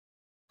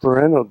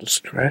Parental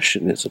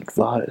discretion is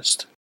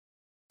advised.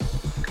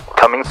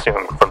 Coming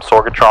soon from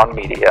Sorgatron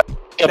Media. But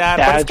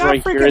it's got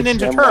freaking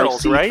Ninja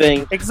Turtles, right?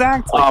 Thing.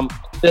 Exactly.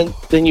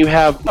 Then you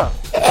have...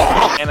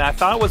 And I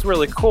thought it was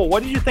really cool.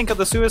 What did you think of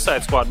the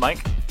Suicide Squad,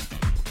 Mike?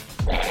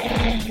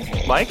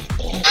 Mike?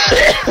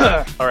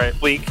 All right,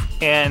 weak.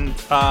 And,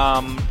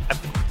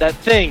 that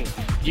thing.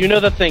 You know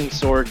the thing,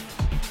 Sorg.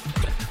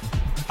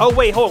 Oh,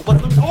 wait, hold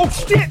on. Oh,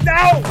 shit,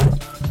 no!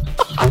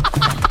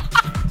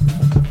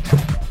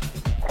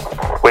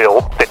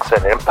 We'll fix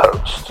it in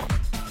post.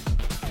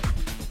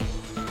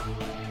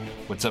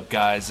 What's up,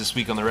 guys? This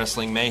week on the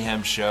Wrestling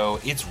Mayhem Show,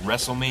 it's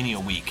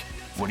WrestleMania week.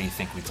 What do you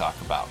think we talk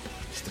about?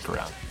 Stick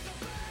around.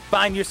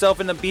 Find yourself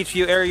in the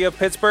Beachview area of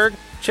Pittsburgh?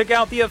 Check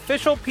out the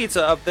official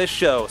pizza of this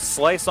show,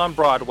 Slice on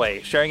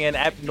Broadway, sharing an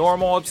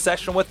abnormal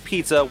obsession with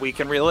pizza we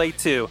can relate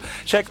to.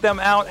 Check them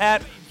out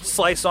at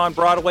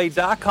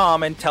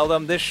sliceonbroadway.com and tell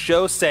them this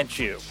show sent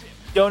you.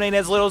 Donate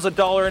as little as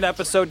 $1 an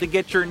episode to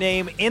get your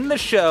name in the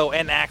show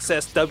and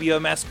access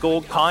WMS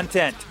Gold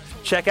content.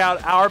 Check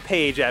out our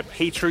page at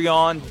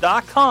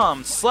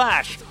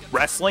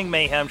patreon.com/Wrestling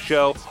Mayhem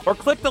Show or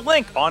click the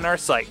link on our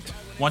site.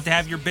 Want to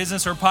have your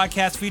business or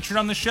podcast featured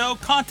on the show?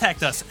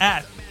 Contact us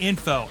at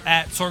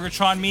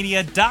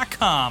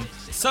info@sorgatronmedia.com.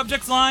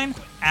 Subject line,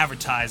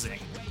 advertising.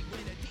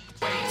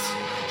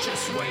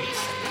 Just wait,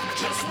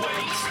 just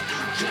wait,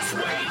 just wait, just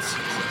wait.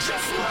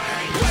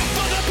 Wait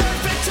for the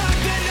perfect time,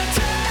 then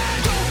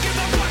attack. Don't give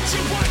up what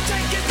you want,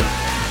 take it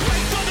back.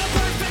 Wait for the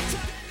perfect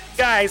time.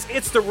 Guys,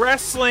 it's the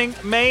Wrestling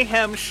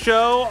Mayhem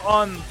Show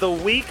on the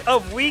week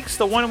of weeks,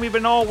 the one we've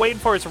been all waiting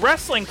for. It's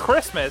Wrestling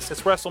Christmas.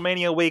 It's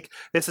WrestleMania week.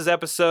 This is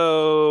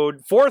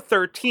episode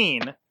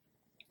 413,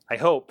 I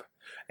hope.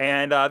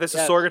 And this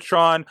is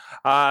Sorgatron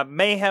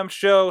Mayhem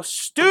Show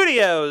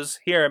Studios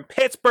here in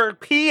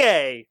Pittsburgh,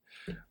 PA.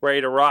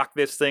 Ready to rock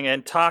this thing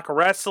and talk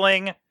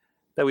wrestling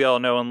that we all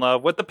know and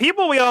love with the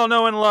people we all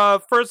know and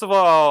love. First of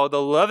all, the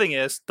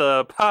lovingest,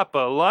 the Papa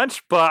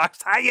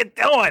Lunchbox. How you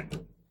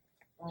doing?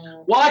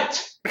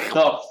 What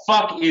the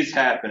fuck is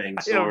happening,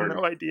 Sword? I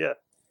have no idea.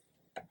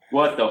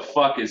 What the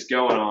fuck is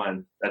going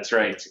on? That's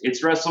right.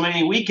 It's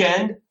WrestleMania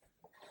weekend.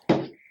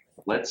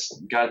 Let's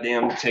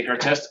goddamn take our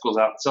testicles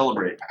out and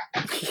celebrate.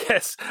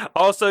 Yes.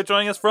 Also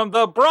joining us from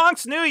the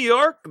Bronx, New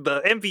York, the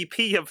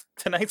MVP of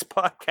tonight's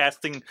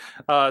podcasting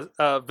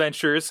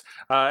ventures,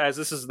 as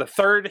this is the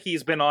third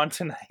he's been on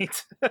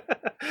tonight,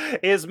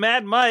 is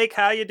Mad Mike.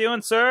 How you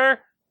doing, sir?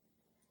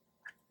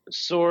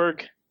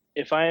 Sorg,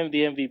 if I am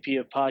the MVP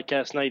of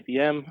Podcast Night, the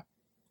M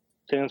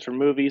stands for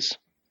movies.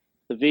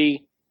 The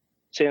V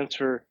stands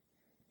for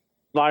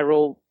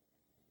viral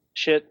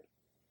shit.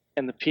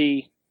 And the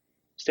P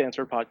stands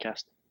for podcast. I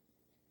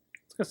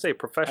was going to say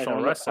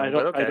professional wrestling,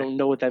 but okay. I don't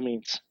know what that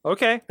means.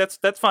 Okay, that's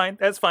fine.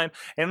 That's fine.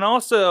 And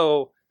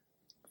also,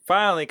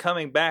 finally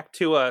coming back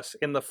to us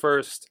in the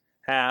first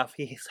half,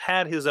 he's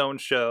had his own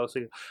show,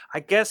 so I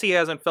guess he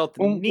hasn't felt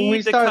the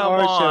need to come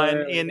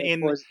on in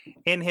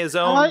his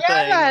own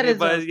thing.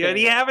 But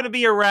he happened to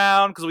be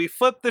around because we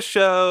flipped the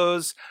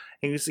shows.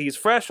 He's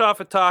fresh off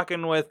of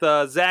talking with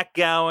Zach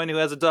Gowen, who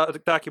has a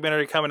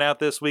documentary coming out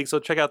this week, so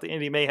check out the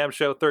Indie Mayhem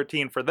Show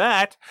 13 for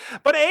that.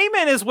 But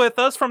Eamon is with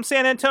us from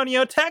San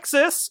Antonio,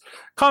 Texas,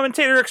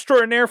 commentator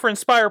extraordinaire for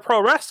Inspire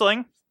Pro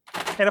Wrestling,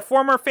 and a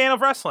former fan of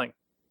wrestling.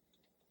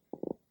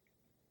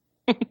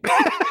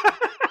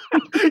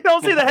 You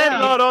don't see the head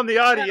nod on the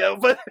audio,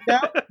 but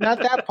not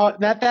that part,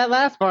 not that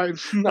last part.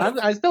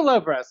 I still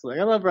love wrestling.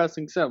 I love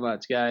wrestling so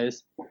much,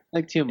 guys.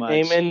 Like too much.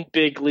 Amen,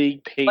 Big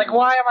League Peyton. Like,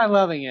 why am I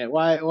loving it?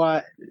 Why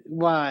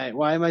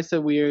am I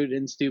so weird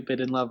and stupid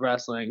and love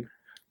wrestling?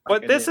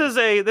 But this is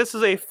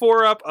a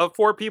four-up of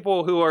four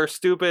people who are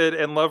stupid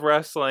and love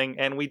wrestling,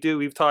 and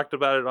we've talked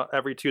about it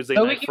every Tuesday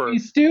night. We can be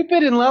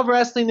stupid and love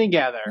wrestling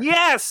together.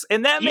 Yes,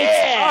 and that makes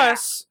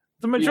us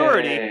the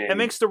majority. It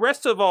makes the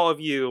rest of all of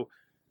you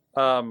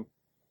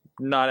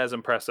not as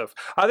impressive.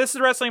 This is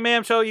the Wrestling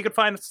Mayhem Show. You can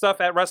find stuff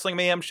at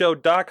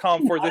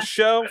WrestlingMayhemShow.com for this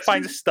show.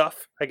 Find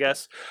stuff, I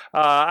guess.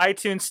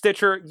 iTunes,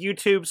 Stitcher,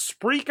 YouTube,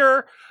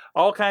 Spreaker,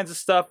 all kinds of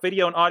stuff,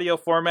 video and audio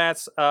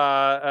formats.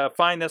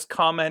 Find us,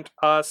 comment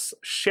us,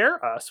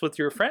 share us with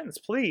your friends,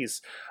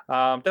 please.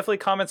 Definitely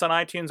comments on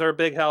iTunes are a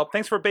big help.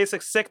 Thanks for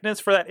Basic Sickness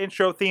for that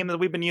intro theme that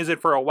we've been using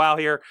for a while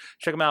here.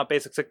 Check them out,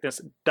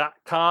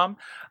 basicsickness.com.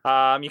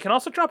 You can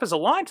also drop us a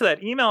line to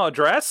that email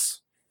address.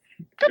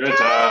 Good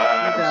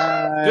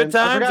times. Good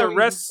times at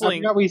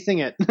wrestling. I forgot we sing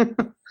it.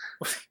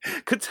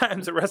 Good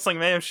times at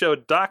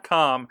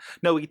WrestlingMayhemShow.com.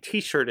 No, we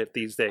t-shirt it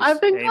these days. I've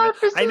been gone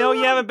for so I know long.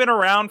 you haven't been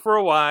around for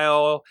a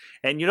while,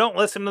 and you don't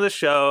listen to the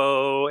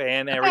show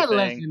and everything.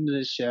 I listen to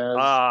the show.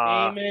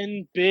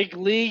 Amen, Big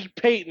League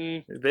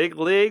Peyton. Big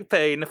League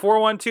Peyton.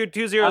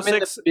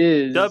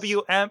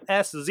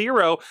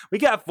 412-206-WMS0. We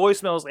got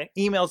voicemails and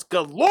emails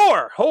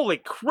galore. Holy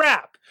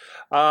crap.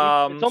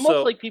 It's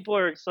almost like people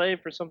are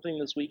excited for something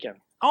this weekend.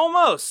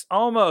 Almost.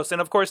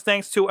 And of course,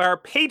 thanks to our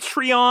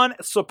Patreon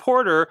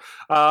supporter,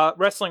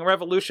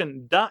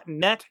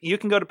 WrestlingRevolution.net. You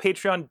can go to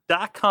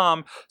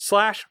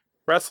patreon.com/Wrestling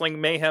Wrestling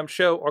Mayhem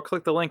Show, or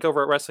click the link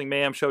over at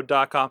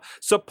WrestlingMayhemShow.com.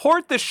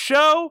 Support the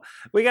show.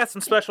 We got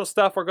some special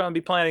stuff we're going to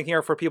be planning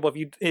here for people. If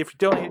you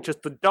donate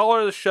just $1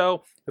 of the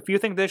show, if you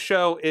think this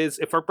show is,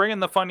 if we're bringing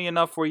the funny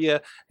enough for you,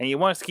 and you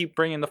want us to keep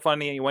bringing the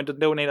funny, and you want to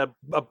donate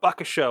a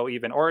buck a show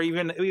even, or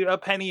even a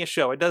penny a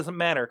show, it doesn't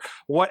matter.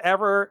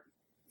 Whatever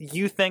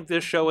you think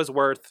this show is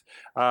worth,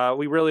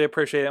 we really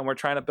appreciate it, and we're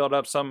trying to build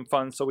up some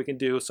funds so we can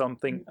do some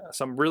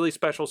really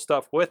special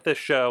stuff with this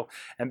show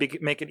and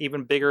make it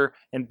even bigger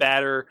and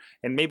badder.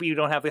 And maybe you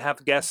don't have to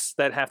have guests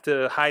that have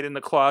to hide in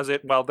the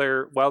closet while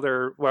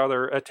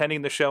they're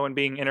attending the show and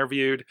being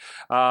interviewed,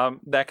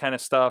 that kind of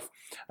stuff.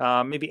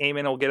 Maybe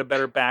Eamon will get a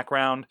better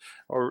background,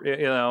 or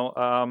it's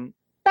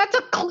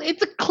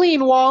a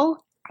clean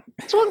wall.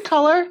 It's one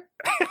color.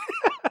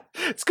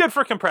 It's good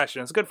for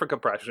compression.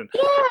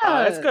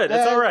 Yeah, it's good.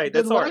 It's all right.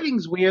 The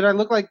lighting's weird. I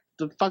look like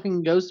the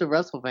fucking ghost of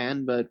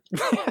WrestleFan, but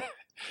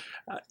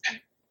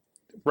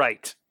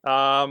right.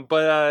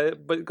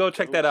 But go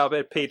check that out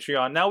at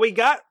Patreon. Now we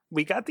got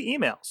the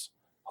emails.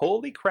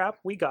 Holy crap,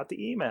 we got the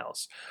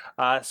emails.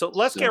 So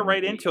let's get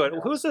right into it.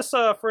 Who's this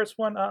first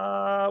one?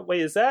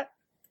 Wait, is that?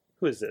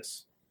 Who is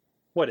this?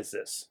 What is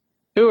this?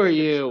 Who are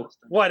you?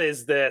 What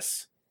is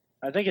this?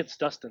 I think it's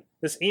Dustin.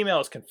 This email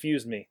has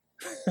confused me.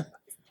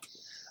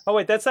 Oh,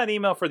 wait, that's that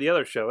email for the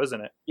other show, isn't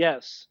it?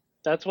 Yes.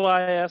 That's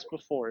why I asked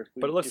before.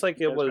 But it looks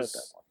like it was...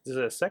 Is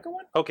it a second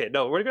one? Okay,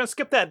 no, we're going to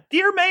skip that.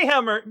 Dear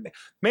Mayhem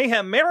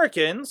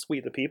Americans, we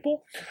the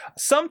people,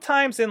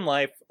 sometimes in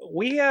life,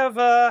 we have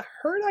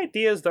heard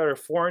ideas that are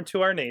foreign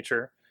to our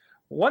nature.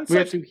 We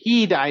have to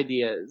heed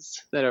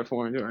ideas that are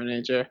foreign to our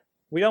nature.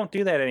 We don't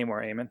do that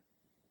anymore, Eamon.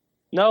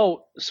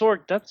 No,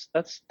 Sorg, that's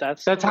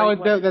how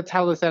that's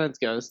how the sentence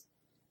goes.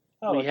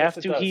 Oh, we have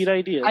to heed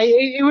ideas.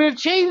 It would have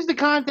changed the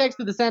context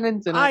of the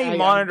sentence. And my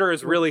monitor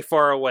is really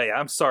far away.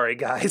 I'm sorry,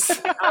 guys.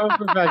 I'm a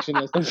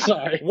perfectionist. I'm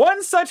sorry.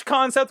 One such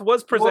concept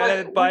was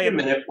presented by...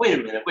 Wait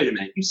a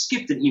minute. You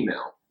skipped an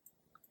email.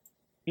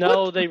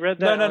 No, they read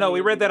that. No.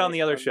 We read that on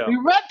the other show. We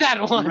read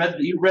that one.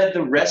 You read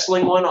the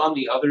wrestling one on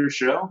the other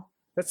show?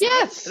 That's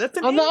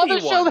an on the other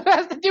indie show one. that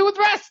has to do with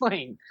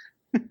wrestling.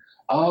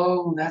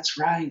 Oh, that's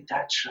right,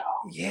 that show.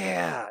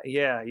 Yeah.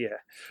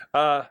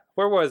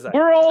 Where was I?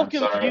 We're all I'm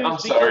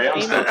confused. sorry.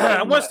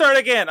 I'm going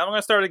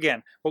to start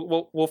again.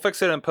 We'll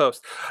fix it in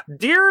post.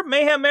 Dear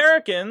Mayhem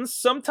Americans,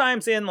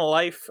 sometimes in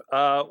life,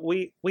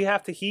 we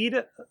have to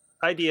heed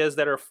ideas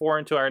that are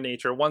foreign to our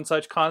nature. One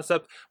such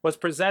concept was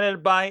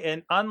presented by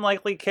an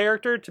unlikely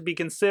character to be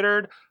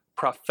considered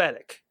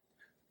prophetic.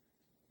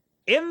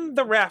 In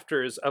the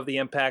rafters of the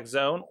Impact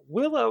Zone,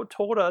 Willow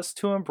told us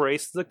to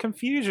embrace the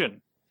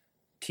confusion.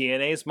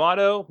 TNA's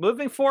motto,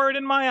 moving forward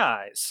in my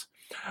eyes.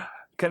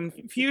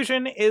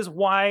 Confusion is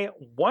why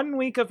 1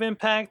 week of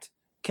Impact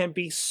can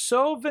be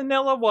so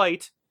vanilla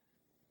white,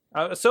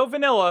 it's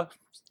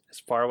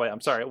far away,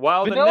 I'm sorry.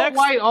 While vanilla the next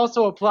white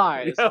also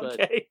applies.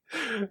 Okay.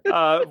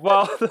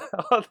 While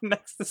the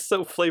next is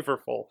so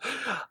flavorful.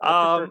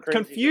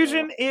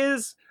 Confusion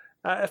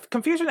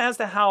as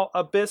to how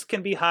Abyss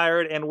can be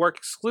hired and work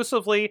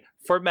exclusively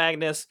for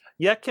Magnus,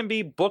 yet can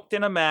be booked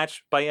in a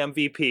match by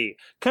MVP.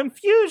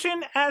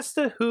 Confusion as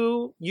to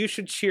who you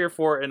should cheer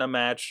for in a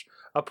match,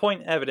 a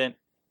point evident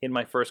in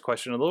my first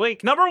question of the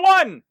week. Number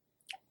 1!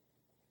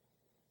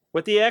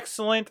 With the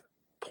excellent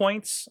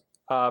points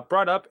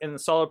brought up in the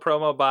solid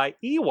promo by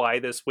EY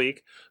this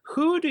week,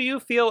 who do you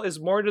feel is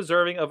more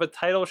deserving of a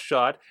title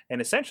shot, and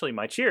essentially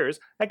my cheers,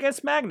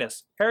 against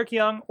Magnus, Eric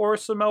Young, or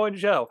Samoa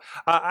Joe?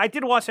 I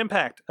did watch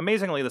Impact,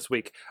 amazingly, this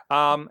week.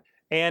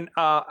 And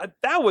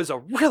that was a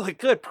really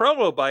good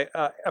promo by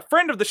a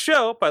friend of the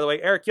show, by the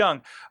way, Eric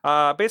Young,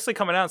 basically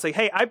coming out and saying,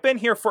 hey, I've been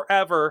here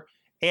forever,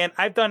 and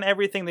I've done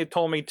everything they've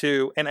told me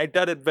to, and I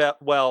did it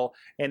well,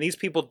 and these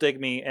people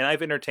dig me, and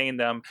I've entertained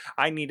them.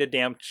 I need a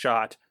damn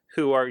shot.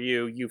 Who are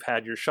you? You've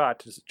had your shot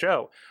to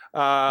Joe.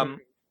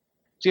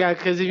 Yeah,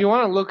 because if you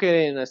want to look at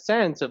it in a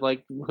sense of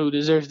like who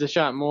deserves the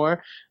shot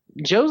more,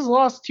 Joe's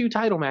lost 2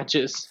 title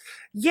matches.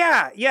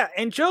 Yeah,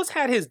 and Joe's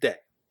had his day.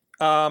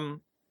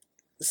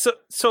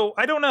 So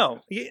I don't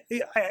know.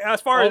 As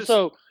far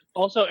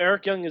also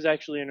Eric Young is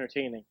actually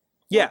entertaining.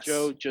 Yes,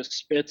 Joe just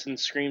spits and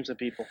screams at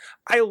people.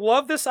 I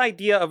love this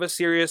idea of a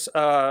serious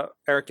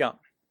Eric Young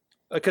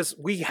because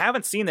we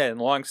haven't seen that in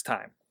a long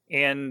time.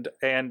 And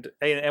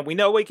we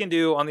know what he can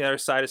do on the other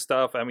side of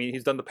stuff. I mean,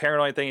 he's done the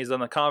paranoid thing, he's done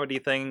the comedy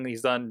thing,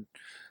 he's done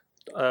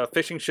a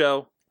fishing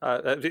show,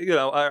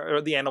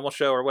 or the animal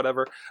show or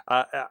whatever.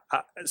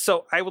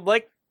 So I would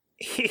like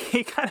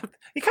he kind of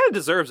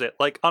deserves it,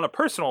 like on a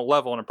personal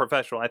level and a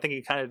professional. I think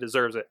he kind of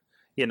deserves it,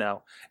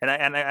 And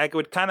I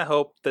would kind of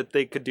hope that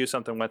they could do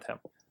something with him.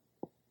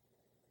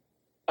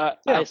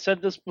 I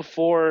said this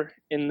before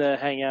in the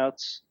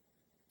Hangouts,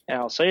 and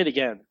I'll say it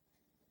again.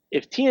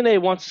 If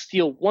TNA wants to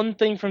steal one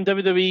thing from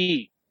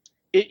WWE,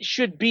 it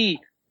should be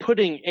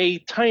putting a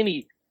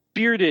tiny,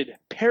 bearded,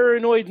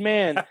 paranoid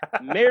man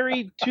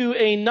married to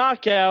a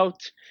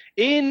knockout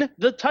in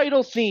the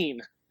title scene.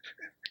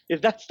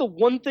 If that's the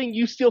one thing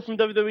you steal from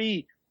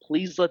WWE,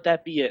 please let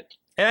that be it.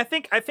 And I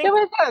think Yeah,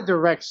 but it's not a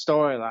direct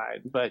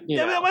storyline, but you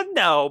know.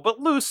 no, but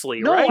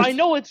loosely, No, right? I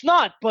know it's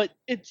not, but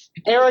it's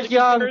Eric the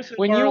Young, comparisons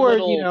when are you a were,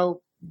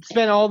 little-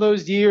 spent all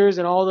those years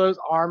and all those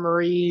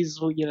armories,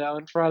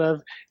 in front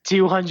of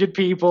 200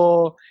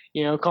 people,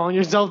 calling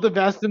yourself the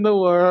best in the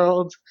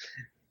world.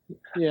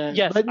 Yeah,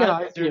 yes, but no,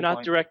 I see they're your not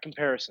point. direct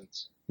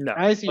comparisons. No.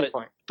 I see your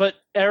point. But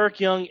Eric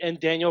Young and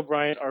Daniel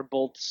Bryan are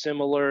both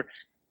similar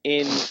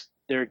in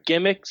their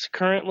gimmicks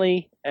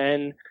currently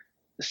and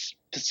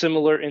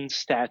similar in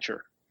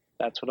stature.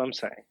 That's what I'm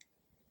saying.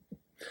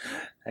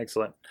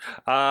 Excellent.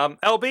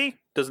 LB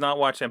does not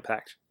watch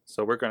Impact,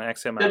 so we're going to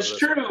X him out of That's this.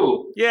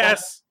 true.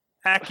 Yes,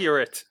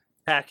 accurate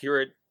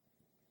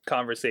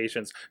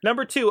conversations.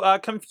 Number 2,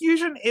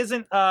 confusion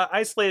isn't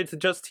isolated to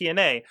just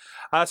TNA.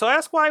 So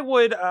ask, why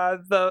would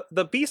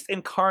the Beast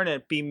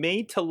Incarnate be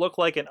made to look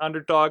like an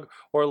underdog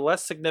or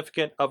less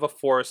significant of a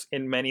force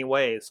in many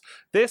ways?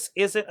 This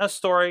isn't a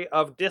story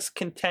of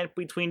discontent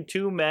between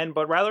two men,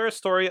 but rather a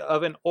story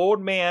of an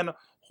old man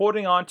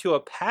holding on to a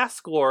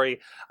past glory,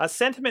 a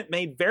sentiment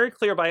made very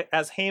clear by,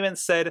 as Heyman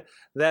said,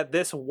 that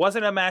this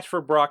wasn't a match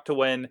for Brock to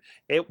win,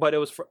 but it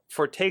was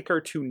for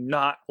Taker to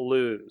not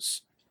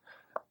lose.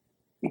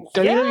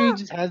 WWE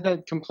just has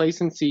that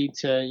complacency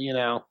to,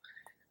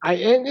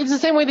 and it's the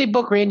same way they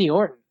book Randy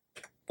Orton.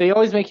 They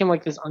always make him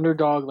like this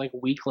underdog, like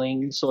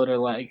weakling, sort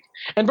of like.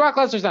 And Brock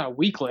Lesnar's not a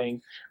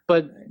weakling,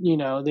 but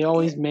they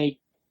always make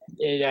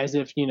it as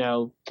if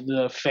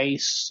the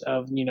face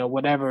of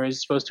whatever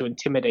is supposed to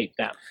intimidate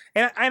them.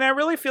 And I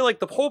really feel like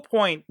the whole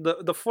point,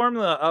 the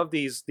formula of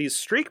these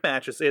streak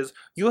matches is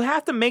you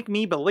have to make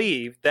me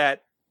believe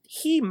that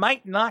he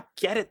might not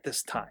get it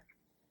this time.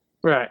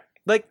 Right.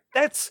 Like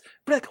that's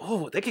like,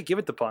 oh, they could give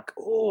it to Punk.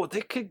 Oh,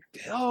 they could.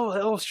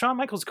 Oh, Shawn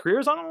Michaels'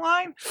 career's on the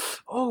line.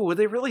 Oh, would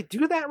they really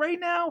do that right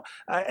now?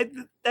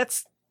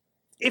 That's,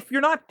 if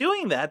you're not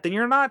doing that, then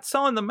you're not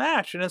selling the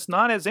match, and it's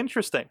not as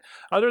interesting.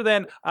 Other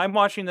than I'm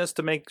watching this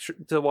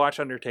to watch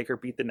Undertaker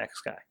beat the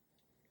next guy.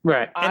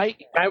 Right.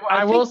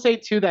 I will say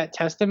to that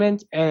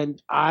testament, and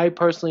I'm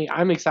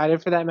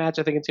excited for that match.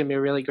 I think it's gonna be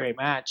a really great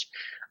match.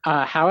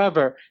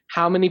 However,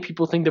 how many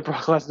people think that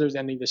Brock Lesnar is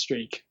ending the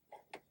streak?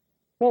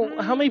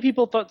 Well, how many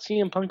people thought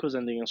CM Punk was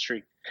ending a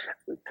streak?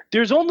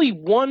 There's only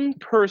one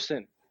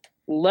person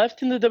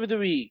left in the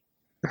WWE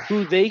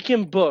who they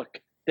can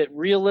book that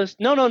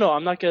No,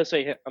 I'm not gonna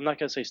say him. I'm not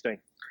gonna say Sting.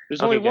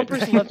 There's only one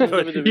person left in the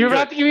WWE. You're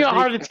about to give me a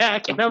heart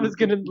attack, and I was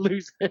gonna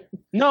lose it.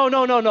 No.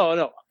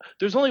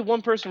 There's only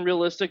one person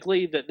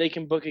realistically that they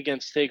can book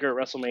against Taker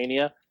at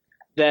WrestleMania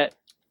that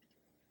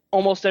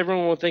almost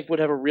everyone would think would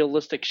have a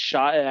realistic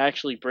shot at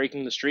actually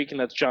breaking the streak, and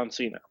that's John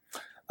Cena.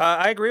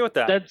 I agree with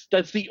that.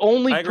 That's the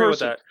only I agree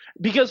with person. that.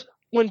 Because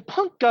when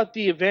Punk got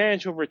the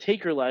advantage over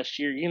Taker last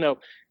year,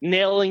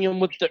 nailing him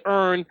with the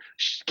urn,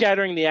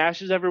 scattering the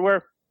ashes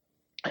everywhere,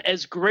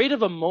 as great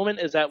of a moment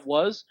as that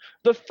was,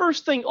 the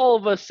first thing all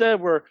of us said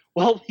were,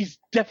 well, he's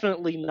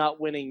definitely not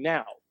winning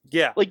now.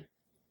 Yeah. Like,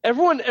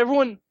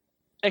 everyone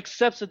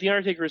accepts that The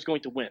Undertaker is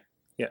going to win.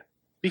 Yeah.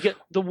 Because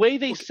the way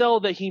they sell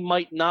that he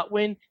might not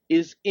win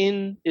is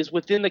within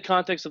the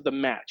context of the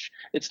match.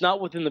 It's not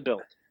within the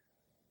build.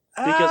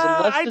 Because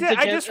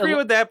I disagree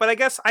with that, but I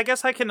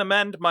guess I can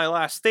amend my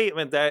last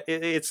statement that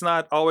it's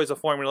not always a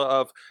formula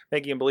of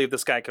making him believe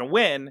this guy can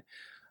win,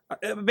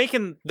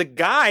 making the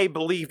guy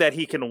believe that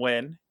he can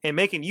win, and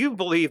making you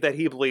believe that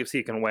he believes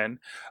he can win.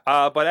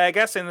 But I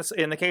guess in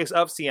the case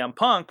of CM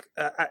Punk,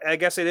 I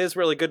guess it is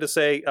really good to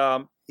say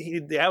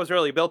that was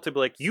really built to be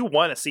like, you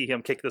want to see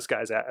him kick this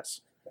guy's ass,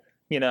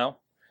 Yeah,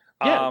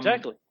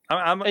 exactly.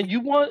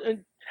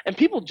 And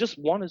people just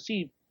want to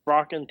see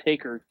Brock and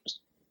Taker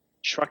just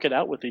truck it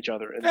out with each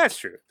other. And that's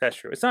true.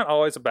 It's not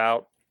always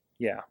about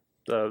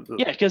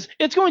because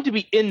it's going to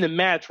be in the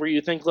match where you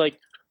think like,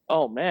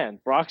 oh man,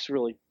 Brock's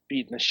really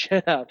beating the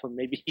shit out of him.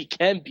 Maybe he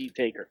can beat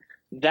Taker.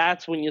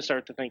 That's when you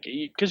start to think,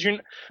 because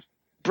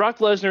Brock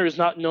Lesnar is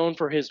not known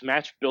for his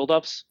match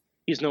build-ups.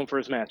 He's known for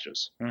his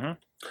matches.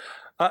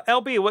 Mm-hmm.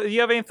 LB, do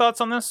you have any thoughts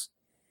on this?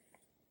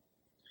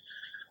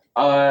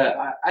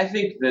 I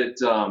think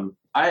that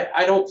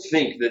I don't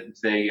think that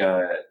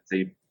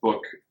they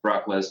book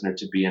Brock Lesnar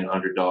to be an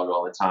underdog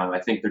all the time.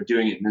 I think they're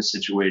doing it in this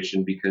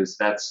situation because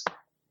that's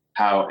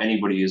how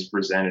anybody is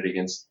presented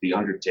against the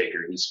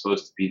Undertaker. He's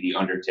supposed to be the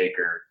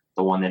Undertaker,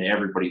 the one that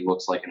everybody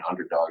looks like an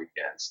underdog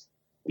against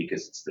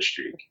because it's the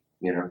streak,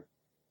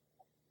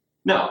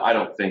 No, I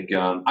don't think.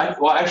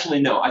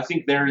 I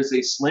think there is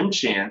a slim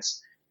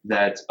chance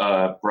that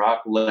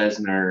Brock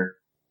Lesnar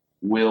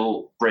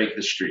will break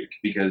the streak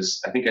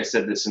because I think I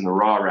said this in the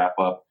Raw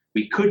wrap-up.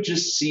 We could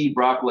just see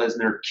Brock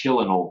Lesnar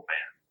kill an old man.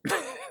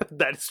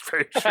 That is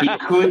very true. He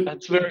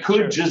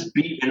could just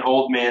beat an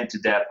old man to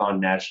death on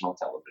national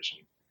television.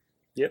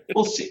 Yep.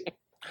 We'll see.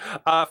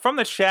 From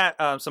the chat,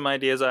 some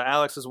ideas.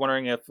 Alex is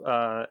wondering if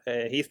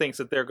he thinks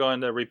that they're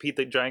going to repeat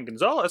the Giant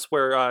Gonzalez,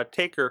 where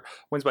Taker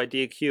wins by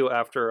DQ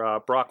after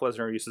Brock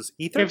Lesnar uses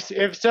ether. If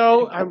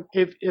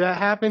that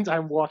happens,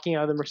 I'm walking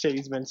out of the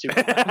Mercedes-Benz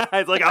Supercars.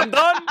 It's like, I'm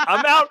done.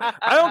 I'm out.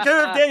 I don't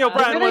care if Daniel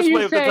Bryan wants to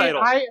play with the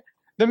title.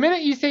 The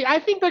minute you say, I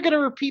think they're going to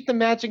repeat the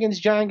match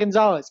against Giant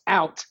Gonzalez,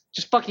 out.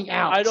 Just fucking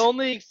out. I'd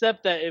only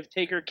accept that if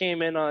Taker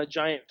came in on a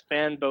giant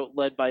fan boat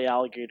led by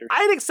alligators.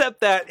 I'd accept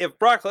that if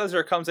Brock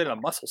Lesnar comes in a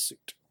muscle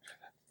suit.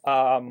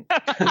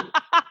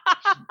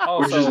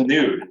 Which is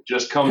nude.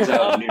 Just comes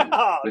out nude.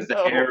 With the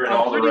hair and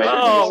all the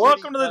right.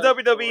 Welcome to the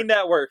WWE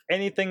Network.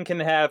 Anything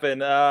can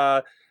happen.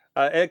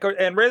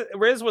 And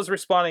Riz was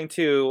responding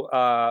to,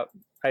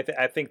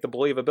 I think the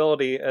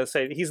believability,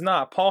 saying he's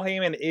not. Paul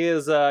Heyman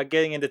is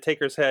getting into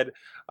Taker's head,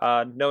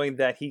 knowing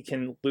that he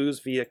can lose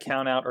via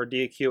countout or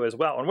DQ as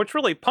well, and which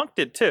really Punk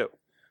did too.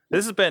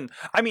 This has been,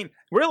 I mean,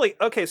 really,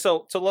 okay,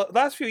 so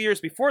last few years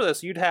before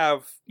this, you'd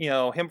have,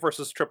 him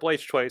versus Triple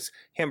H twice,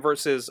 him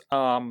versus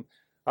Shawn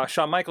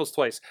Michaels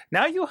twice.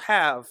 Now you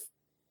have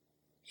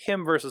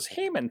him versus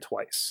Heyman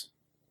twice.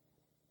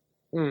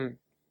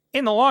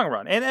 In the long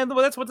run. And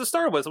that's what the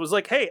start was. It was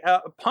like, hey,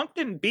 Punk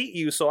didn't beat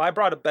you, so I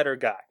brought a better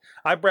guy.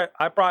 I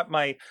brought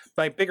my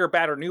bigger,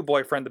 badder new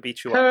boyfriend to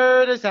beat you up.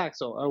 Curtis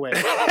Axel. Oh, wait.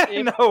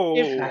 No.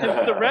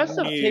 If the rest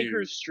of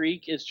Taker's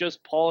streak is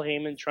just Paul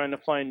Heyman trying to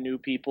find new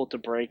people to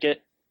break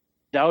it,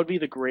 that would be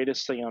the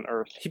greatest thing on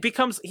earth. He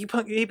becomes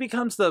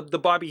the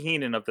Bobby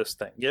Heenan of this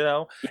thing,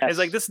 Yes. It's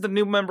like, this is the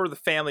new member of the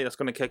family that's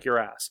going to kick your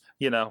ass,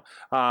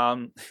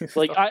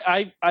 Like,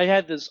 I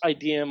had this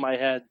idea in my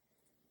head,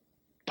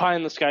 pie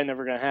in the sky,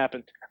 never going to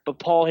happen. But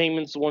Paul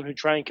Heyman's the one who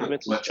tries and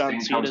convinces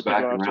John Cena to go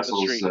after the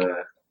streak.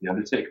 The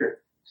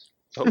Undertaker.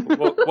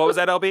 What was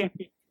that, LB?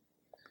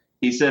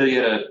 He said he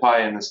had a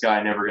pie in the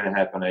sky, never going to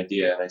happen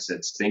idea, and I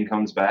said Sting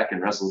comes back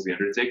and wrestles the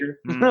Undertaker.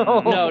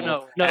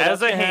 No.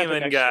 As a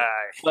Heyman guy.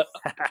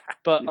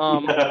 But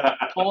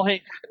Paul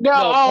Heyman.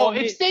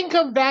 If Sting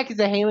comes back as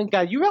a Heyman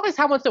guy, you realize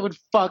how much that would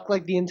fuck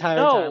like the entire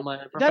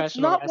timeline of professional that's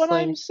not wrestling?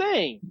 what I'm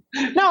saying.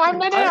 No,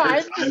 I'm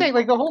just saying,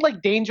 like, the whole,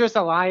 like, Dangerous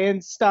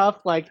Alliance stuff,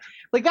 like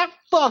that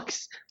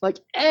fucks, like,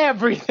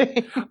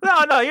 everything.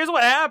 No, here's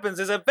what happens,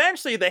 is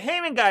eventually the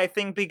Heyman guy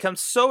thing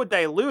becomes so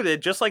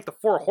diluted, just like the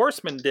Four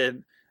Horsemen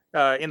did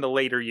in the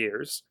later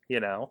years,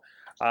 there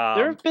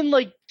have been,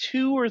 like,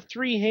 2 or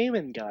 3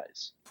 Heyman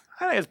guys.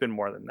 I think it's been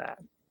more than that.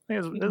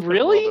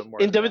 Really?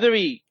 In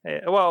WWE?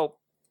 Well,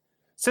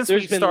 since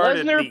there's we been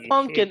started Lesnar,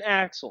 Punk, and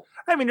Axel.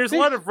 I mean, there's a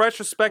lot of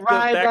retrospective.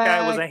 That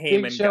guy was a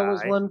Heyman Big Show guy.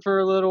 was one for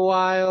a little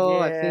while. Yeah.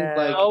 I think,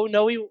 like, Oh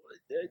no,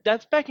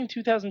 that's back in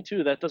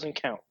 2002. That doesn't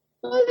count.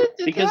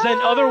 Because then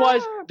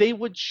otherwise they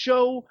would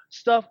show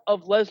stuff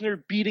of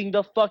Lesnar beating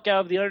the fuck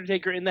out of The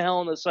Undertaker in the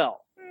Hell in a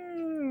Cell.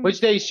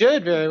 which they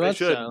should very much.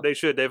 They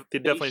should. They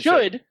definitely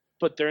should.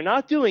 But they're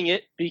not doing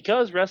it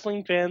because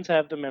wrestling fans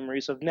have the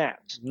memories of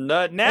Nats.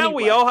 Now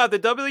we all have the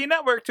WWE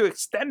Network to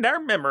extend our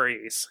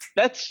memories.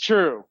 That's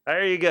true.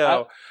 There you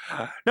go.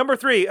 Number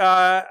 3,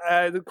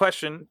 the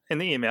question in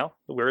the email.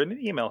 We're in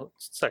the email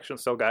section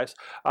still, guys.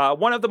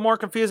 One of the more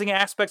confusing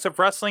aspects of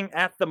wrestling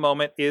at the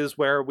moment is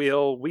where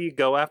we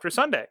go after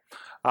Sunday.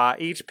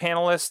 Each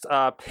panelist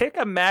pick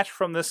a match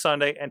from this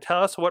Sunday and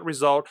tell us what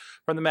result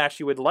from the match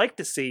you would like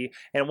to see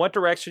and what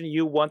direction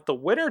you want the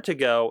winner to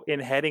go in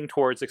heading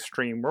towards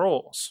Extreme Rules.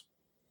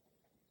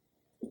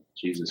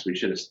 Jesus, we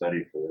should have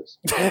studied for this.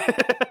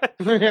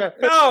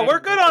 No, we're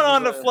good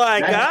on the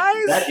fly,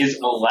 guys. That is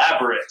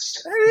elaborate.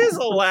 It is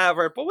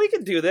elaborate, but we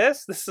can do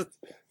this. This is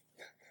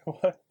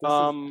what?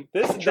 That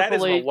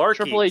is malarkey.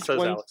 Triple H says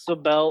wins Alex. the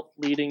belt,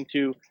 leading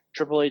to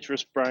Triple H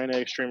versus Bryan at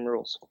Extreme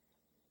Rules.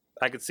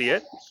 I could see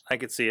it.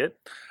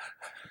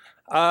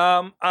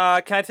 Can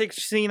I take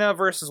Cena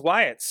versus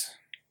Wyatt's?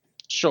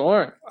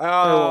 Sure.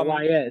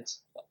 Wyatt.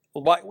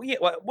 In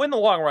the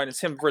long run,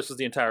 it's him versus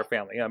the entire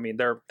family. I mean,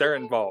 they're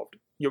involved.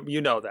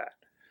 You know that.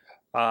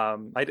 I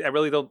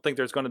really don't think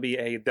there's going to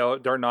be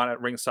they're not at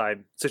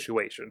ringside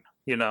situation.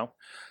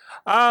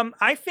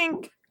 I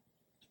think.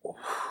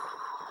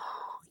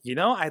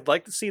 I'd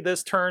like to see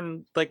this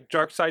turn like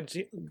Dark Side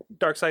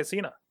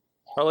Cena,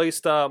 or at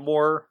least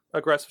more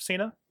aggressive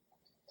Cena.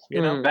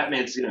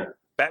 Batman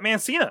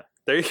Cena.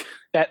 There you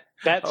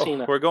Bat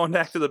Cena. We're going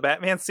back to the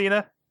Batman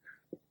Cena.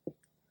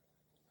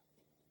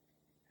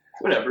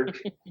 Whatever.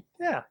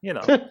 Yeah,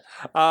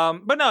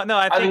 but no,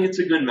 I think it's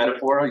a good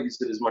metaphor. I'll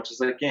use it as much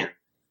as I can.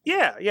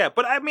 Yeah,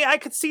 but I mean, I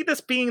could see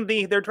this being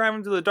they're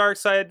driving to the dark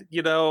side.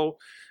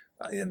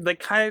 They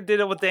kind of did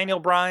it with Daniel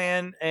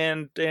Bryan,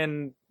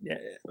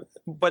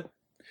 but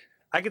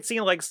I could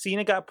see like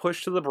Cena got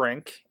pushed to the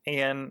brink,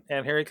 and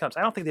here he comes.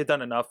 I don't think they've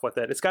done enough with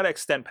it. It's got to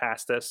extend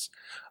past this.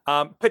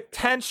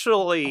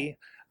 Potentially,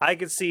 I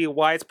could see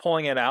why it's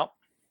pulling it out,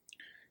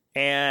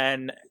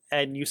 and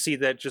you see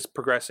that just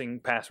progressing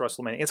past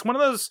WrestleMania. It's one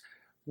of those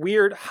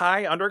weird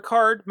high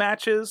undercard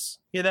matches.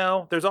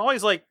 There's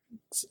always like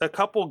a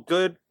couple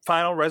good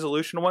final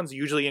resolution ones,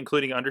 usually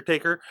including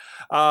Undertaker.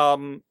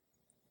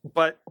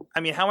 But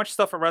I mean, how much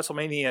stuff at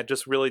WrestleMania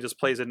just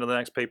plays into the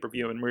next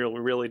pay-per-view and we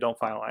really don't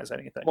finalize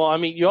anything? Well, I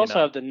mean, you also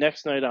have the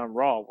next night on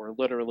Raw where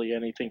literally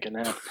anything can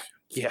happen.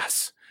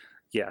 Yes.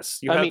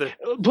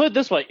 Put it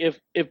this way: if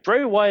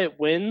Bray Wyatt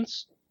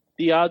wins,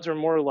 the odds are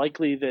more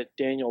likely that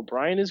Daniel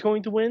Bryan is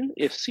going to win.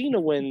 If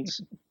Cena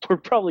wins, we're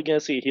probably going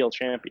to see a heel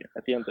champion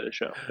at the end of the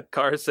show.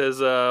 Carr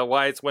says,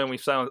 why it's when we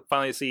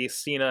finally see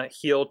Cena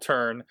heel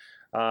turn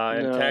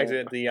and tags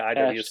it the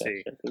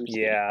IWC.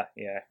 Yeah.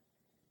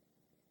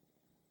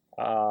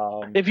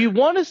 If you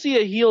want to see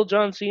a heel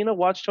John Cena,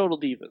 watch Total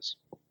Divas.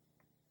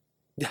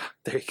 Yeah,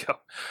 there you go.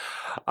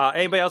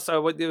 Anybody else?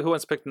 Who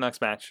wants to pick the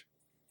next match?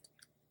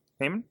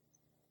 Heyman?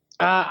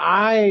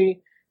 I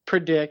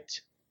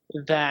predict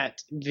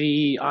that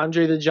the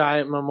Andre the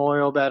Giant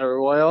Memorial Battle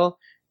Royal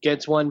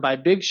gets won by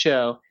Big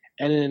Show,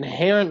 and an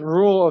inherent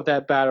rule of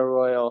that Battle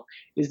Royal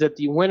is that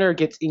the winner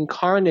gets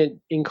incarnated,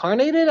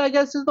 I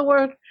guess is the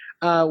word,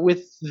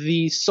 with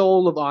the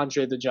soul of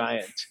Andre the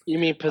Giant. You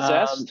mean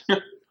possessed?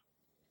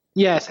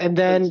 Yes, and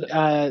then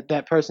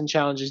that person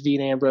challenges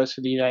Dean Ambrose for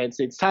the United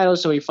States title,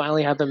 so we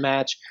finally have the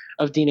match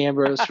of Dean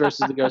Ambrose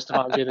versus the ghost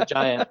of Andre the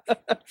Giant.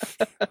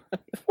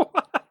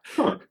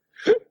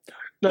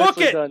 Nicely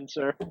Book it! done,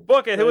 sir.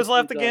 Book it. Who was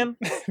left Nicely again?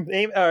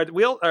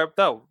 Will?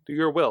 No,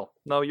 you're Will.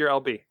 No, you're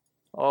LB.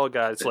 Oh,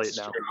 God, it's late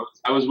now. True.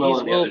 I was well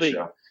on the other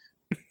show.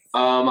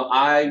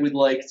 I would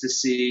like to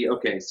see.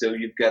 Okay, so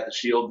you've got the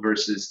Shield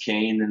versus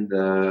Kane and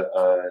the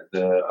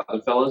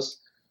other fellas.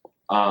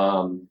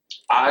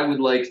 I would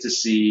like to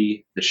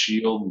see the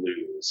Shield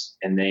lose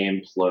and they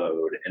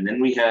implode, and then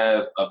we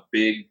have a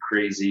big,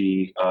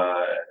 crazy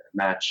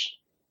match,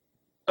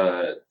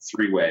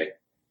 three-way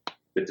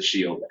with the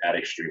Shield at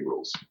Extreme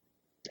Rules.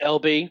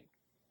 LB,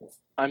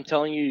 I'm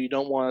telling you, you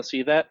don't want to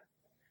see that.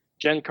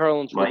 Jen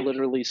Carlins will Mike?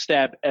 literally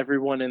stab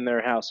everyone in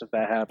their house if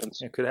that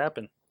happens. It could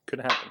happen.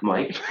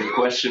 Mike, the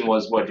question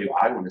was, what do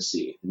I want to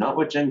see, not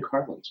what Jen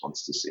Carlins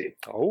wants to see.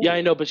 Oh. Yeah,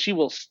 I know, but she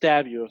will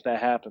stab you if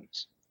that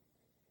happens.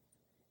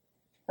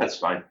 That's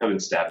fine. I've been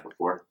stabbed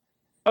before.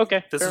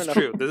 Okay, This fair is enough.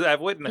 true.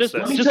 I've witnessed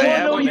Just- this. just I let have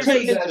me know witnessed you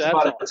this. take That's That's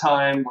about all. the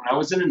time when I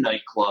was in a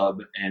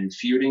nightclub and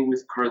feuding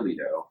with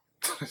Carlito.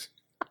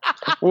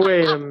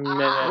 Wait a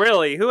minute.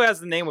 Really? Who has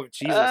the name of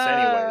Jesus,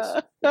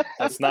 anyways?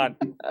 That's not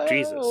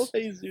Jesus. Oh,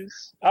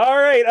 Jesus. All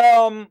right.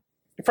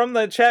 From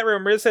the chat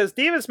room, Riz says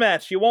Divas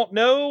match. You won't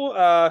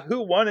know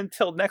who won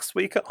until next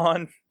week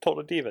on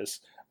Total Divas.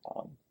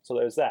 So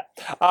there's that.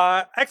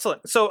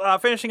 Excellent. So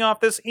finishing off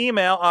this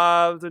email.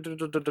 No,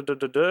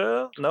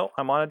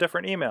 I'm on a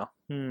different email.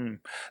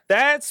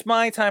 That's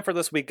my time for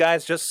this week,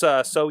 guys. Just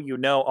so you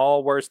know,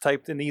 all words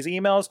typed in these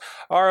emails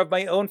are of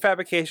my own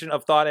fabrication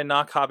of thought and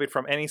not copied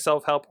from any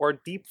self-help or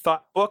deep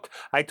thought book.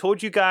 I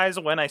told you guys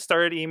when I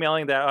started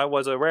emailing that I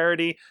was a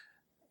rarity.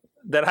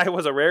 That I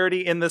was a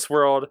rarity in this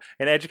world,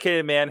 an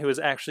educated man who is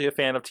actually a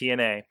fan of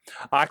TNA.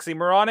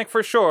 Oxymoronic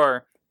for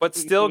sure, but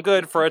still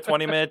good for a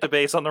 20-minute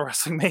debate on the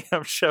Wrestling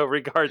Mayhem show.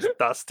 Regards,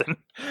 Dustin.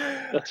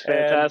 That's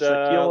fantastic.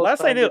 And,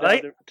 last I knew,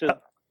 I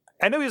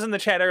knew he was in the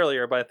chat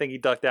earlier, but I think he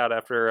ducked out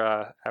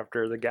after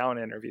the Gowan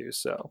interview.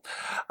 So,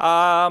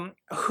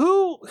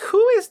 who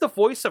is the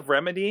voice of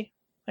Remedy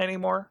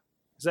anymore?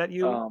 Is that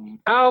you?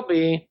 I'll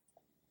be.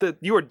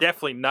 You are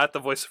definitely not the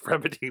voice of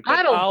Remedy. But,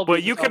 I don't.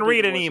 But you can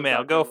read an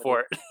email. Go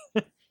for it.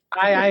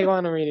 I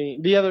want to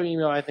read the other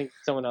email. I think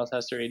someone else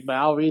has to read, but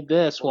I'll read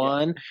this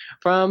one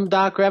from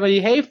Doc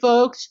Remedy. Hey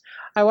folks,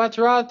 I watch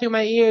Raw through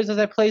my ears as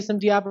I play some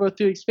Diablo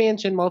 2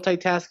 expansion,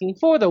 multitasking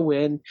for the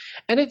win,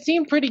 and it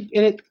seemed pretty.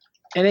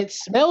 And it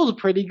smelled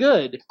pretty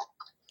good.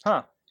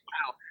 Huh.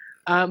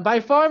 By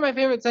far my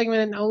favorite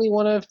segment, and only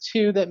one of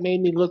two that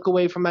made me look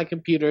away from my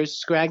computer,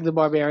 Scrag the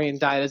Barbarian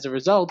died as a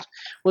result,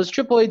 was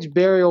Triple H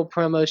burial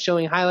promo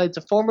showing highlights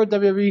of former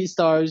WWE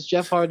stars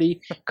Jeff Hardy,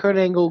 Kurt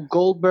Angle,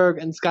 Goldberg,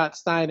 and Scott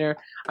Steiner.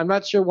 I'm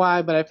not sure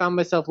why, but I found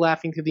myself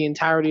laughing through the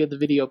entirety of the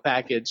video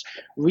package.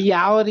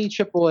 Reality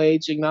Triple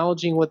H,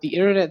 acknowledging what the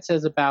internet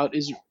says about,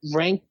 is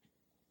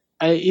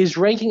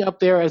ranking up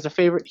there as a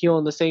favorite heel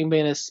in the same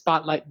vein as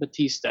Spotlight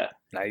Batista.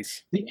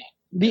 Nice.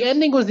 The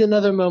ending was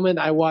another moment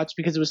I watched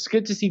because it was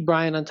good to see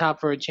Bryan on top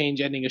for a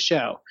change ending a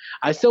show.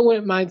 I still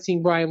wouldn't mind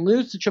seeing Bryan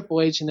lose to Triple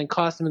H and then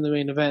cost him in the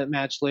main event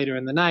match later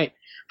in the night.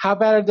 How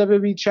bad are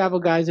WWE travel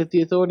guys if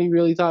the Authority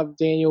really thought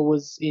Daniel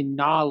was in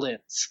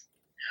Nolans?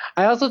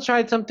 I also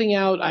tried something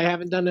out I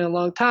haven't done in a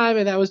long time,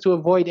 and that was to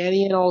avoid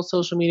any and all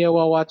social media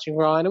while watching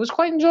Raw, and it was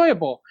quite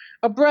enjoyable.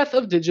 A breath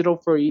of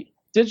digital-free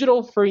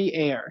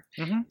air.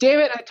 Mm-hmm. Damn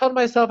it, I told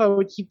myself I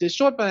would keep this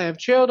short, but I have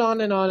trailed on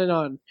and on and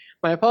on.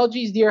 My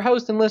apologies, dear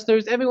host and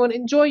listeners. Everyone,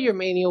 enjoy your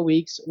Mania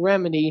weeks.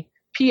 Remedy.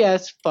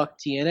 P.S. Fuck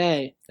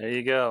TNA. There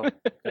you go.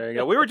 There you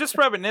go. We were just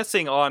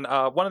reminiscing on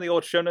one of the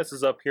old show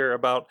notes up here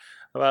about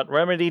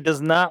Remedy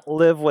does not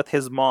live with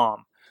his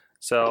mom.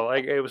 So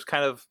it was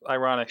kind of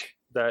ironic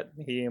that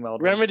he emailed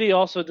me. Remedy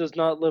also does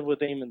not live with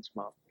Eamon's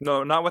mom.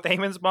 No, not with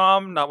Eamon's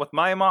mom, not with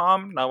my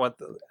mom, not with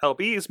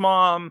LB's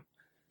mom.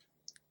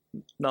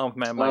 No,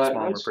 man, Mike's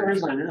mom. As far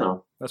as I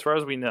know. As far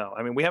as we know.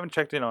 I mean, we haven't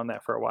checked in on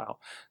that for a while.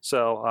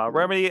 So,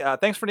 Remedy,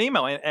 thanks for the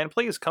email. And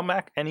please come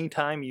back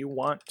anytime you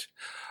want.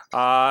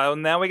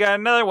 Now we got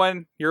another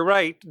one. You're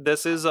right.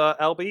 This is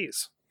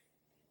LB's.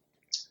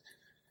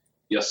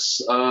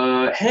 Yes.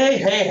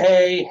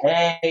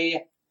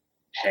 Hey.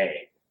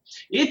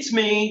 It's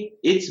me.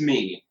 It's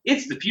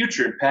the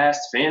future and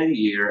past fan of the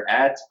year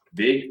at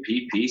Big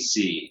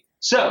PPC.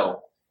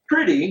 So,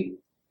 pretty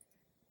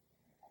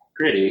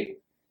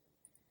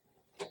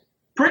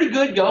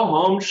good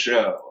go-home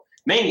show.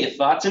 Mania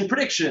thoughts and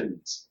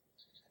predictions.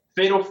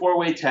 Fatal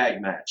four-way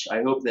tag match.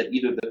 I hope that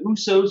either the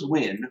Usos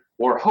win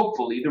or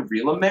hopefully the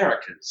Real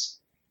Americas.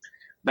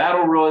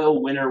 Battle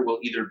Royal winner will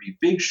either be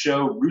Big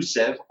Show,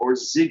 Rusev, or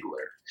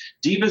Ziggler.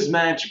 Divas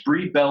match,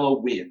 Brie Bella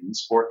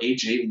wins or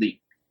AJ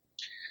Lee.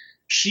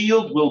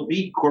 Shield will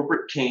beat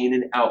Corporate Kane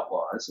and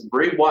Outlaws.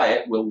 Bray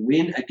Wyatt will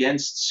win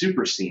against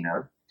Super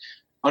Cena.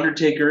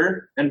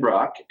 Undertaker and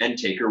Brock, and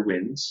Taker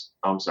wins.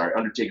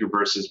 Undertaker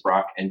versus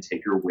Brock and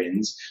Taker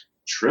wins.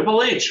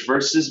 Triple H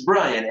versus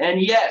Bryan,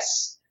 and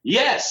yes,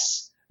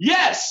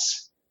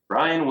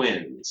 Bryan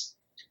wins.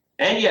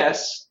 And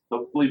yes,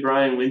 hopefully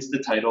Bryan wins the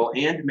title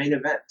and main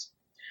event.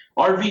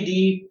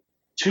 RVD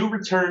to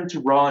return to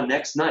Raw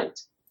next night.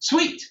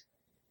 Sweet!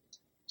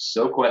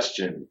 So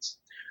questions.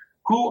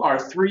 Who are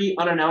 3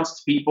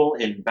 unannounced people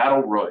in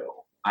Battle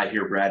Royal? I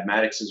hear Brad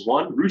Maddox is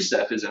one,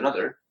 Rusev is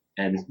another,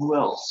 and who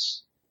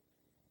else?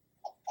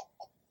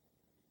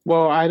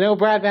 Well, I know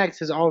Brad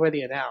Max is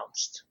already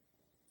announced.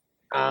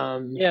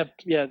 Yeah.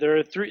 There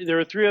are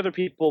 3 other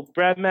people.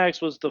 Brad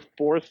Max was the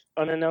 4th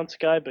unannounced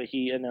guy, but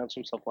he announced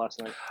himself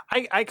last night.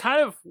 I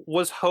kind of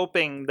was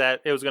hoping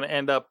that it was going to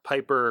end up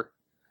Piper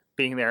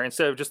being there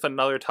instead of just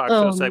another talk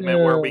show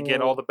segment where we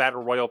get all the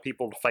Battle Royal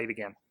people to fight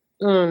again.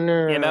 Oh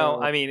no! You know,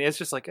 I mean, it's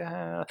just like.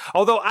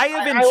 Although I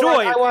have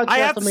enjoyed, I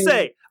have to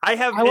say, I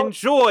have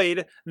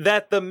enjoyed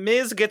that the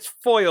Miz gets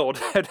foiled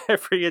at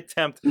every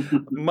attempt,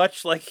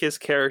 much like his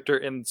character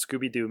in the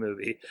Scooby-Doo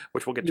movie,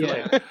 which we'll get to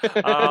later.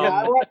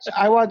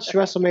 I watched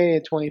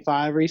WrestleMania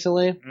 25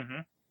 recently,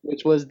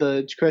 which was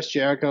the Chris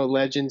Jericho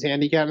Legends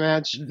handicap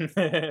match.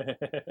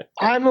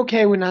 I'm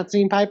okay with not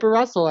seeing Piper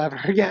wrestle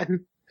ever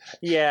again.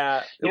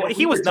 Yeah,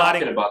 he was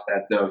talking about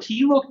that though.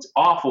 He looked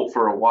awful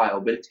for a while,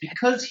 but it's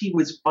because he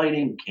was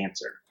fighting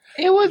cancer.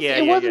 It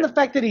wasn't the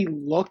fact that he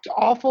looked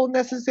awful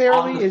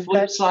necessarily. On the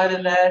flip side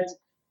of that,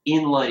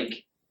 in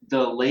like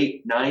the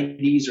late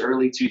 '90s,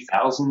 early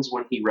 2000s,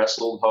 when he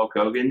wrestled Hulk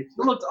Hogan, he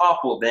looked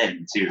awful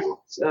then too.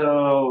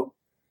 So,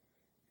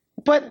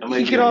 but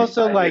he could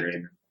also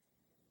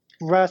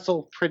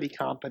wrestle pretty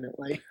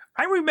competently.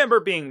 I remember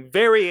being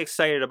very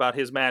excited about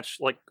his match,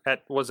 like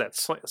at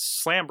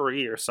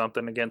Slamboree or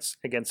something against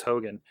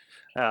Hogan.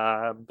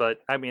 But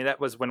I mean, that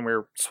was when we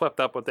were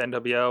swept up with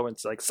NWO, and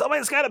it's like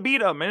somebody's got to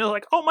beat him, and it was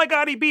like, oh my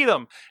god, he beat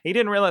him. He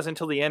didn't realize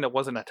until the end it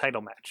wasn't a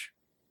title match.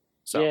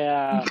 So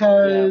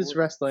because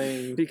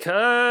wrestling,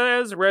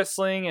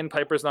 and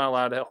Piper's not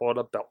allowed to hold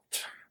a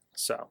belt.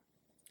 So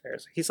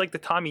he's like the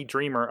Tommy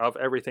Dreamer of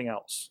everything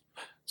else.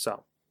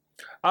 So,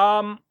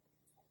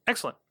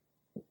 excellent.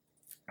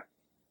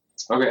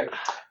 Okay.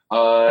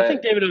 I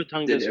think David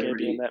Otunga's going to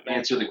be in that match.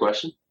 Answer the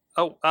question?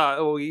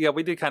 Oh, yeah,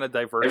 we did kind of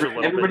diverge a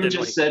little bit. Everybody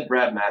just said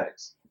Brad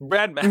Maddox.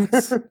 Brad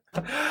Maddox.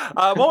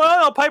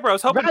 No, Piper. I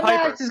was hoping Brad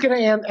Piper. Maddox is going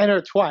to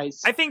enter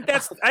twice. I think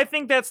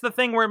that's the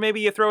thing where maybe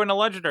you throw in a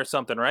legend or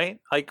something, right?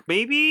 Like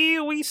maybe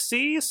we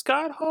see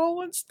Scott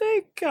Hall and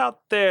Snake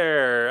out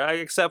there.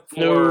 Except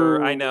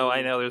for I know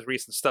there's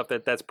recent stuff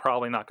that's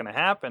probably not going to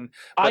happen.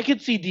 I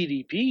could see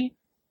DDP.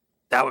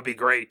 That would be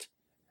great.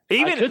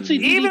 Even if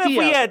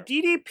we had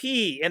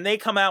DDP and they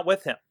come out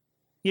with him,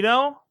 you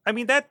know, I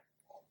mean that'd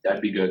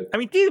be good. I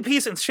mean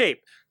DDP's in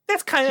shape.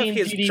 That's kind of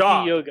his DDP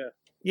job. Yoga.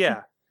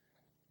 Yeah.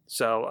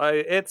 So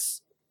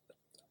it's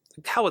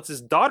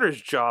his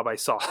daughter's job. I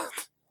saw.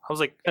 I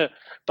was like,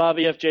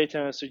 Bobby F.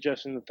 J-Town is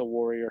suggesting that the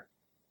Warrior.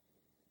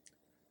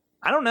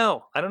 I don't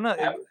know.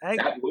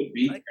 That would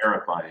be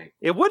terrifying.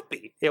 It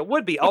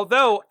would be.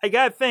 Although I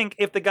gotta think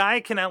if the guy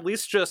can at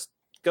least just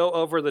go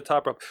over the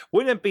top rope.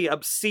 Wouldn't it be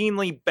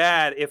obscenely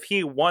bad if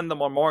he won the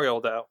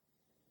Memorial, though?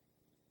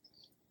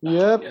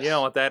 Yep. You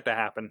don't want that to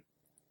happen.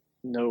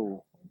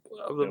 No.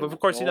 Of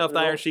course, you know, if the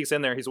Iron Sheik's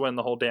in there, he's winning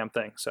the whole damn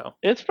thing. So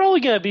it's probably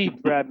going to be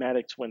Brad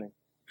Maddox winning.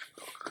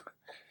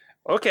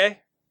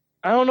 Okay.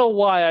 I don't know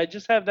why. I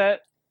just have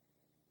that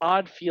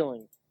odd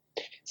feeling.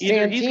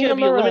 Either he's going to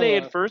be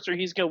eliminated first or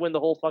he's going to win the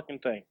whole fucking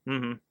thing.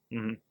 Mm-hmm.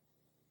 Mm-hmm.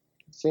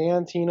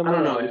 Santina I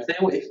don't know.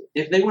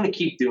 If they want to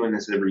keep doing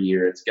this every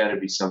year, it's got to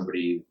be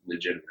somebody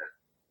legitimate.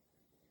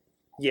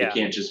 Yeah. It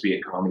can't just be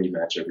a comedy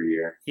match every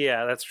year.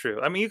 Yeah, that's true.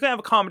 I mean, you can have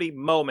a comedy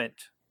moment,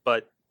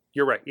 but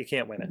you're right. You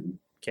can't win it.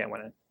 Can't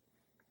win it.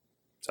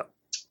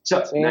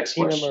 So next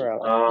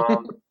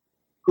question.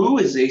 Who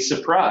is a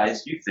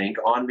surprise, you think,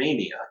 on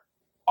Mania?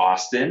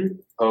 Austin,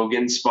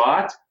 Hogan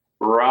spot,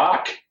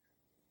 Rock.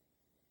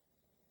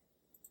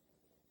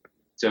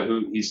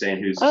 So he's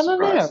saying who's a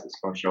surprise that's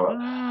going to show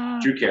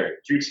up? Drew Carey.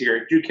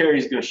 Drew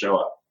Carey's going to show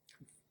up.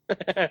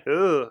 Yeah,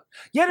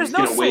 there's he's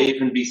going to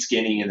wave and be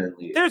skinny and then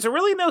leave. There's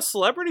really no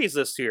celebrities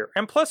this year.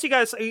 And plus, you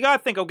got to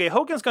think, okay,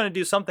 Hogan's going to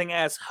do something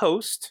as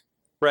host,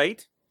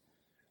 right?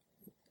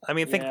 I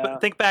mean,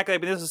 think back. I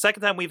mean, this is the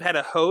second time we've had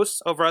a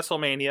host of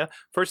WrestleMania.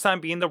 First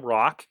time being The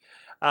Rock.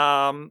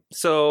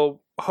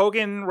 So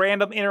Hogan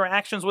random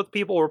interactions with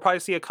people. We'll probably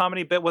see a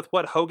comedy bit with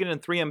Hogan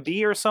and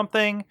 3MB or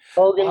something.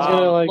 Hogan's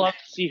gonna Love to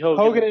see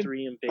Hogan in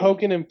 3 and B.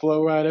 Hogan and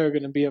Flow Rider are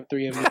gonna be up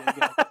 3 and B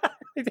again.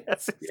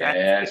 Yes,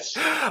 exactly. Yes.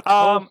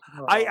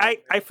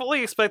 I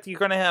fully expect you're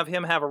going to have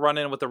him have a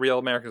run-in with the Real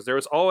Americans. There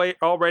was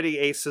already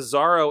a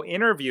Cesaro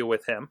interview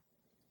with him.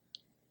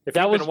 If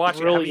That you've was been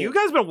watching, brilliant. have you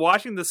guys been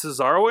watching the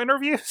Cesaro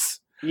interviews?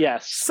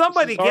 Yes.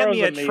 Somebody get Cesaro's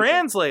me a amazing.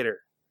 translator.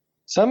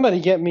 Somebody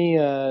get me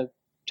a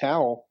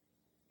towel.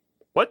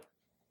 What?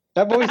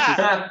 That voice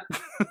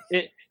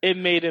is. It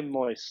made him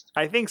moist.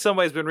 I think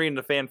somebody's been reading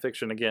the fan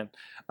fiction again.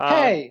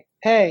 Hey,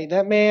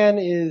 that man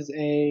is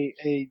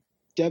a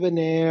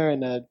debonair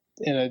and a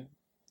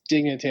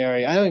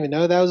dignitary. I don't even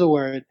know if that was a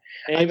word.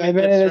 I Amen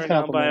bet gets it is turned on by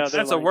compliments. other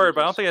that's a word,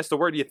 but I don't languages. think that's the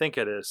word you think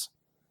it is.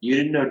 You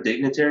didn't know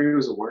dignitary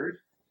was a word?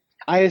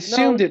 I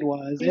assumed No, it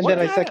was, and what then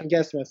I kind of- second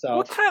guessed myself.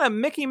 What kind of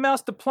Mickey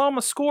Mouse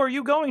diploma school are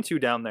you going to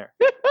down there?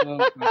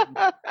 Oh,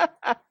 God.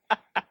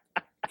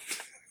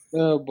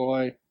 Oh,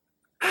 boy.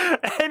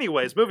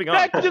 Anyways, moving on.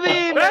 Back to the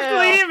email. Back to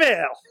the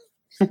email.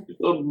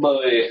 Oh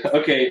boy.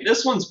 Okay,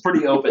 this one's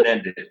pretty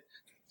open-ended.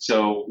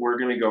 So we're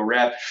going to go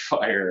rapid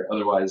fire.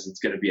 Otherwise, it's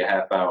going to be a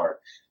half hour.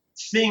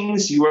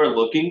 Things you are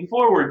looking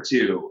forward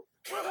to.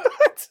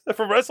 What?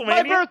 From My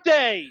WrestleMania?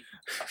 birthday.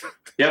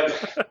 Yep.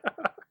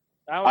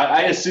 That was-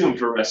 I assumed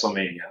for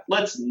WrestleMania.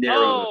 Let's narrow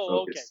the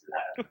Oh, focus to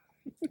that.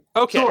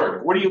 Okay.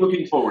 Sword, what are you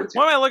looking forward to?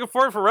 What am I looking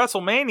forward for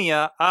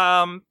WrestleMania?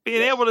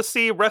 Being able to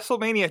see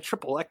WrestleMania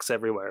XXX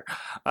everywhere.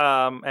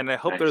 And I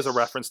hope there's a Nice.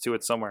 reference to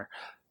it somewhere.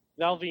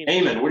 Valvina.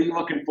 Eamon, what are you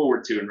looking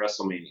forward to in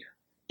WrestleMania?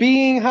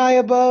 Being high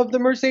above the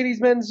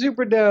Mercedes-Benz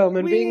Superdome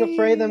and being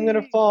afraid I'm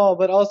going to fall,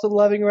 but also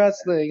loving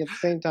wrestling at the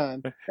same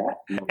time.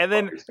 And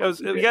then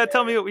you gotta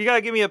tell me, you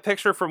gotta give me a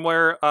picture from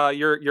where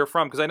you're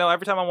from, because I know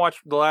every time I watch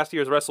the last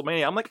year's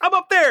WrestleMania, I'm like, I'm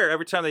up there.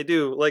 Every time they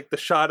do like the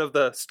shot of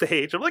the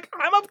stage, I'm like,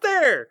 I'm up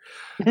there,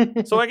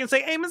 so I can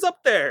say Eamon's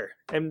up there,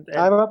 and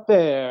I'm up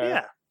there.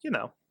 yeah, you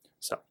know.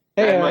 So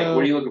Hey, And Mike,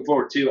 what are you looking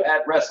forward to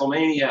at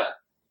WrestleMania?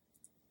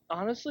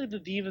 Honestly, the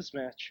Divas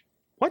match.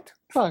 what?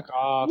 fuck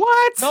off.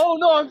 What?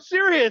 No, I'm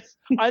serious.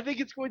 I think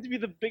it's going to be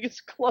the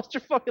biggest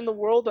clusterfuck in the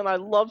world, and I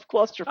love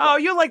clusterfuck. Oh,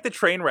 you like the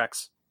train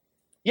wrecks?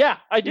 yeah,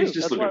 I do. He's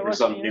just That's why I looking for watch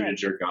something the new to match.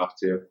 jerk off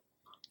to.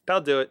 I'll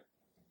do it.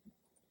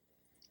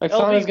 Like LB,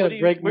 someone's what going do to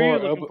you- break what are you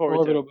more looking forward to?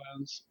 orbital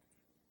bones.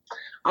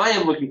 I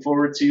am looking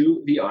forward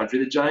to the Andre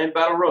the Giant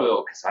Battle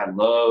Royal because I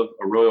love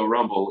a Royal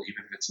Rumble,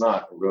 even if it's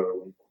not a Royal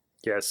Rumble.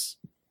 Yes,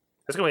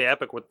 it's gonna be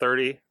epic with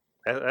 30.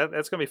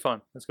 That's gonna be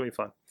fun. That's gonna be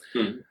fun.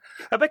 Hmm.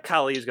 I bet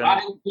Kali is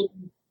gonna.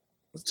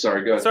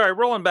 Sorry, go ahead. Sorry,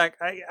 rolling back.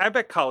 I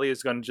bet Kali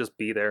is gonna just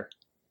be there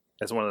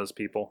as one of those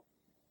people.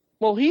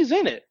 Well, he's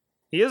in it.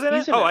 He is in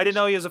He's it? Oh, I announced. didn't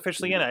know he was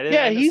officially in it. I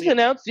Yeah, didn't he's see-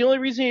 announced. The only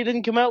reason he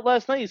didn't come out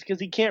last night is because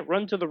he can't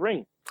run to the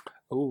ring.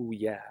 Oh,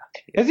 yeah.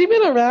 Has he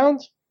been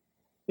around?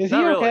 Is Not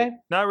he really. okay?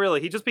 Not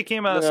really. He just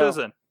became a No.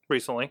 citizen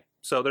recently,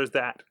 so there's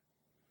that.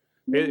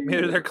 Maybe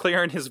they're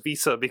clearing his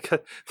visa because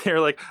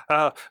they're like,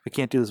 we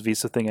can't do this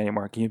visa thing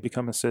anymore. Can you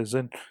become a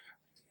citizen?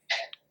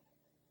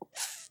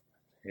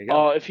 There you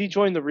go. If he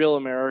joined the Real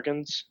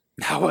Americans,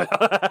 and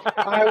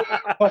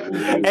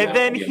And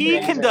then be he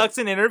amazing. conducts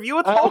an interview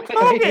with I Hulk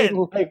would hate,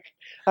 Hogan.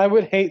 I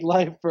would hate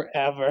life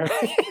forever.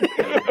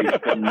 That would be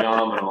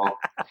phenomenal.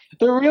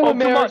 The real Oh,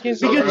 come on,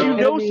 Americans, because are you the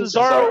know enemies-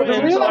 Cesaro The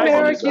and real Cesaro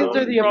Americans is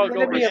are the Frog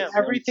epitome over of him.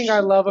 everything I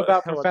love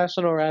about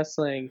professional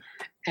wrestling,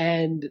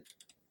 and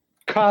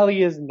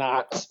Kali is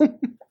not.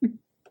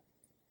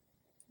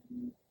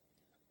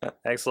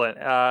 Excellent.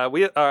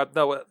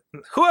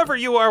 Whoever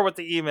you are with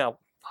the email.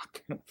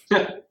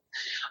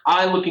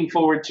 I'm looking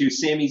forward to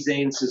Sami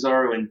Zayn,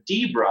 Cesaro, and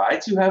D-Bry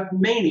to have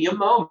Mania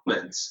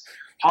moments.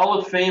 Hall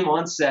of Fame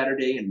on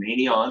Saturday and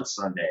Mania on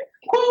Sunday.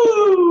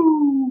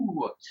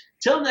 Woo!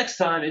 Till next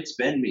time, it's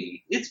been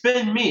me. It's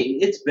been me.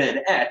 It's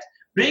been at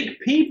Big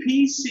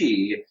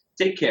PPC.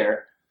 Take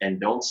care and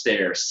don't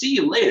stare. See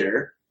you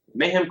later,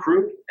 Mayhem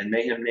Crew and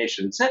Mayhem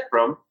Nation. Sent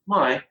from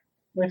my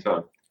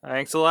phone.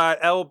 Thanks a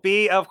lot,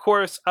 LB. Of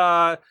course,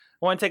 I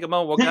want to take a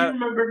moment. He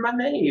remembered my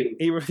name.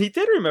 He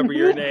did remember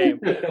your name.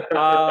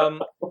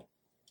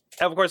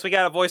 Of course, we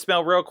got a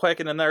voicemail real quick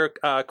and another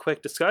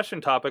quick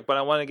discussion topic, but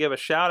I want to give a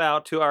shout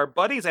out to our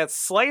buddies at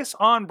Slice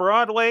on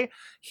Broadway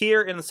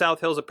here in the South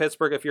Hills of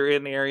Pittsburgh. If you're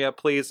in the area,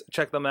 please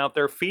check them out.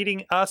 They're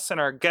feeding us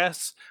and our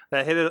guests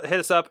that hit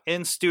us up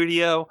in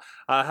studio,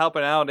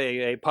 helping out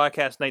a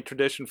podcast night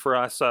tradition for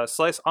us.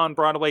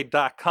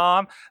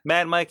 SliceOnBroadway.com.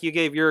 Mad Mike, you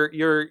gave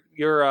your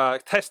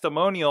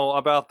testimonial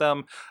about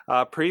them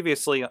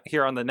previously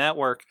here on the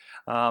network.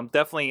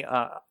 Definitely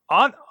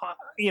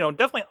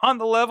definitely on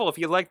the level. If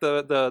you like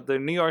the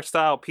New York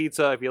style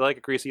pizza, if you like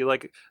it greasy, you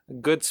like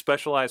good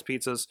specialized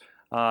pizzas,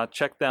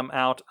 check them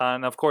out.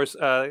 And of course,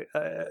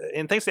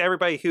 and thanks to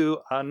everybody who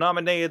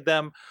nominated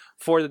them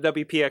for the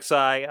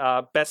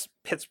WPXI Best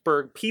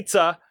Pittsburgh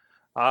Pizza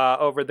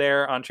over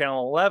there on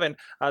Channel 11.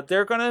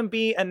 They're going to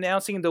be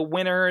announcing the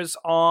winners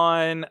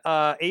on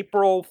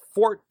April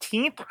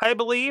 14th, I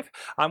believe.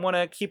 I'm going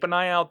to keep an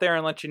eye out there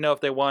and let you know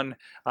if they won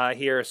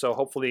here. So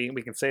hopefully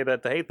we can say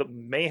that the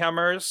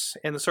Mayhemers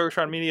in the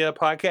Sorgatron Media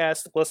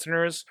podcast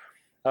listeners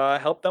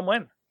helped them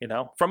win.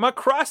 From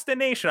across the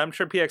nation. I'm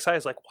sure PXI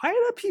is like, why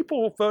are the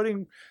people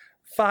voting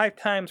 5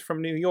 times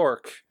from New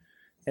York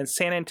and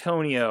San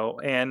Antonio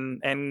and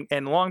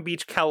Long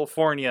Beach,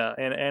 California,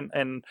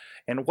 and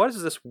what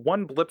is this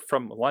one blip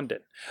from London?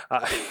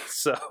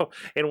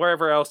 And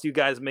wherever else you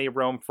guys may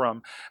roam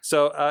from.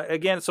 So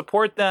again,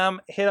 support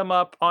them. Hit them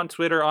up on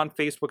Twitter, on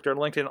Facebook, their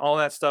LinkedIn, all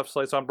that stuff.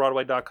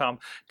 SlatesOnBroadway.com.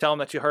 Tell them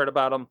that you heard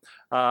about them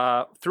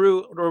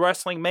through the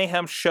Wrestling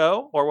Mayhem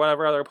show or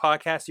whatever other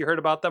podcast you heard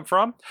about them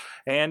from,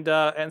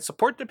 and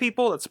support the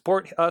people that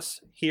support us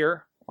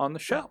here on the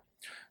show.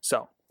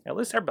 So at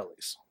least our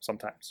bellies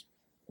sometimes.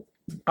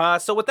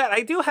 So with that,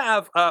 I do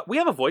have, we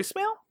have a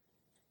voicemail?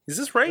 Is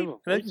this right?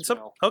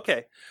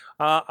 Okay.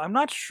 I'm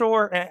not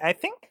sure. I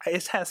think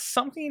it has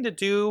something to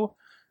do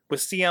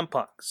with CM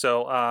Punk.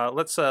 So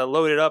let's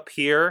load it up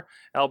here.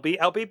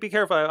 LB, be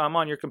careful. I'm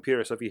on your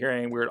computer, so if you hear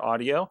any weird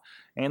audio.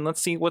 And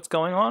let's see what's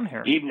going on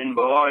here. Evening,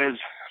 boys.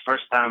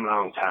 First time,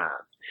 long time.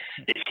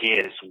 This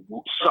kid is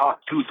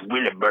Sawtooth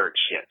Willie Bird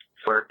shit.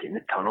 Worked in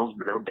the tunnels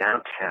below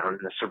downtown and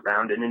the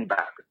surrounding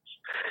environs.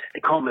 They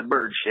call me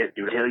bird shit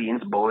to tell you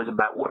boys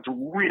about what's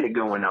really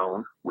going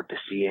on with the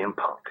CM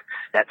Punk.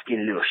 That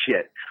skinny little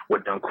shit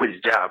what done quit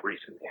his job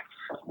recently.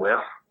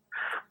 Well,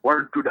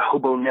 word through the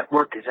Hobo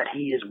Network is that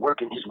he is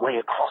working his way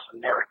across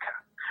America.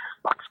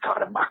 Boxcar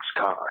to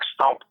boxcar,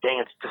 stomp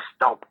dance to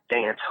stomp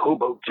dance,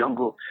 hobo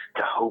jungle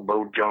to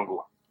hobo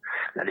jungle.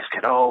 Now this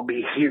could all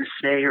be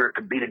hearsay or it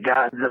could be the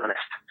God's honest.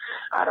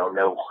 I don't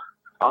know.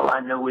 All I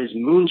know is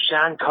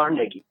Moonshine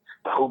Carnegie,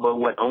 the hobo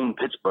what owned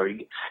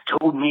Pittsburgh,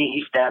 told me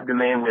he stabbed a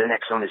man with an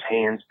X on his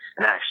hands,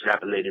 and I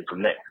extrapolated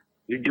from there.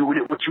 You do with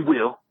it what you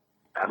will.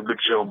 Have a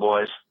good show,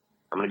 boys.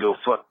 I'm going to go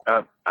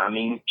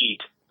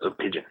eat a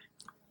pigeon.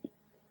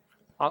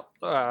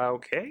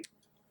 Okay.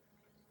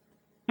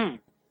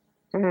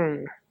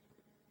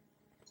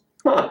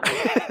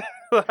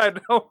 I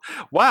know.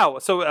 Wow.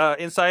 So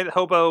inside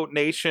Hobo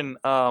Nation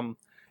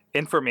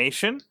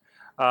information.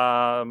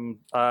 LB,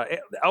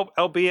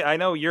 I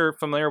know you're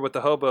familiar with the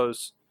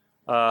hobos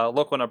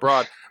local and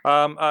abroad.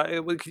 I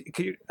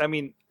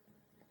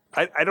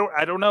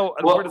don't know.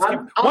 Well,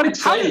 I'm going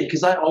to tell you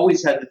because I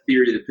always had the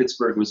theory that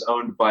Pittsburgh was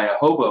owned by a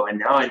hobo, and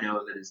now I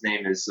know that his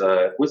name is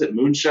was it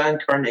Moonshine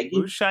Carnegie?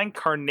 Moonshine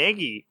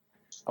Carnegie.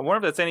 I wonder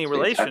if that's any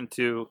relation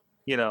to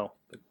the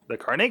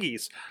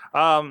Carnegies.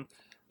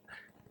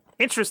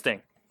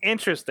 Interesting.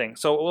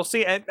 So we'll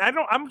see.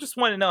 I'm just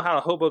wanting to know how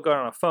a hobo got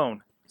on a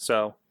phone.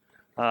 So,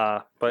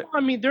 but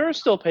I mean, there are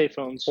still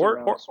payphones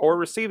or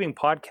receiving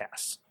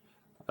podcasts,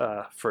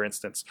 for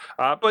instance.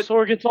 But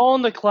Sorg, it's all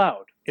in the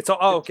cloud. It's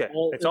all okay.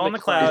 It's all in the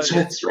cloud.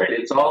 That's right.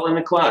 It's all in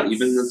the cloud,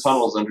 even in the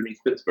tunnels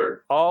underneath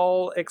Pittsburgh.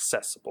 All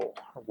accessible,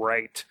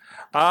 right?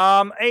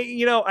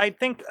 I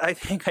think I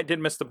did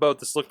miss the boat.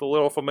 This looked a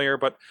little familiar,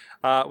 but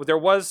there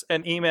was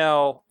an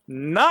email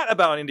not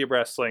about indie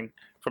wrestling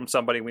from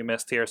somebody we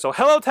missed here. So,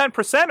 hello,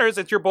 10%ers.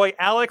 It's your boy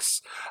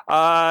Alex,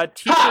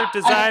 t-shirt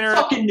designer. I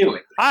fucking knew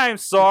it. I'm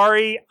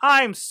sorry.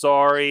 I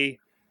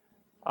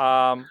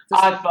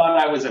thought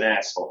I was an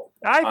asshole.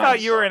 I thought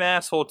you were an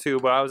asshole too,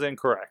 but I was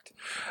incorrect.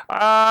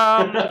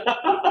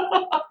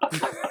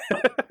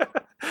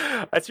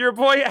 That's your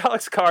boy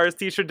Alex Cars,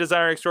 t-shirt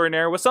designer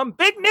extraordinaire, with some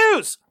big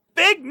news.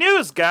 Big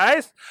news,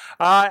 guys.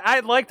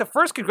 I'd like to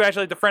first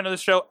congratulate the friend of the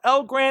show,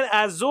 El Gran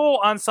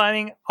Azul, on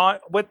signing on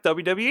with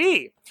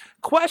WWE.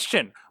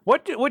 Question: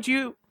 What do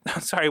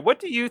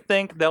you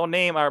think they'll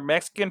name our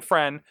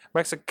Mexicali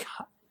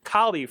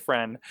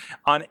friend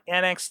on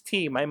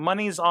NXT? My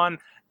money's on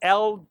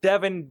L.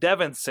 Devin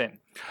Devinson.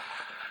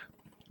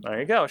 There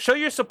you go. Show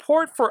your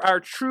support for our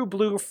True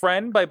Blue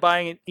friend by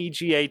buying an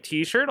EGA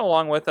t-shirt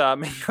along with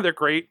many other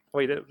great,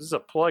 this is a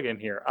plug-in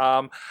here,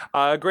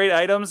 great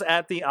items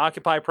at the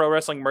Occupy Pro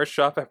Wrestling merch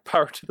shop at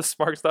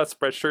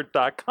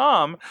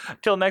powertothesmarks.spreadshirt.com.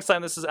 Till next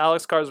time, this is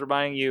Alex Cars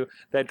reminding you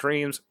that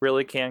dreams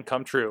really can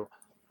come true.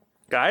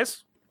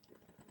 Guys?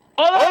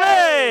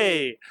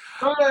 Olé!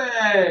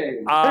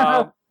 Hooray!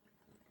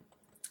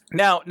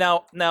 Now,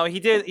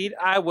 he did.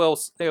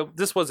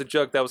 This was a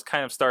joke that was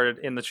kind of started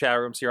in the chat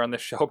rooms here on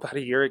this show about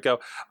a year ago.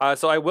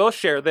 So I will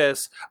share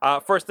this.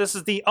 First, this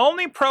is the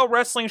only pro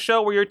wrestling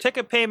show where your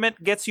ticket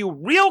payment gets you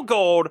real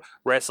gold.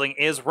 Wrestling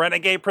is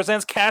Renegade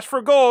presents Cash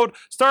for Gold,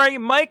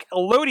 starring Mike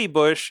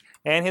Lodybush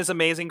and his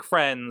amazing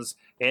friends.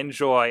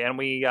 Enjoy.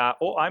 And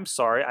I'm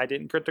sorry, I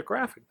didn't get the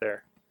graphic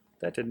there.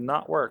 That did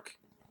not work.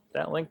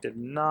 That link did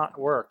not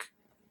work.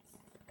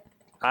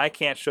 I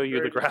can't show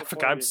you the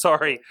graphic. I'm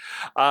sorry.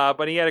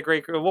 But he had a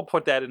great... We'll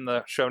put that in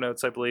the show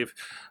notes, I believe.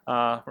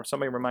 Or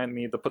somebody remind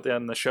me to put that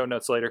in the show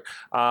notes later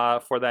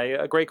for that.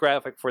 A great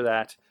graphic for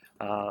that.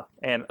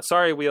 And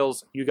sorry,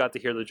 Wheels, you got to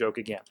hear the joke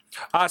again.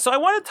 So I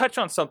want to touch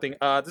on something.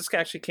 This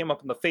actually came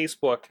up on the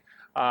Facebook.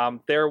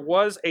 There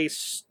was a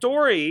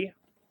story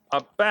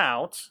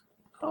about...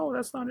 Oh,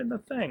 that's not in the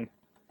thing.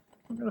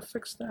 I'm gonna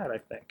fix that, I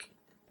think.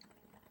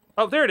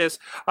 Oh, there it is.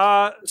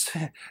 Well,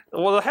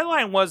 the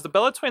headline was the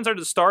Bella Twins are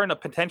to star in a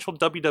potential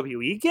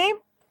WWE game.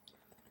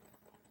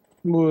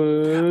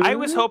 What? I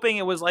was hoping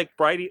it was like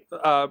Barbie's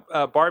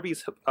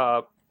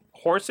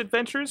Horse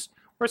Adventures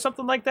or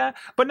something like that.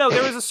 But no,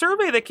 there was a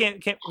survey that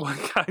came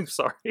I'm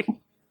sorry.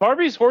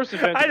 Barbie's Horse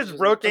Adventures. I just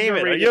broke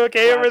Damon. Are you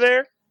okay over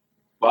there?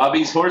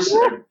 Bobby's Horse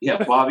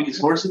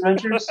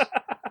Adventures.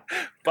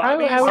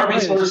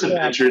 Barbie's Horse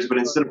Adventures, but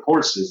instead of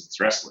horses, it's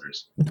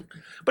wrestlers.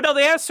 But no,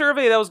 they had a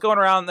survey that was going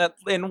around that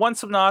in one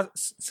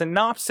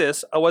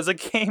synopsis was a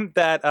game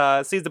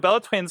that sees the Bella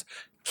Twins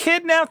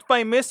kidnapped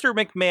by Mr.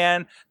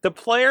 McMahon. The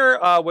player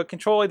would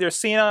control either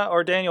Cena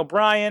or Daniel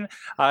Bryan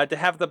to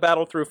have the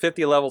battle through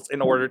 50 levels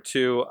in order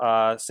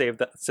to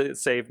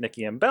save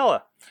Nikki and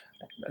Bella.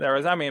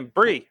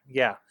 Brie,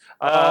 yeah.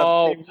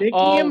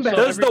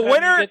 Does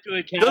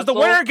the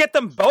winner get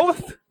them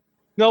both?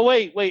 No,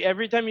 wait.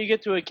 Every time you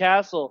get to a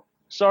castle,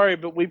 sorry,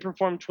 but we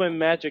perform twin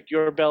magic.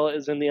 Your Bella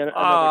is in the another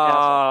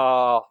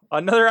castle.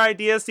 Another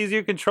idea sees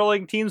you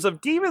controlling teams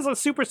of demons and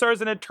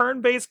superstars in a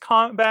turn-based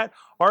combat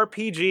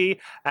RPG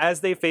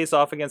as they face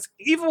off against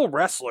evil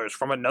wrestlers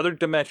from another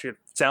dimension.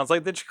 Sounds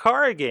like the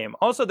Chikara game.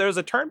 Also, there's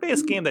a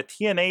turn-based game that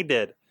TNA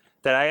did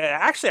that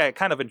I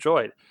kind of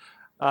enjoyed.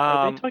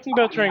 Are they talking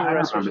about turning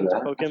wrestlers into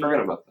Pokemon? I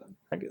forgot about that.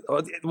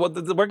 Well,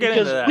 we're getting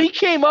into that. We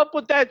came up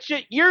with that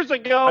shit years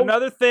ago.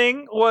 Another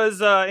thing was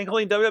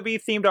including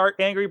WWE-themed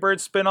Angry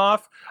Birds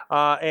spinoff,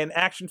 an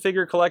action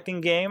figure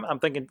collecting game. I'm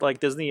thinking like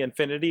Disney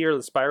Infinity or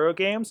the Spyro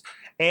games,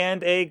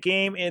 and a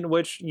game in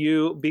which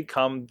you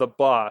become the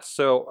boss.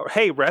 So,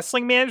 hey,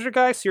 Wrestling Manager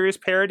guy, serious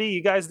parody.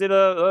 You guys did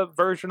a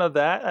version of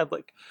that. I'd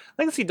like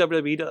to see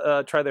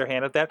WWE try their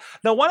hand at that.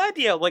 Now, one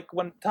idea, like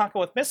when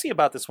talking with Missy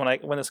about this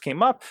when this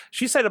came up,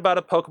 she said about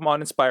a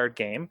Pokemon-inspired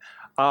game.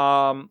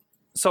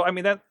 So, I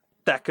mean,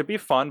 that could be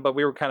fun, but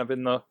we were kind of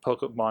in the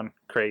Pokemon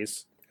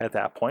craze at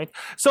that point.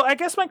 So, I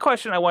guess my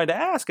question I wanted to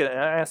ask, and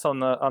I asked on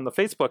the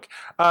Facebook,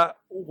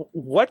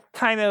 what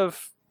kind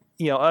of,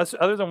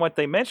 other than what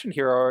they mentioned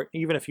here, or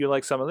even if you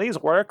like some of these,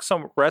 what are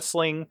some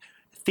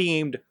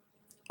wrestling-themed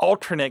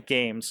alternate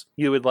games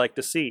you would like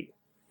to see?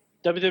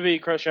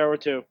 WWE Crush Hour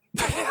 2.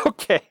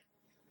 Okay.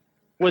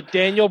 With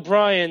Daniel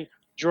Bryan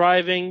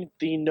driving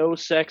the No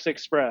Sex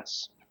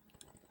Express.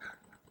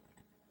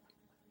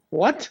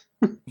 What?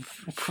 You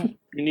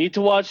need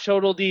to watch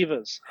Total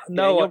Divas.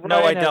 No, I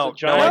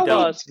don't.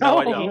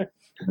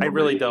 I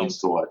really don't. Needs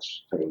to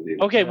watch Total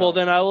Divas. Okay, well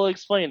then I will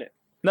explain it.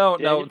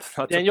 No.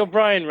 Daniel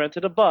Bryan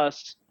rented a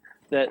bus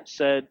that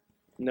said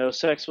no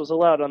sex was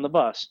allowed on the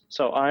bus,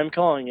 so I'm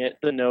calling it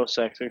the No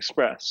Sex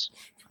Express.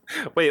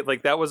 Wait,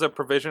 like that was a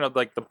provision of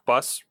like the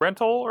bus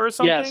rental or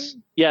something?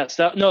 Yes.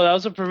 That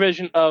was a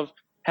provision of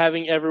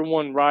having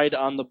everyone ride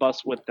on the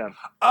bus with them.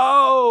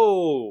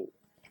 Oh.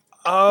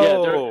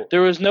 Yeah,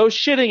 there was no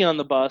shitting on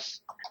the bus,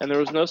 and there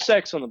was no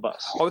sex on the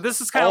bus. Oh, this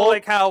is kind of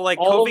like how like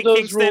all Kofi of those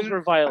Kingston, rules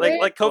were violated.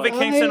 like Kofi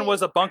Kingston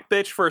was a bunk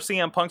bitch for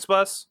CM Punk's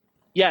bus.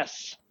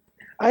 Yes.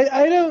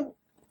 I don't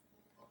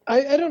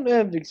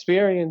have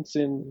experience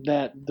in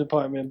that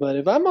department, but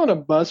if I'm on a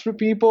bus with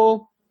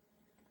people,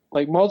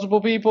 like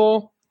multiple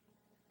people,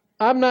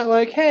 I'm not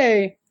like,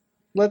 hey,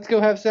 let's go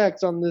have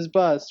sex on this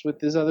bus with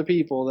these other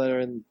people that are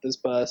in this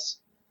bus.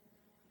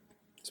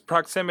 It's a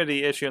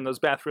proximity issue, and those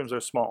bathrooms are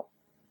small.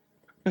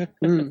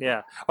 Mm.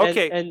 Yeah.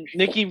 Okay. And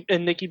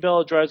Nikki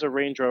Bella drives a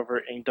Range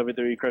Rover in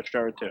WWE Crush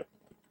Hour 2.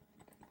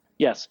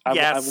 Yes, I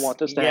want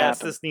this to happen. Yes,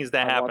 this needs to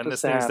happen.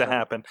 This needs to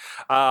happen.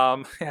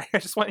 I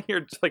just want to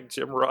hear like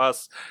Jim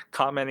Ross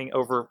commenting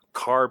over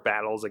car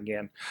battles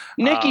again.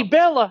 Nikki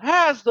Bella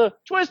has the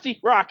twisty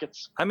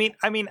rockets. I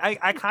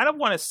kind of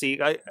want to see.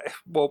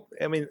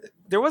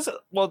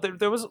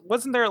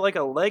 Wasn't there like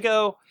a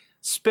Lego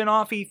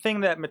spin-offy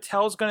thing that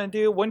Mattel's going to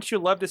do? Wouldn't you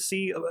love to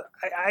see?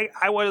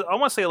 I would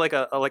almost say like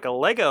a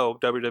Lego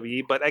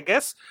WWE, but I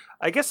guess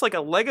like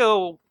a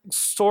Lego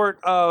sort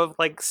of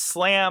like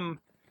Slam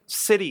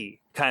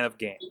City kind of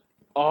game.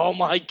 Oh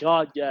my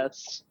God,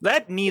 yes.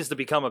 That needs to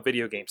become a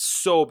video game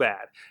so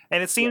bad.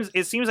 And it seems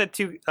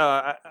that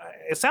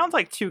it sounds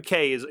like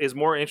 2K is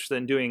more interested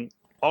in doing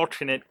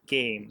alternate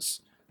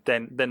games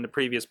than the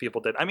previous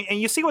people did. I mean, and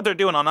you see what they're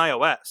doing on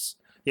iOS.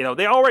 They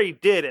already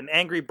did an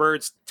Angry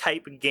Birds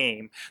type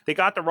game. They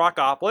got the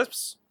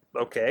Rockopolis.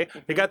 Okay.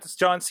 They got this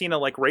John Cena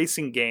like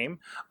racing game.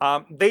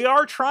 They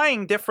are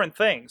trying different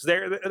things.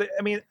 They're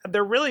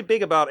really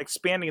big about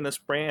expanding this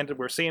brand.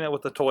 We're seeing it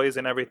with the toys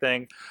and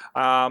everything.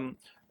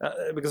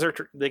 Because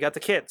they got the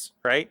kids,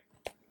 right?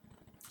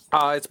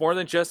 It's more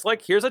than just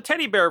like, here's a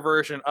teddy bear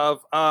version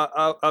of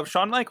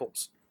Shawn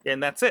Michaels,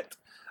 and that's it.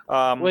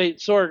 Wait,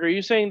 Sorg, are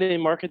you saying they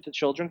market to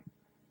children?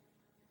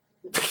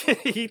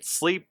 Eat,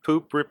 sleep,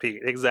 poop,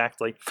 repeat.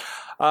 Exactly.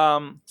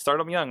 Start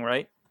them young,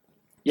 right?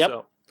 Yep.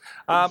 So,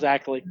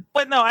 exactly.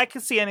 But no, I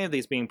can see any of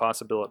these being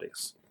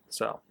possibilities.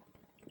 So,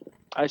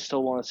 I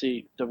still want to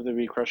see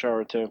WWE Crush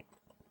Hour 2.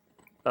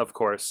 Of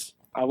course.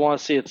 I want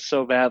to see it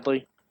so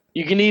badly.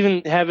 You can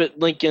even have it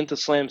link into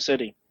Slam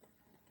City.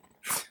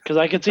 Because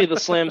I could see the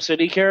Slam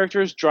City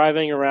characters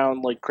driving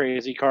around like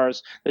crazy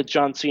cars that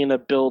John Cena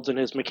builds in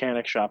his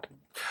mechanic shop.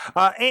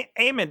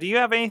 Eamon, do you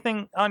have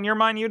anything on your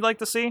mind you'd like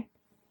to see?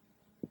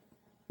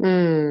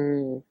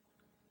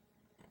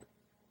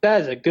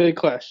 That is a good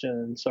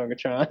question,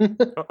 Sorgatron.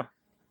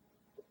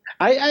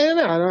 I don't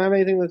know. I don't have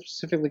anything that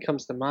specifically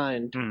comes to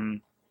mind.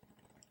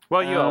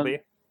 Well, you, LB.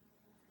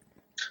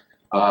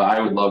 I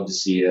would love to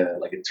see a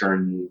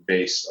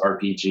turn-based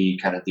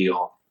RPG kind of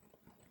deal,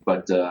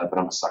 but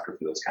I'm a sucker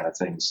for those kind of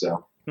things.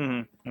 So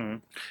I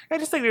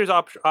just think there's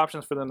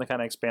options for them to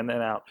kind of expand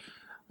that out.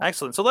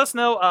 Excellent. So let us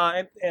know.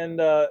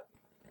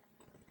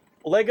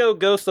 Lego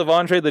Ghost of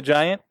Andre the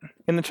Giant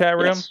in the chat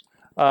room. Yes.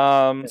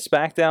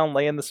 SmackDown,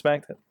 laying the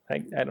SmackDown.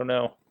 I don't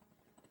know.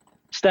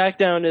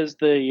 Stackdown is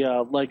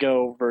the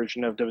Lego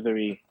version of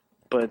WWE,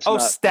 but it's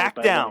not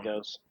Stackdown.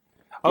 Legos.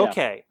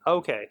 Okay.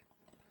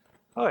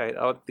 All right.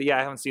 Oh, yeah,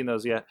 I haven't seen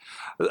those yet.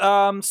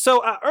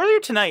 So earlier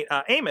tonight,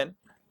 Eamon,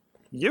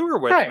 you were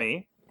with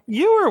me.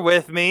 You were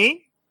with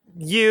me.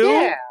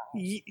 You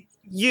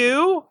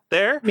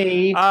there.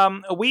 Me.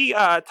 We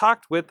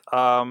talked with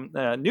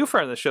a new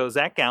friend of the show,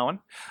 Zach Gowen.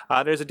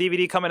 There's a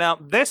DVD coming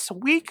out this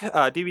week,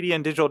 DVD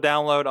and digital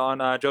download on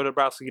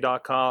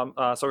joedabrowski.com,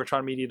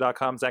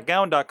 sorgatronmedia.com,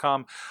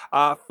 zachgowen.com.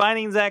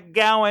 Finding Zach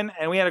Gowen,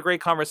 and we had a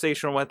great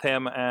conversation with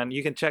him, and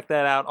you can check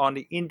that out on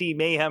the Indie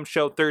Mayhem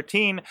Show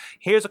 13.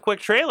 Here's a quick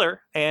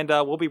trailer, and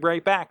we'll be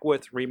right back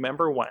with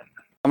Remember When.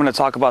 I'm going to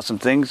talk about some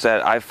things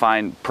that I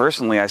find,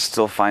 personally, I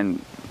still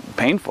find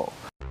painful.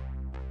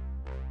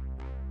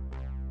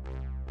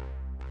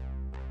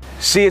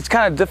 See, it's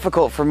kind of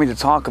difficult for me to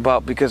talk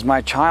about because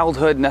my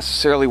childhood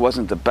necessarily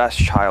wasn't the best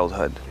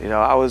childhood. You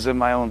know, I was in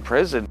my own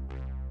prison.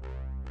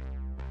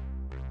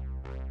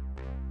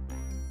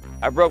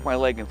 I broke my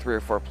leg in 3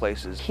 or 4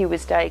 places. He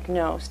was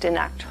diagnosed in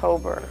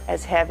October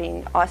as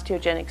having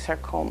osteogenic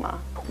sarcoma.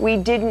 We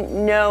didn't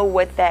know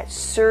what that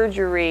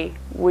surgery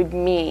would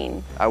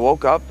mean. I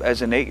woke up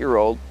as an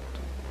 8-year-old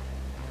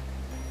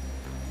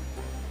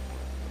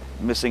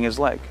missing his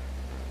leg.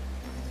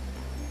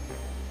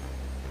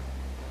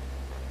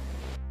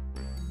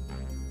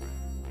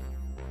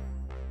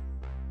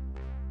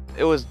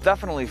 It was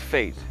definitely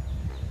fate,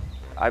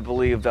 I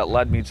believe, that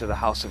led me to the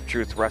House of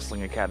Truth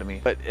Wrestling Academy.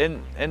 But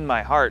in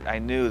my heart, I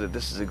knew that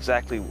this is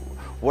exactly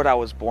what I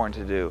was born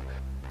to do.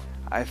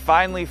 I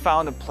finally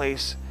found a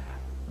place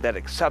that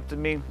accepted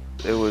me.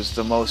 It was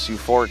the most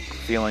euphoric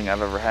feeling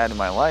I've ever had in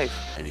my life.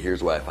 And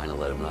here's why I finally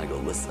let him know. I go,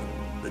 listen,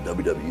 the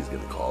WWE is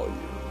going to call you.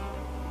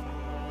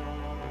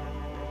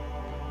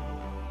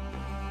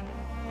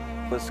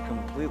 I was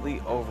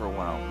completely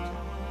overwhelmed.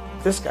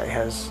 This guy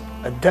has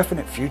a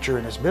definite future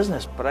in his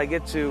business. But I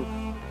get to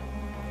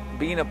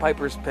be in a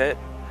Piper's Pit.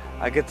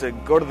 I get to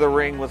go to the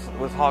ring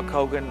with Hulk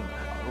Hogan.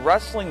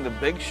 Wrestling the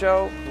Big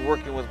Show,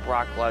 working with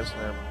Brock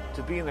Lesnar,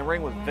 to be in the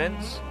ring with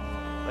Vince,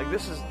 like,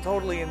 this is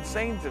totally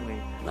insane to me.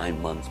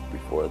 9 months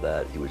before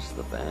that, he was just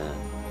a fan.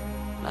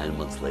 9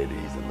 months later,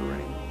 he's in the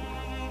ring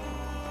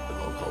with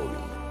Hulk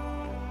Hogan.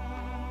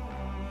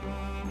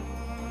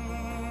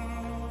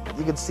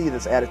 You could see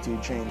this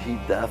attitude change. He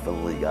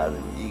definitely got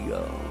an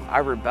ego. I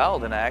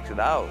rebelled and I acted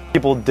out.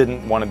 People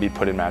didn't want to be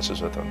put in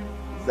matches with him.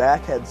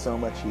 Zach had so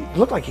much heat. It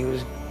looked like he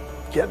was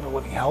getting the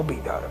living hell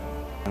beat out of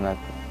him. And that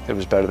it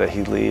was better that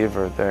he'd leave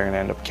or they're going to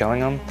end up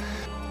killing him.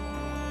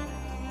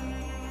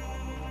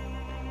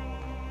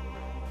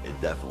 It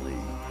definitely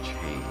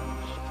changed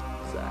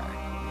Zach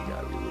when he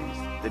got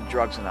released. The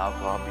drugs and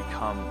alcohol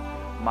become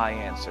my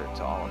answer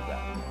to all of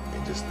that.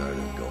 It just started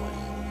going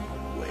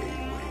way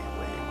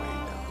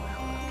downhill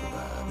after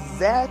that.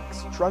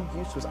 Zach's drug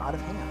use was out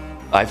of hand.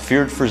 I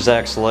feared for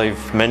Zach's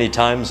life many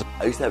times.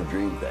 I used to have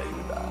dreams that he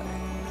would die.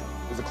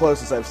 It was the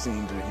closest I've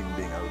seen to him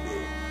being OD.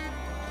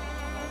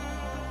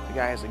 The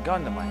guy has a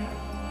gun to my head.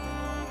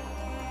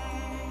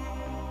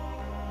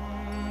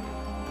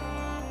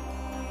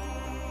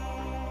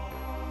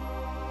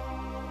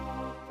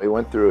 He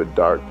went through a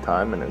dark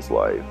time in his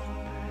life,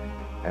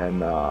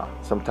 and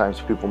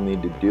sometimes people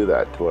need to do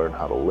that to learn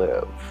how to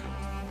live.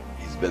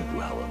 He's been through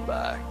hell and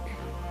back.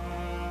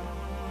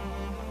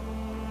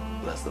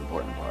 That's the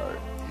important part.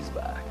 He's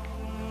back.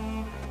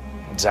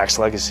 Zach's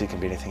legacy can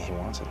be anything he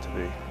wants it to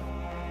be.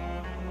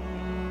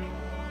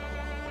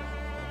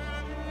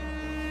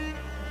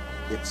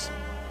 It's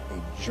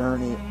a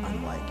journey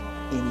unlike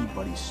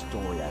anybody's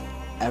story I've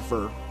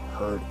ever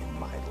heard in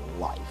my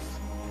life.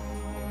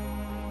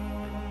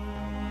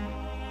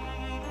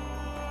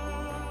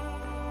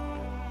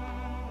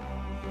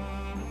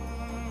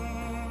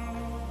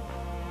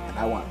 And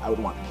I would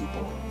want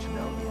people to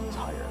know the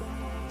entire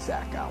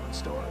Zach Gowen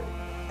story,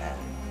 and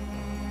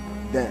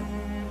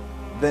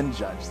then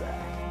judge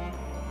Zach.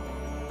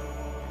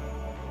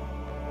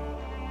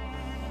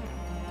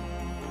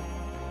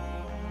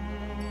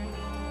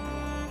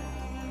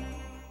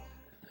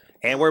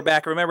 And we're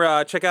back.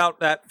 Remember, check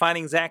out that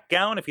Finding Zach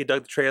Gown if you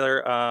dug the trailer.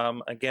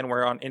 Again,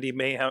 we're on Indie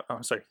Mayhem.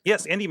 Oh, sorry.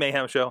 Yes, Indie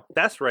Mayhem Show.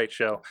 That's the right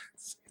show.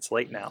 It's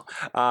late now.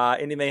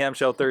 Indie Mayhem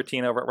Show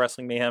 13 over at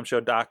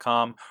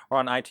WrestlingMayhemShow.com or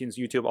on iTunes,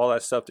 YouTube, all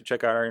that stuff to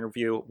check out our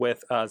interview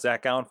with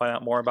Zach Gown. Find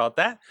out more about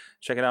that.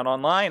 Check it out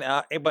online.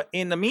 But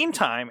in the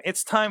meantime,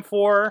 it's time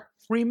for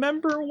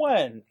Remember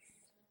When.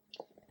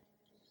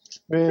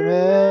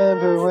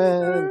 Remember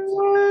when.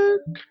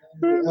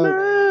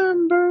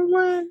 Remember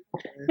when.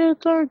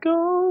 It's our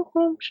go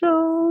home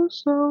show,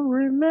 so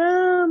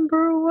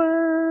remember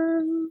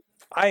when.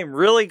 I am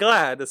really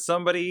glad that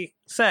somebody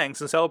sang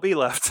since LB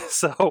left.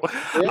 So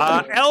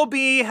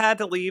LB had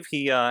to leave.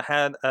 He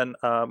had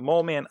a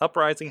Mole Man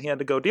uprising he had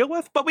to go deal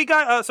with. But we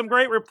got some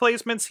great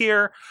replacements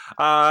here.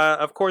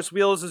 Of course,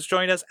 Wheels has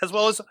joined us, as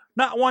well as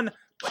not one,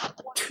 but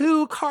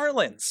two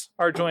Carlins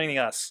are joining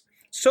us.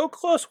 So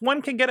close,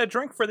 one can get a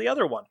drink for the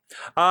other one.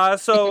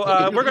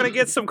 So we're going to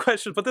get some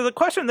questions. But there's a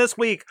question this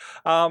week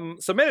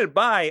submitted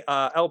by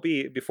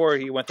LB before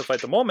he went to fight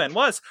the Mole Man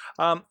was,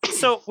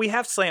 so we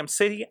have Slam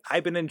City.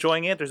 I've been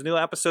enjoying it. There's new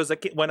episodes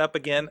that went up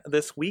again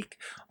this week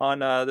on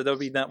the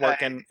WWE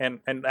Network and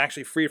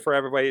actually free for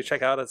everybody to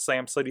check out at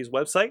Slam City's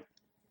website.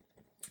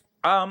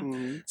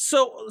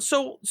 So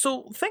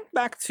think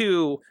back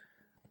to,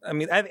 I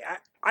mean,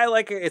 I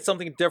like it. It's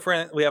something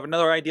different. We have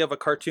another idea of a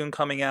cartoon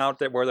coming out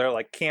where they're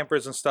like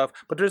campers and stuff.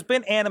 But there's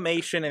been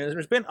animation and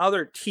there's been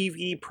other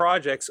TV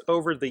projects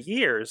over the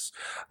years.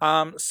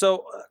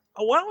 So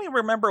why don't we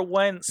remember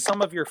when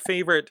some of your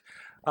favorite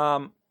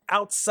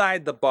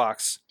outside the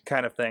box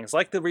kind of things,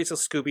 like the recent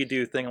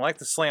Scooby-Doo thing, like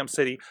the Slam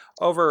City,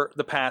 over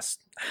the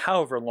past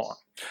however long.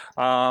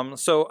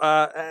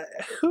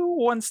 Who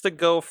wants to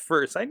go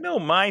first? I know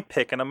my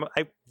pick, and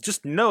I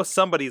just know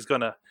somebody's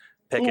gonna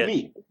pick it.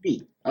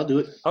 Me. I'll do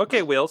it.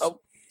 Okay, Wheels. Oh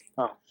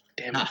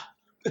damn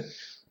it.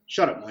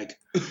 Shut up, Mike.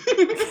 And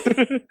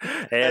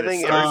I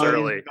think it starts everybody's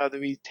early. about to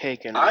be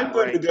taken. I'm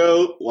going to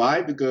go.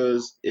 Why?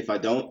 Because if I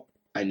don't,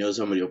 I know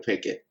somebody will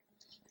pick it.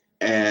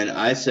 And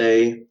I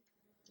say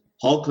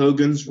Hulk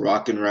Hogan's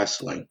Rockin'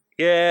 Wrestling.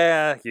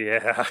 Yeah.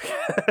 All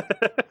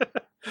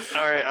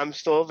right, I'm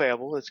still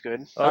available. That's good.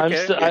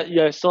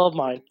 Okay. I still have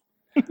mine.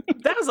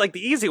 That was like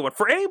the easy one.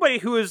 For anybody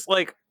who is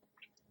like...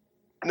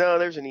 No,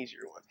 there's an easier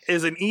one.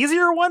 Is an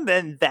easier one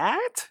than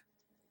that?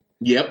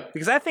 Yep.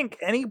 Because I think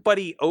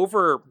anybody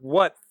over,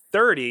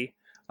 30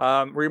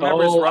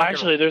 remembers...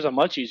 Actually, there's a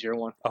much easier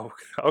one. Oh,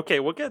 okay,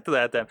 we'll get to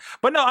that then.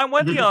 But no, I'm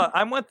with you.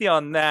 I'm with you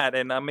on that,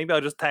 and maybe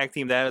I'll just tag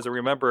team that as a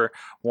remember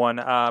one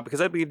because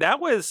that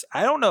was,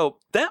 I don't know,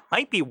 that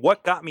might be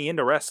what got me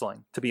into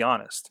wrestling. To be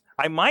honest,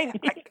 I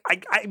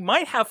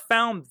might have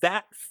found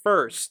that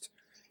first,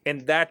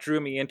 and that drew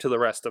me into the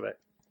rest of it.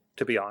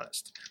 To be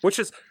honest, which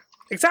is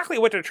exactly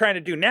what they're trying to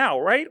do now,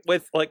 right?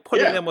 With like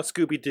putting them with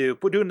Scooby-Doo,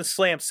 doing the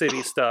Slam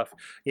City stuff,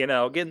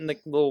 getting the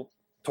little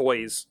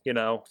toys,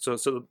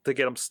 so to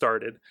get them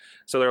started.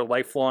 So they're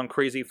lifelong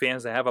crazy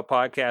fans that have a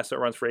podcast that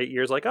runs for 8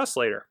 years like us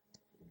later.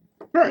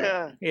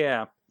 Right.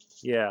 Yeah.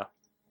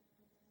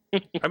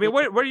 I mean,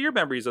 what are your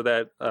memories of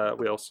that,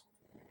 Wheels?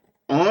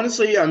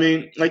 Honestly, I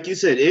mean, like you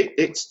said,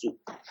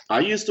 I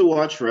used to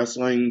watch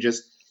wrestling,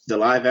 just the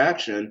live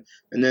action,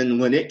 and then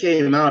when it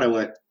came out, I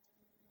went,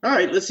 all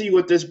right, let's see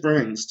what this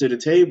brings to the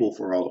table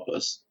for all of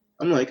us.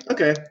 I'm like,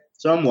 okay.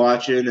 So I'm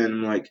watching, and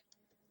I'm like,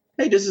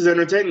 hey, this is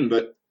entertaining,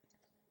 but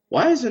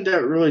why isn't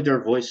that really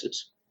their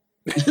voices?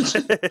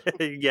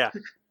 Yeah.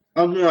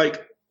 I'm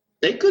like,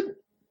 they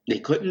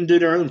couldn't do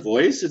their own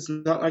voice. It's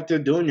not like they're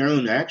doing their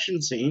own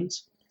action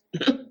scenes.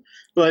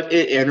 But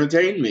it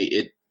entertained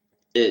me.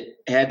 It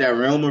had that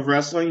realm of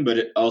wrestling, but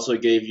it also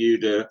gave you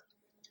the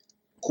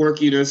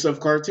quirkiness of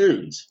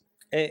cartoons.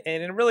 And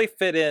it really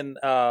fit in,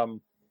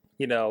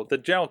 the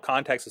general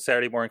context of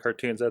Saturday morning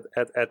cartoons at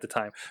the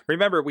time.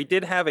 Remember, we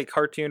did have a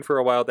cartoon for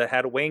a while that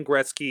had Wayne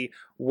Gretzky,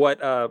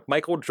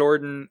 Michael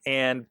Jordan,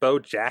 and Bo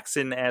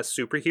Jackson as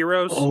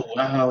superheroes. Oh,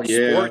 wow,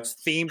 yeah.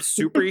 Sports-themed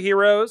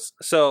superheroes.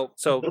 So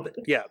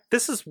yeah,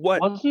 this is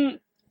what...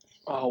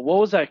 what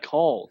was that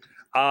called?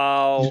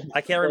 Oh, I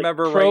can't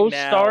remember Pro right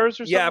now. Stars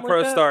or something Yeah, Pro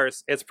like that?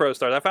 Stars. It's Pro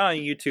Stars. I found it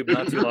on YouTube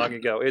not too long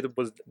ago. It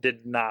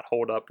did not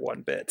hold up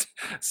one bit.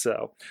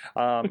 So,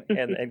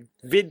 and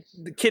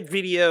kid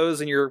videos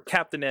and your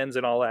Captain Ns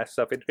and all that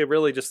stuff. It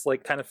really just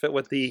like kind of fit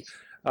with the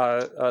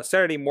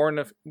Saturday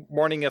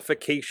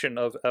morningification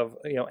of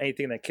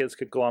anything that kids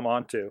could glom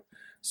onto.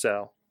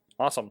 So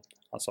awesome.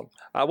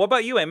 What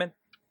about you, Eamon?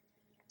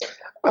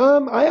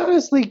 I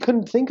honestly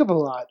couldn't think of a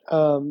lot.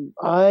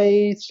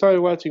 I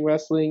started watching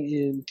wrestling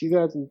in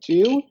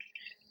 2002.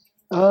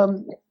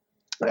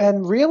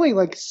 And really,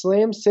 like,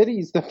 Slam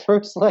City's the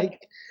first,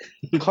 like,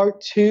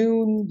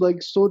 cartoon,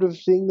 like, sort of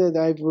thing that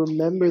I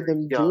remember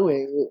them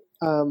doing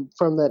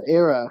from that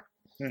era.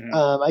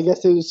 Mm-hmm. I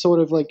guess it was sort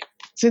of, like,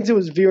 since it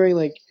was veering,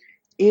 like,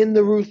 in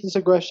the Ruthless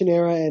Aggression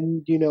era,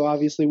 and,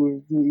 obviously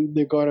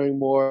they're garnering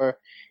more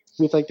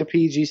with, like, the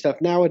PG stuff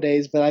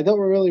nowadays, but I don't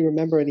really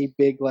remember any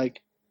big, like,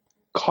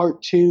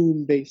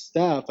 cartoon-based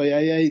stuff.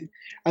 I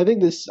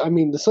think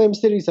the Slam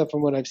City stuff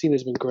from what I've seen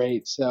has been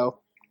great,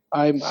 so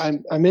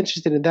I'm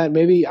interested in that.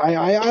 Maybe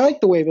I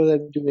like the way that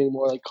they're doing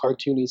more like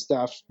cartoony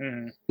stuff.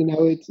 Mm-hmm. You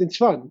know, it's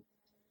fun.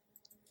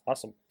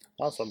 Awesome.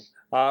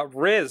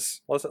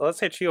 Riz, let's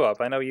hit you up.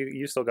 I know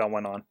you still got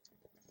one on.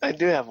 I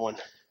do have one.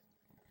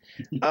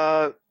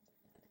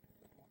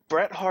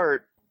 Bret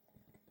Hart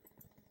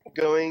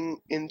going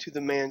into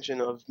the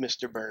mansion of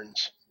Mr.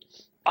 Burns.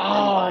 Oh,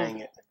 buying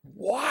it.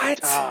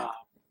 What? Ah,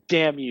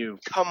 damn you.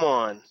 Come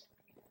on.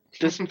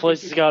 This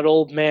place has got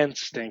old man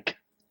stink.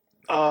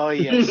 Oh,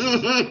 yes.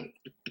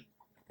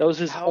 That was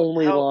his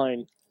only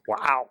line.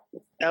 Wow.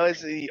 That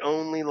was the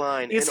only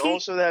line. Is and he-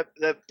 also that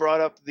brought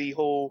up the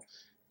whole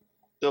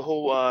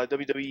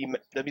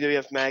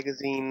WWF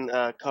magazine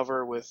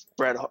cover with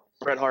Bret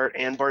Hart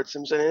and Bart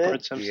Simpson in it.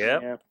 Bart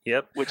Simpson,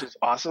 Yep. Which is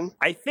awesome.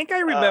 I think I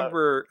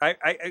remember.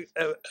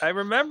 I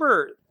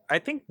remember. I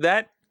think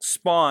that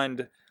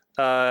spawned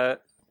at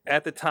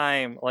the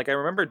time. Like I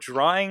remember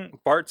drawing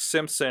Bart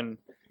Simpson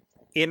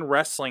in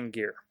wrestling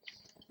gear.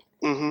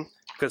 Mm-hmm.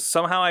 Because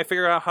somehow I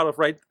figured out how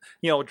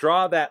to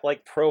draw that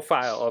like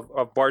profile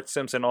of Bart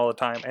Simpson all the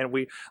time, and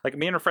me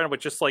and a friend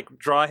would just like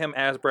draw him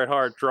as Bret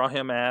Hart, draw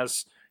him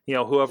as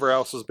whoever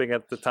else was big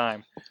at the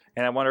time,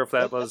 and I wonder if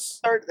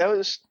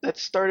that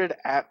started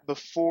at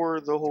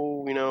before the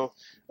whole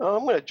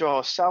I'm going to draw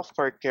a South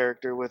Park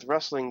character with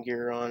wrestling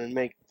gear on and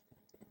make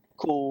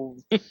cool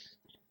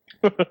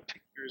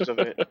pictures of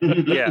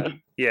it.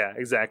 yeah,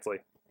 exactly.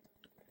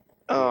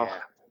 Oh,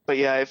 but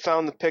yeah, I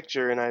found the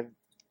picture and I'm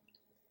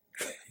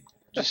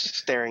just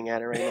staring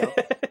at it right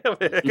now.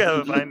 I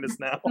gotta find this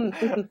now.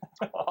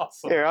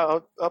 Awesome. Here,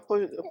 I'll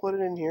put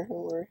it in here.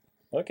 Don't worry.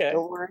 Okay.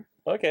 Don't worry.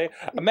 Okay.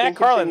 You Matt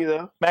can continue, Collins.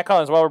 though. Matt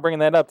Collins. While we're bringing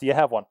that up, do you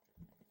have one?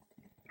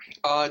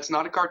 It's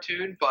not a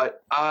cartoon,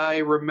 but I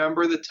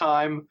remember the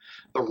time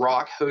The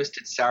Rock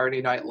hosted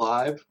Saturday Night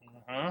Live,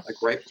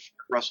 like right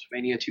before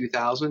WrestleMania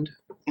 2000.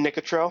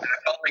 Nicotrell. I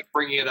felt like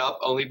bringing it up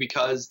only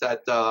because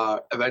that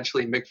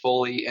eventually Mick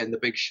Foley and The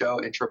Big Show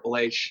and Triple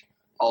H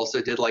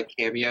also did like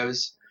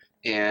cameos,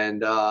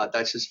 and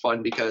that's just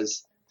fun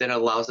because then it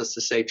allows us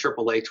to say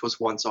Triple H was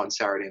once on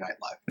Saturday Night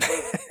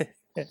Live.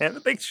 And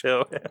The Big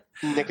Show.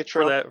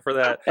 Nicotrell. For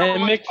that.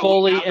 And Mick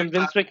Foley and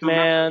Vince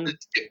McMahon.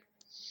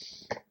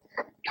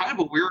 Kind of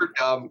a weird,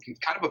 kind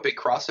of a big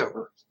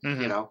crossover.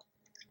 Mm-hmm.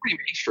 Pretty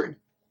mainstream.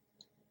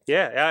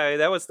 Yeah,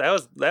 that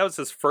was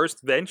his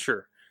first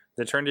venture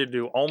that turned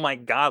into, oh my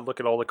God, look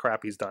at all the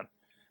crap he's done.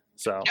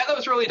 So Yeah, that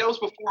was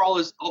before all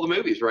the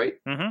movies, right?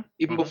 Mm-hmm.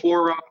 Even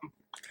before.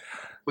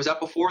 Was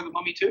that before The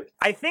Mummy 2?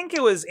 I think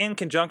it was in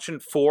conjunction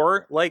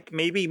for like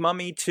maybe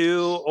Mummy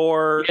 2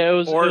 or it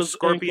was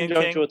Scorpion in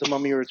conjunction King with The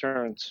Mummy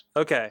Returns.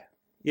 Okay.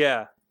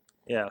 Yeah.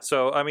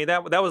 So I mean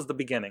that was the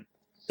beginning.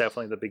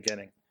 Definitely the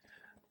beginning.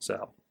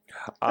 So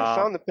I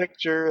found the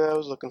picture I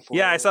was looking for.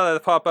 yeah, I saw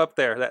that pop up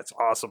there. That's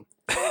awesome.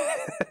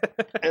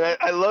 And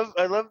I love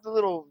the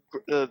little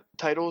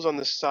titles on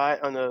the side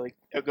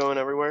going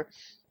everywhere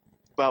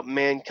about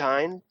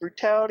mankind,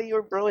 brutality,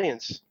 or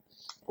brilliance.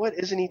 What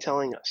isn't he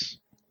telling us?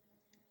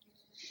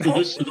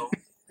 Also,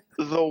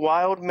 the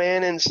wild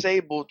man and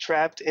Sable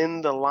trapped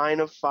in the line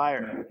of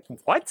fire.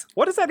 What?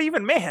 What does that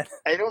even mean?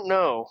 I don't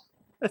know.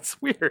 That's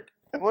weird.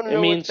 I want to I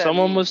know mean, what that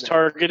someone means was now.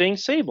 targeting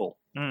Sable.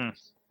 Mm.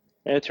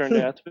 And it turned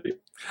out to be.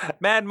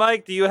 Mad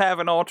Mike, do you have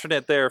an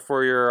alternate there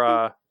for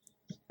your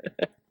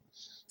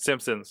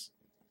Simpsons?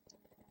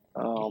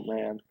 Oh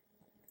man.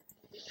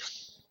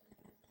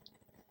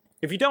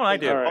 If you don't, I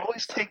do. You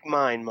always take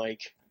mine,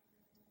 Mike.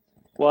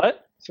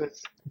 What? So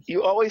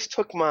you always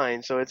took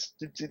mine, so it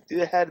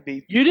had to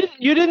be. You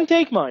didn't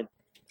take mine.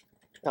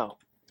 No.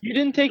 You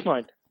didn't take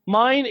mine.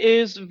 Mine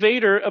is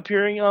Vader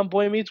appearing on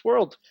Boy Meets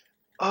World.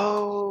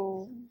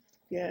 Oh,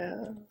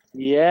 yeah.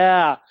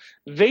 Yeah.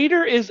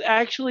 Vader is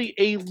actually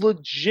a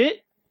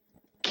legit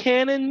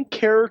canon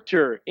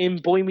character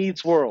in Boy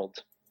Meets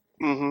World.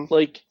 Mm-hmm.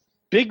 Like,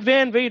 Big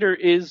Van Vader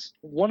is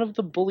one of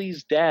the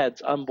bullies'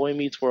 dads on Boy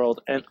Meets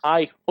World, and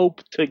I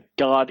hope to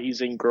God he's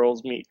in Girl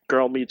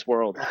Meets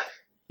World.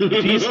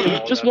 If he's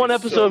in just one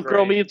episode of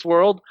Girl Meets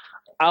World,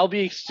 I'll be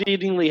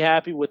exceedingly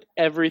happy with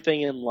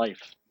everything in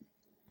life.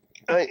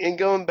 And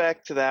going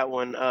back to that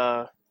one,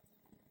 how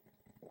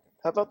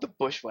about the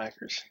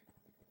Bushwhackers?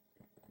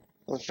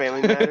 On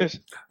Family Matters?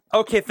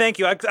 Okay, thank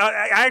you. I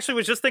actually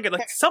was just thinking,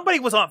 like, somebody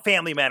was on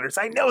Family Matters.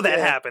 I know that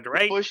happened,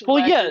 right? Well,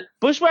 yeah,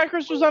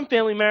 Bushwhackers was on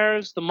Family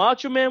Matters, the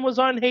Macho Man was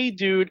on Hey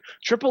Dude,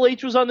 Triple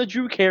H was on the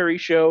Drew Carey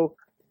Show.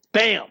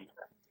 Bam!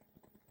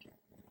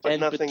 But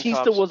And nothing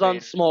Batista tops was on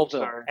Vader.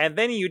 Smallville. And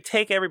then you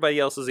take everybody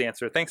else's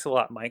answer. Thanks a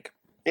lot, Mike.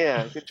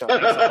 Yeah, good job.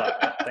 Thanks a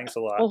lot. Thanks a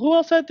lot. Well, who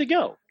else had to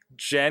go?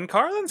 Jen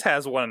Carlins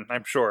has one,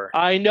 I'm sure.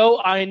 I know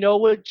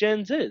what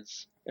Jen's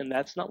is, and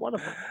that's not one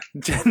of them.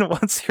 Jen,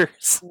 what's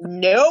yours?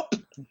 Nope.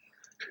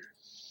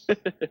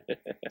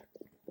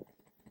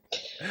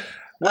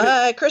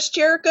 Chris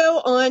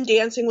Jericho on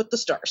Dancing with the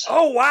Stars.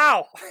 Oh,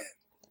 wow.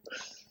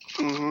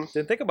 Mm-hmm.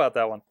 Didn't think about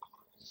that one.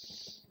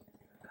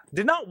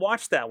 Did not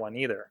watch that one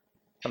either,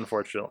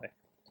 unfortunately.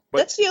 But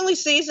That's the only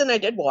season I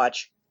did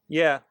watch.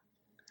 yeah.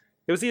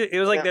 It was like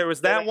Yeah, there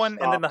was that then I one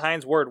and then the stopped.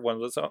 Heinz Ward one.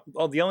 Was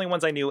the only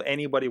ones I knew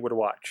anybody would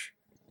watch.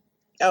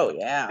 Oh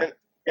yeah.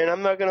 And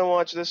I'm not gonna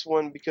watch this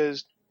one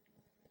because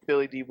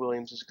Billy D.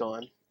 Williams is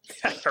gone.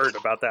 I heard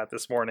about that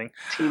this morning.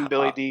 Team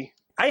Billy D.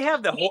 I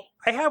have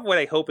what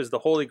I hope is the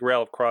holy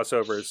grail of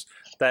crossovers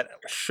that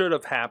should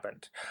have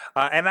happened,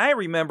 and I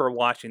remember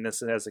watching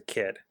this as a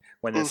kid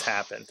when this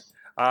happened.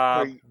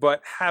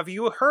 But have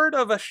you heard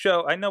of a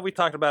show? I know we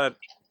talked about it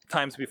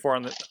times before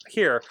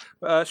here.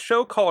 A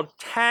show called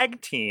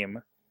Tag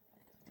Team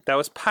that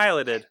was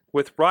piloted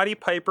with Roddy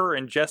Piper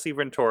and Jesse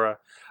Ventura.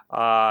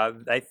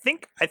 I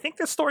think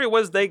the story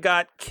was they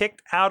got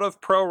kicked out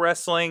of pro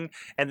wrestling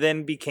and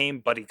then became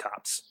buddy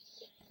cops.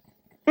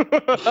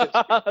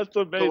 That's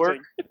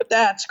amazing.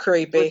 That's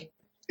creepy.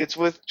 It's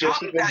with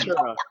Jesse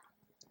Ventura.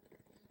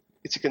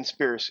 It's a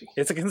conspiracy.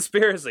 It's a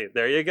conspiracy.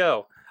 There you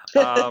go.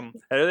 And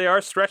they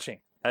are stretching.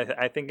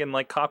 I think in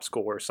like cop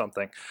school or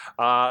something.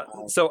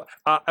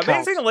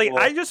 Amazingly,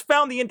 I just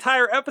found the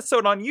entire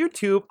episode on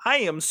YouTube. I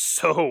am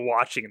so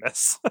watching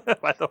this,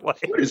 by the way.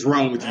 What is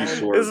wrong with you,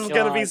 Sword? This is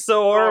going to be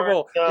so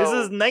horrible. This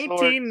is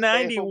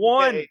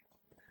 1991.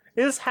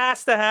 This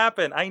has to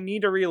happen. I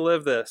need to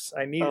relive this.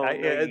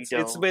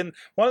 It's been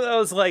one of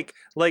those like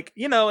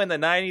in the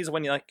 90s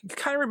when you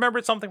kind of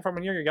remembered something from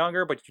when you were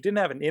younger, but you didn't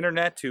have an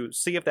internet to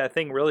see if that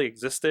thing really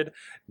existed.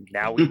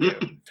 Now we do.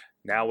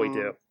 Now we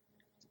do.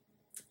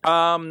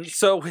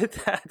 So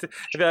with that,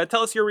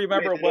 tell us your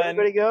remember when.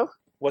 Everybody go?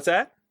 What's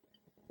that?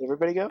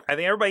 Everybody go? I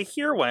think everybody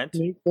here went.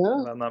 If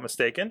I'm not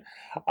mistaken.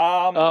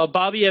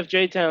 Bobby F.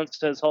 J. Town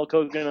says Hulk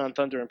Hogan on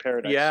Thunder in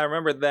Paradise. Yeah, I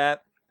remember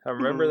that.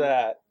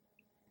 that.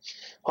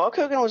 Hulk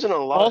Hogan was in a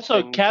lot also,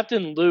 of things.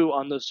 Captain Lou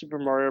on the Super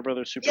Mario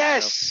Brothers Super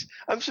Yes!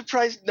 I'm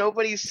surprised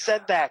nobody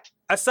said that.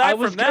 I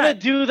was going to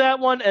do that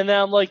one, and then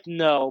I'm like,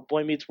 no,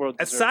 Boy Meets World.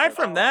 Aside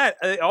from that,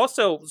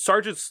 also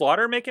Sergeant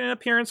Slaughter making an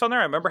appearance on there.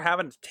 I remember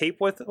having a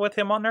tape with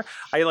him on there.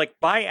 I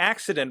by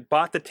accident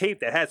bought the tape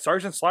that had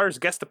Sergeant Slaughter's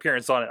guest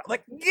appearance on it. I'm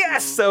like,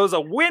 yes, that was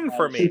a win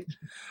for me.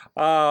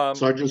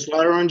 Sergeant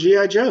Slaughter on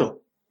G.I.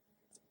 Joe.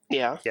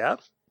 Yeah. Yeah.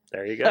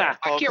 There you go. I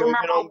can't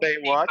remember on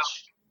Baywatch.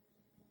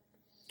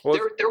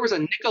 There was a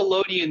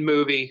Nickelodeon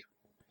movie,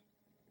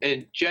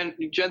 and Jen's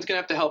gonna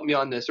have to help me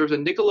on this. There was a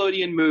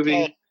Nickelodeon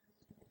movie,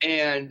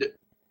 and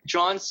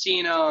John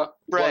Cena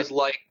was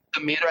like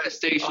the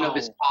manifestation of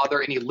his father,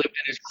 and he lived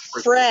in his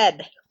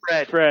Fred.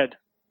 Fred.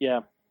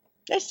 Yeah.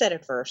 I said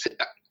it first.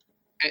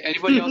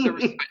 Anybody else ever?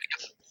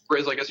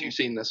 Riz, I guess you've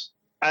seen this.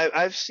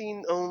 I've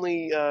seen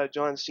only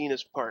John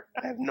Cena's part.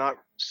 I have not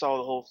saw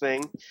the whole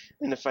thing,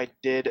 and if I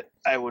did,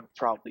 I would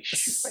probably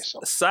shoot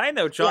myself. Side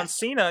note: John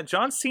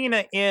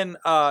Cena in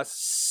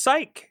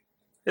Psych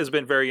has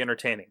been very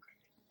entertaining.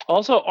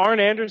 Also, Arn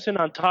Anderson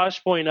on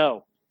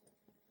Tosh.0.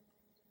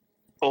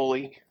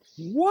 Oli.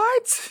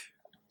 What?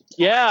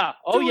 Yeah.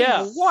 Oh Doing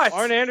yeah. what?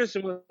 Arn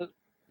Anderson was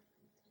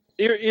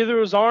either it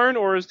was Arn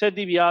or it was Ted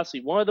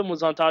DiBiase. One of them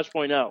was on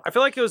Tosh.0. I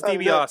feel like it was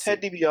DiBiase. No,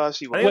 Ted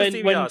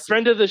DiBiase. When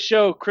friend of the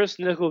show Chris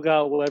Nickel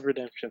got Web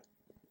Redemption.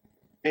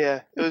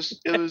 Yeah, it was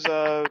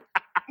 $1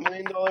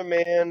 Million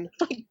Man.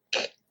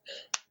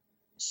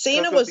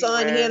 Cena was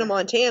on Hannah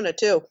Montana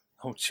too.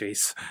 Oh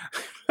jeez.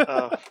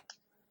 And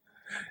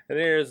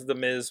there's the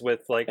Miz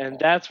with and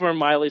that's where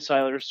Miley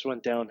Cyrus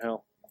went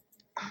downhill.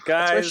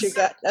 Guys,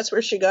 that's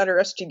where she got her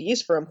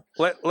STDs from.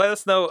 Let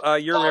us know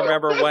your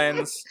remember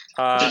whens,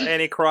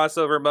 any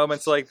crossover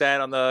moments like that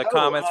on the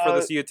comments for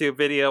this YouTube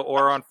video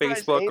or on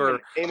Facebook or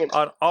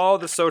on all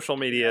the social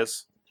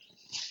medias.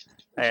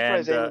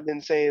 I'm surprised Eamon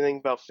didn't say anything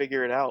about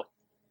Figure It Out.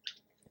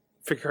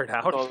 Figure it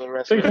out. All the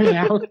wrestlers. Figure it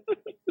out.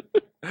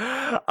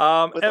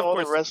 With all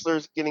the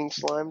wrestlers getting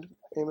slimed,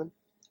 Eamon.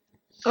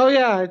 Oh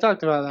yeah, I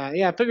talked about that.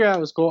 Yeah, Figure It Out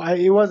was cool.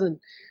 It wasn't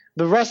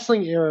the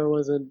wrestling era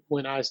wasn't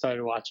when I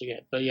started watching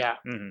it, but yeah.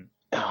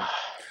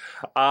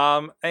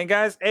 And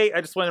guys, I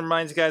just want to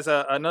remind you guys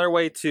another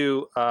way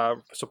to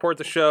support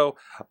the show,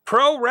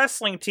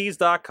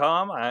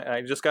 ProWrestlingTees.com.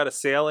 I just got a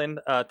sale in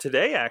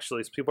today,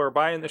 actually. So people are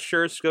buying the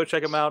shirts. Go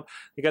check them out.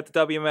 You got the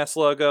WMS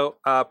logo,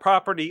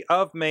 property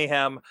of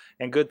Mayhem,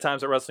 and Good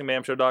Times at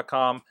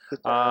WrestlingMayhemShow.com.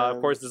 Of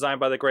course, designed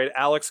by the great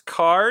Alex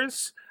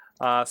Cars.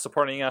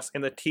 Supporting us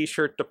in the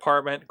t-shirt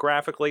department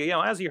graphically.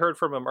 As you heard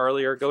from him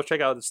earlier, go check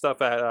out the stuff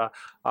at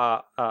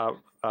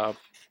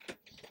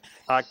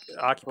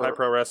Occupy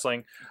Pro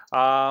Wrestling.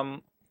 Sorry,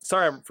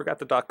 I forgot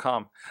the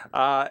 .com.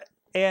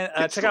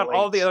 And check out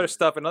all the other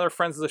stuff and other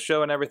friends of the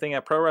show and everything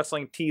at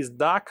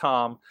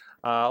ProWrestlingTees.com.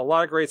 A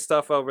lot of great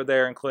stuff over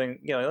there, including,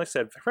 like I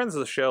said, friends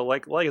of the show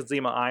like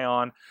Zima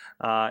Ion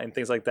and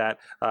things like that.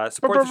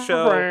 Support the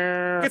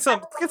show.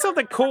 Get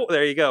something cool.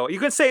 There you go.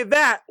 You can say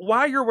that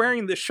while you're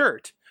wearing the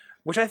shirt,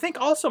 which I think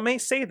also may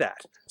say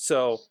that.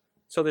 So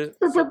there's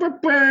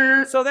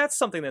so that's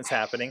something that's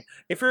happening.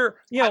 If you're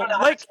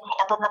like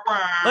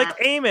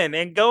Eamon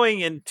and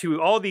going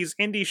into all these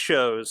indie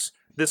shows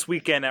this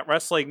weekend at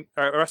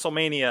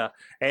WrestleMania,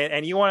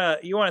 and you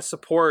want to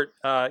support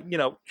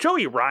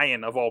Joey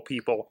Ryan of all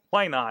people,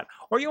 why not?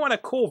 Or you want a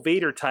cool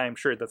Vader Time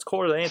shirt that's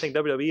cooler than anything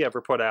WWE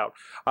ever put out.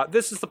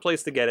 This is the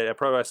place to get it at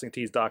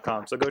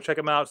ProWrestlingTees.com. So go check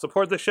them out,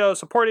 support the show,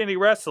 support indie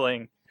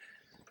wrestling,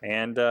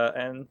 and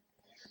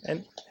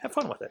and have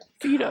fun with it.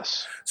 Feed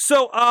us.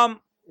 So,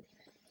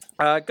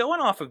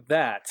 going off of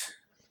that,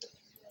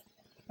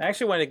 I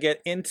actually want to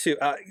get into.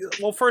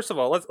 Well, first of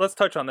all, let's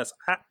touch on this.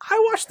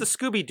 I watched the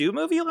Scooby-Doo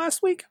movie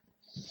last week.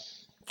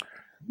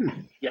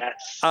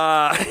 Yes.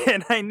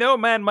 And I know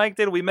Mad Mike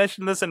did. We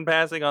mentioned this in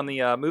passing on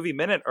the Movie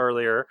Minute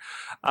earlier.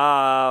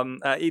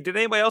 Did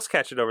anybody else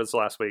catch it over this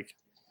last week?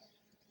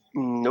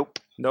 Nope.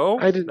 No?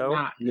 I did no?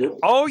 not.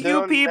 Oh, Is it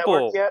you on the people.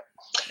 network yet?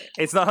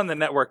 It's not on the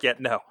network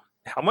yet, no.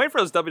 I'm waiting for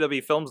those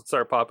WWE films to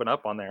start popping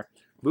up on there.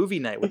 Movie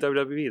night with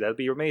WWE. That'd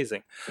be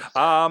amazing.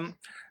 So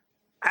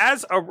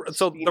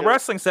the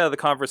wrestling side of the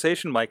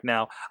conversation, Mike,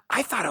 now,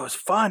 I thought it was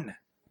fun.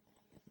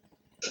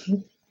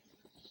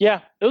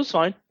 Yeah, it was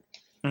fine.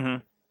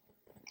 Mm-hmm.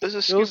 This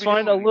is It was Scooby-Doo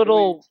fine. A movie. What do you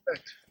little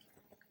expect?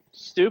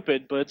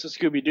 stupid, but it's a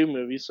Scooby-Doo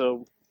movie,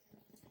 so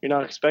you're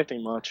not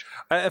expecting much.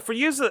 For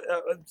you,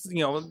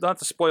 not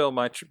to spoil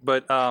much,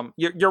 but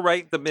you're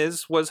right. The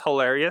Miz was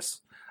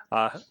hilarious.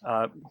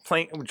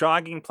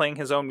 Playing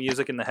his own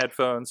music in the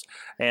headphones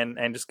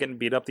and just getting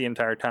beat up the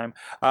entire time.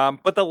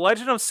 But the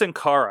Legend of Sin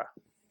Cara.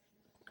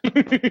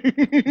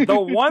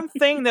 The one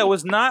thing that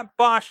was not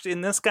botched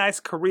in this guy's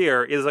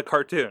career is a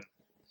cartoon.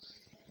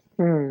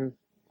 Hmm.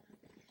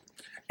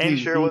 And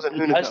He sure wasn't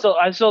Hunico.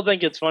 I still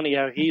think it's funny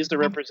how he's the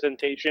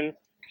representation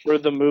for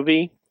the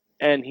movie,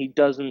 and he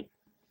doesn't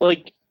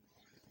like.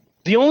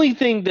 The only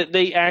thing that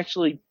they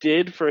actually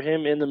did for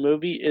him in the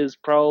movie is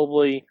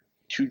probably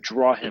to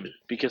draw him,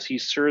 because he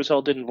sure as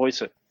hell didn't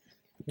voice it.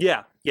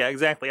 Yeah,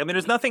 exactly. I mean,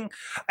 there's nothing,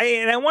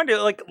 and I wonder,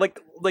 like,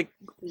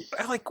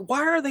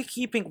 why they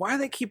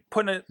keep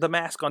putting the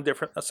mask on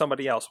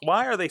somebody else?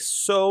 Why are they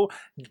so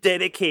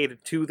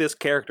dedicated to this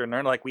character? And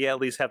they're like, we at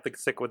least have to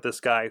stick with this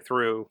guy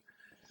through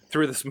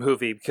this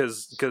movie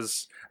because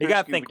you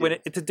got to think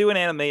to do an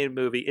animated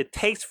movie, it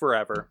takes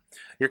forever.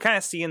 You're kind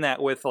of seeing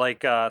that with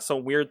like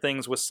some weird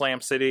things with Slam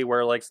City,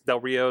 where like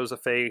Del Rio's a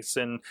face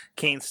and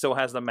Kane still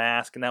has the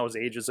mask, and that was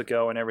ages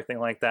ago and everything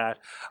like that.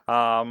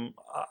 But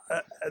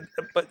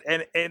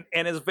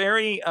it's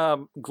very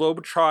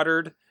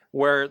globetrotted,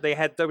 where they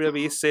had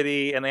WWE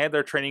City and they had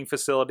their training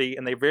facility,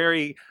 and they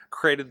very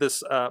created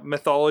this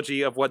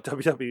mythology of what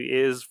WWE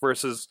is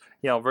versus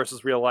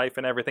real life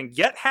and everything.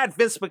 Yet had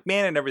Vince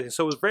McMahon and everything,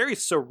 so it was very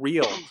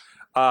surreal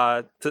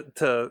to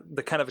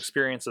the kind of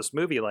experience this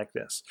movie like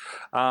this.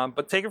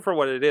 But take it for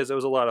what it is. It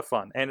was a lot of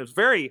fun, and it's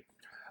very.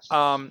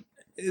 The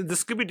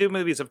Scooby-Doo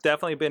movies have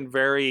definitely been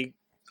very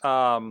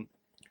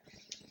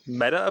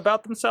meta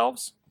about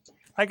themselves,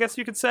 I guess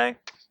you could say.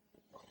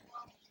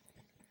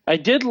 I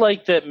did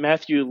like that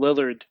Matthew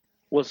Lillard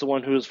was the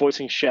one who was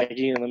voicing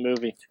Shaggy in the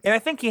movie. And I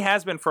think he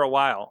has been for a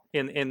while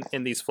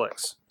in these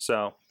flicks.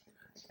 So,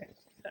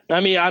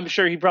 I mean, I'm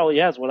sure he probably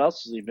has. What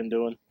else has he been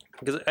doing?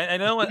 Because I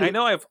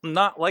know I've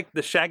not liked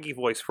the Shaggy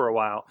voice for a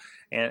while,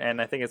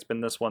 and I think it's been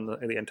this one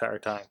the entire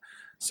time.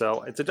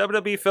 So it's a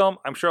WWE film.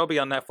 I'm sure it'll be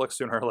on Netflix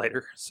sooner or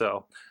later.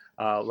 So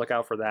look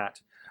out for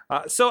that.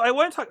 So I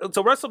want to talk.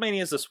 So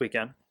WrestleMania is this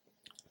weekend.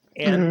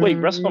 And wait,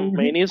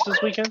 WrestleMania is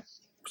this weekend?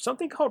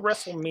 Something called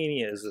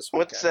WrestleMania is this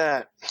weekend. What's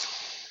that?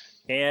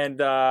 And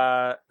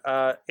I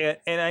know,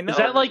 is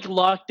that like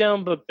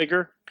Lockdown but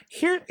bigger?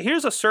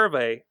 Here's a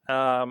survey.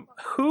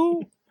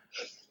 Who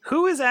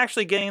is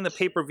actually getting the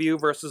pay-per-view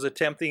versus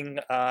attempting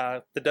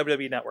the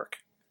WWE Network?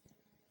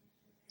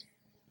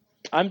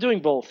 I'm doing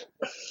both.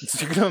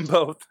 You're doing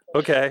both.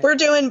 Okay. We're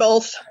doing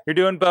both. You're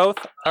doing both.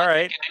 All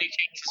right. Any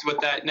chances with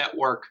that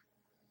network?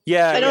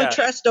 Yeah, I don't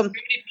trust them. Too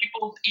many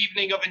people's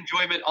evening of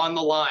enjoyment on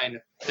the line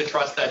to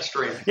trust that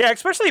stream. Yeah,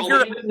 especially if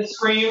you're in the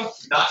stream,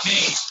 not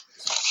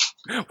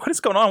me. What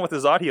is going on with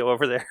his audio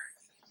over there?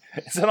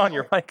 Is it on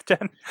your mic,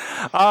 Jen?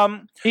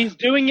 He's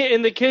doing it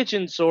in the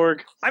kitchen,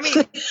 Sorg. I mean,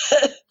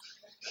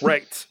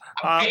 right.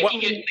 I'm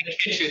making it in the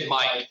kitchen,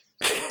 Mike.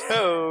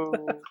 Oh.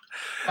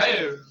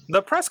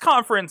 The press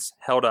conference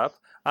held up.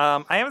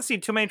 I haven't seen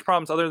too many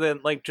problems other than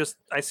like just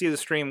I see the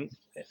stream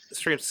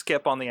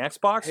skip on the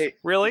Xbox. Hey,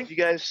 really? Did you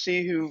guys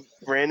see who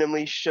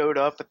randomly showed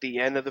up at the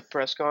end of the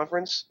press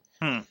conference?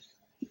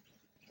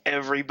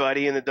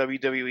 Everybody in the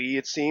WWE,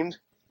 it seemed.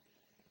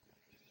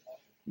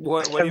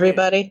 What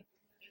Everybody?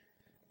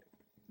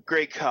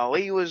 Great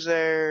Khali was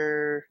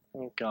there.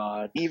 Oh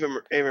God. Eva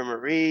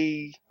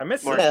Marie. I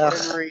missed Mark it.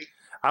 Henry.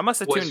 I must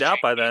have tuned out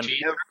by then.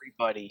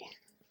 Everybody.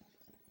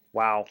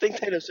 Wow. I think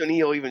Titus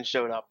O'Neil even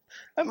showed up.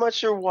 I'm not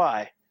sure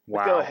why. But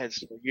Wow. Go ahead,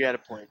 Sorg. You had a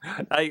point.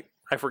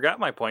 I forgot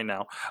my point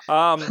now.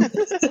 Of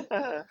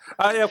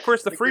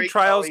course, the free great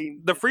trials. Khali.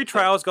 The free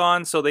trial's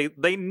gone, so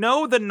they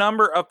know the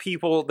number of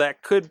people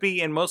that could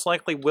be and most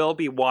likely will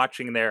be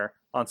watching there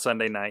on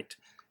Sunday night.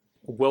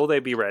 Will they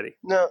be ready?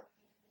 No.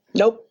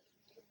 Nope.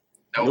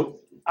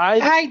 Nope.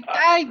 I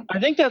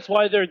think that's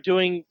why they're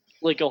doing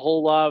like a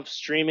whole lot of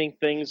streaming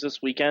things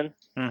this weekend.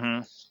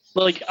 Mm-hmm.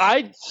 Like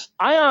I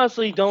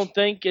honestly don't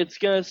think it's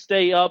gonna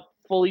stay up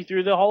fully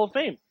through the Hall of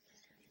Fame.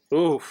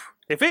 Oof.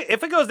 If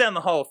it goes down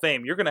the Hall of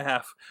Fame, you're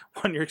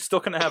still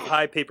gonna have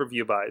high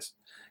pay-per-view buys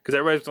because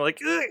everybody's like,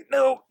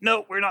 no,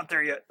 we're not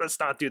there yet. Let's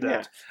not do that.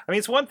 Yeah. I mean,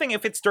 it's one thing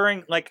if it's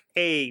during like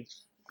a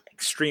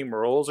Extreme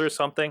Rules or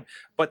something,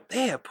 but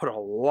they have put a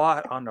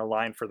lot on the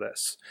line for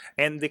this.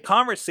 And the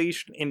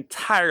conversation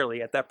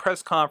entirely at that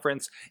press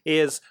conference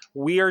is,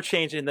 we are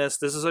changing this.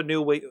 This is a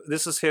new way.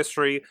 This is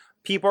history.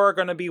 People are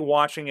going to be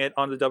watching it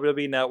on the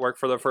WWE Network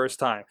for the first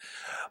time.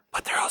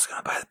 But they're also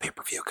going to buy the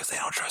pay-per-view because they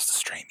don't trust the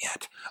stream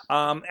yet.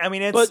 I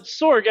mean, it's... But,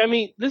 Sorg, I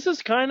mean, this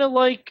is kind of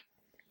like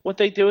what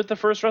they did with the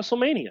first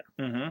WrestleMania.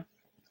 Mm-hmm.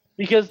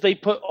 Because they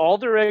put all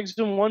their eggs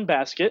in one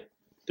basket.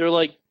 They're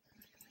like,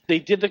 they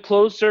did the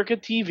closed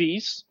circuit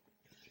TVs.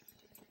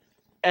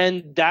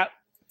 And that,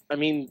 I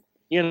mean,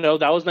 you know,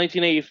 that was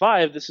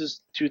 1985. This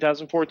is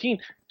 2014.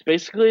 It's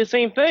basically the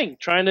same thing.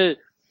 Trying to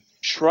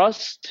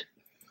trust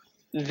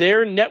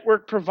their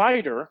network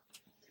provider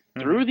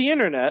through the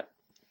internet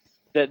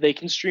that they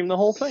can stream the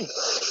whole thing.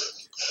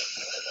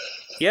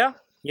 Yeah,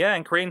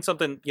 and creating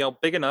something, you know,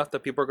 big enough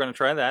that people are going to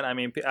try that. I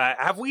mean,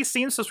 have we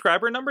seen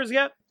subscriber numbers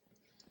yet?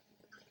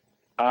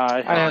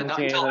 I haven't not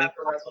seen until anything.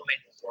 after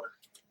WrestleMania.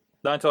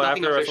 Not until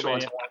Nothing after official WrestleMania.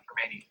 until after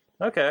Mania.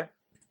 Okay,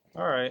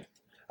 all right.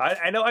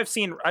 I know I've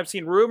seen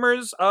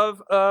rumors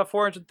of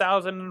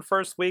 400,000 in the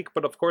first week,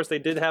 but of course they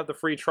did have the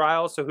free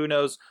trial, so who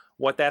knows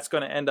what that's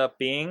going to end up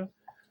being.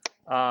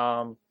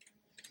 And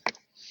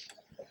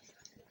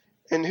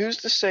who's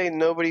to say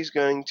nobody's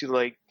going to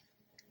like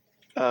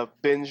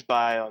binge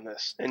buy on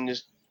this and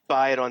just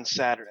buy it on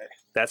Saturday?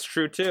 That's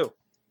true too.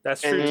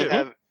 That's and true too.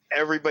 have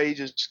everybody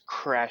just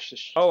crash the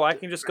shit. Oh, I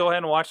can just go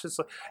ahead and watch this.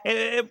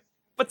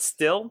 But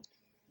still,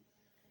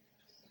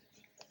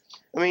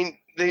 I mean,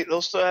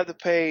 they'll still have to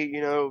pay,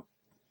 you know,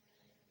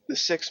 the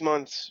 6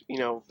 months, you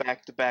know,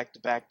 back to back to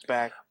back to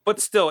back. but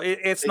still,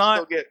 it's They not.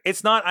 still get-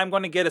 It's not. I'm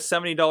going to get a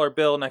 $70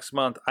 bill next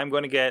month. I'm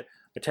going to get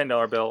a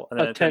 $10 bill and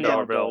then a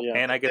 $10 bill, yeah.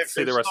 and I get to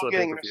see the rest of the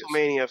pay-per-views.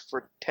 WrestleMania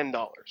for $10.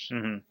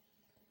 Mm-hmm.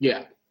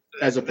 Yeah,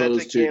 as That's a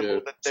opposed to gamble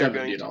the that they're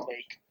going $70. to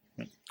make.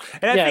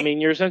 And I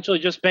mean, you're essentially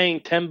just paying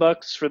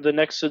 $10 for the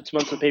next 6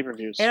 months of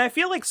pay-per-views. And I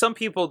feel like some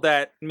people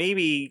that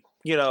maybe,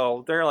 you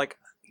know, they're like,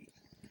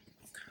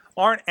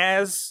 aren't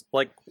as,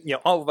 like, you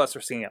know, all of us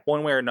are seeing it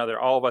one way or another.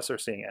 All of us are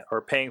seeing it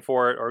or paying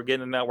for it or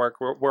getting a network.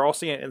 We're all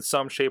seeing it in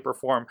some shape or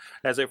form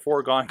as a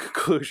foregone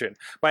conclusion.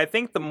 But I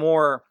think the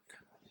more,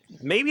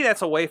 maybe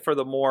that's a way for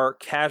the more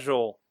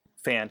casual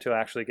fan to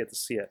actually get to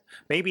see it.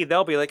 Maybe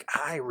they'll be like,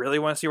 I really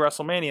want to see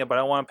WrestleMania, but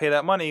I don't want to pay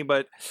that money.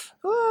 But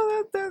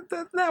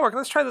the network,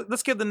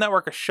 let's give the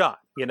network a shot.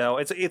 You know,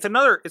 it's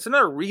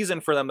another reason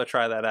for them to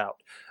try that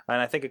out,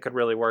 and I think it could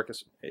really work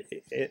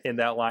in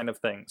that line of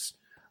things.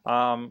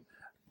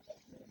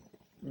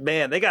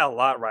 Man, they got a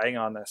lot riding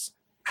on this.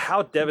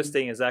 How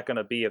devastating is that going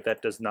to be if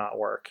that does not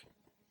work?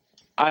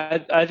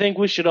 I think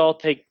we should all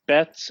take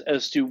bets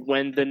as to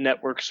when the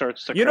network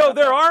starts to. You know,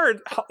 there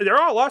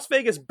are Las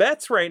Vegas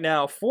bets right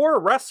now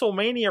for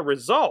WrestleMania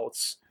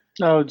results.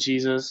 Oh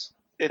Jesus!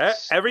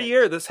 Every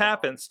year this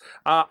happens.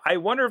 I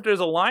wonder if there's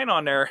a line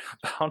on there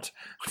about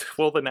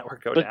will the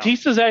network go down?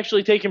 Batista's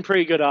actually taking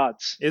pretty good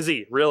odds. Is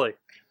he really?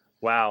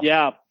 Wow.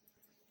 Yeah,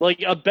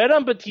 like a bet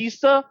on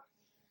Batista.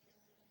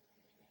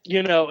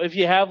 You know, if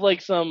you have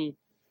like some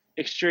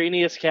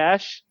extraneous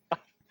cash,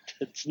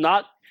 it's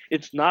not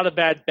a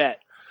bad bet.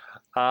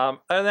 And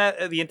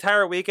that the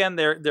entire weekend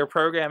they're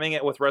programming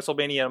it with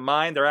WrestleMania in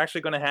mind. They're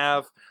actually going to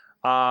have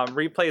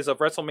replays of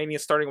WrestleMania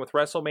starting with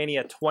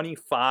WrestleMania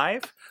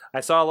 25. I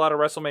saw a lot of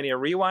WrestleMania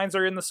rewinds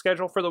are in the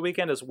schedule for the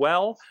weekend as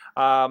well.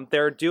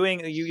 They're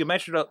doing, you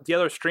mentioned the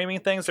other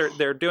streaming things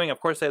they're doing. Of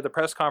course, they have the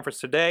press conference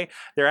today.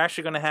 They're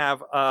actually going to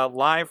have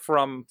live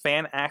from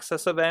fan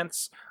access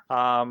events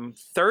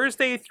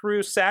Thursday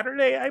through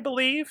Saturday, I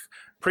believe.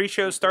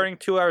 Pre-show starting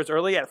 2 hours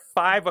early at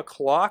 5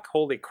 o'clock.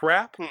 Holy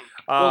crap!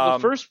 Well,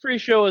 the first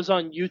pre-show is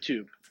on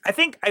YouTube. I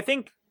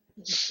think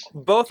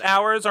both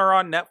hours are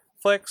on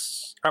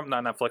Netflix.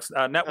 Not Netflix.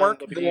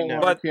 Network.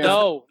 But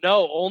no,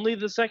 only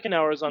the second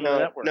hour is on the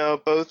network.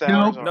 No, both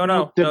hours.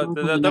 No. The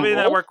WWE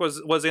Network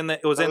was in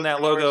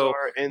that logo.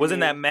 Was in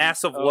that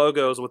massive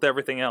logos with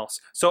everything else.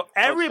 So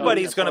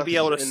everybody's going to be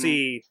able to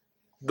see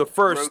the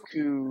first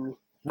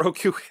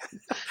Roku.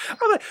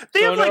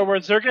 In other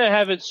words, they're going to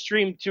have it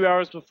streamed 2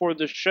 hours before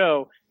the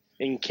show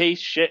in case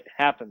shit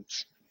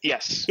happens.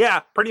 Yes.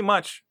 Yeah, pretty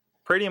much.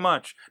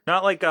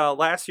 Not like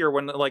last year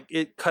when like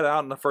it cut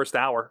out in the first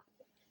hour.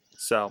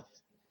 So.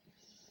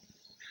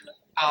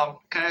 Can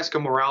I ask a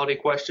morality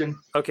question?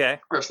 Okay.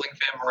 Wrestling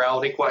fan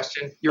morality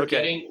question. You're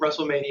getting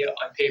WrestleMania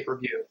on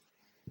pay-per-view.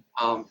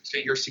 So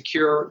you're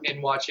secure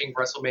in watching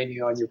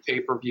WrestleMania on your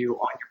pay-per-view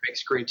on your big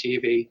screen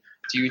TV.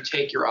 Do you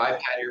take your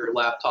iPad or your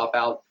laptop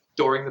out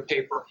during the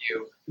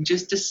pay-per-view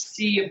just to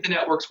see if the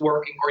network's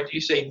working, or do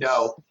you say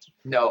no,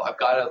 I've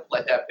got to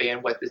let that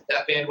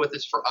bandwidth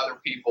is for other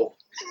people.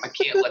 I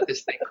can't let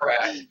this thing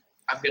crash.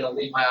 I'm going to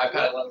leave my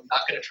iPad alone. I'm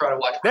not going to try to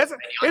watch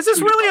WrestleMania. Is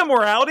this really a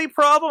morality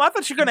problem? I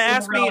thought you were going to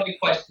ask me. Morality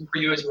question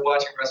for you as you're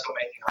watching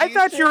WrestleMania. I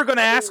thought you were going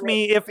to ask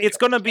me if it's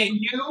going to be.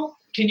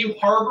 Can you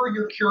harbor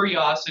your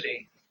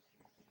curiosity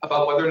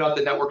about whether or not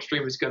the network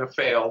stream is going to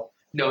fail,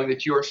 knowing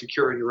that you are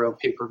secure in your own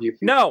pay-per-view?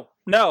 No.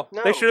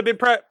 They should have been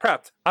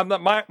prepped.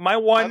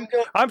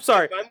 I'm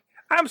sorry.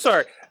 I'm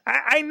sorry.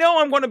 I know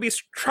I'm going to be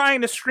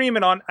trying to stream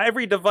it on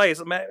every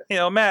device. Matt,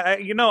 I'm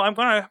going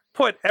to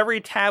put every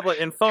tablet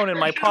and phone in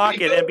my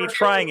pocket and be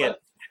trying it.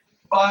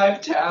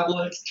 5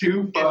 tablets,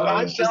 2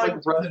 phones, just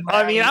like running.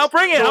 I mean, I'll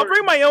bring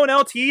my own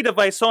LTE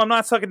device, so I'm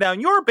not sucking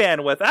down your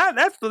bandwidth.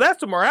 That's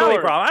the morality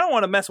problem. I don't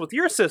want to mess with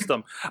your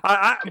system. But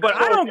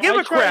I don't give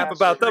a crap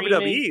about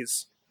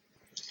WWE's.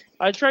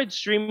 I tried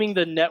streaming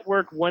the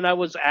network when I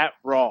was at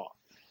Raw.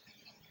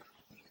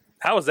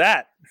 How was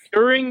that?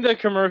 During the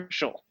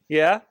commercial.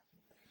 Yeah.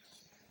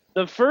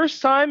 The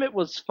first time it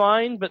was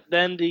fine, but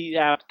then the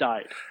app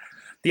died.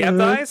 The app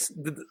dies?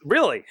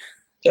 Really?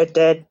 It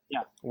did.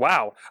 Yeah.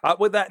 Wow.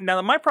 With that,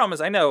 now my problem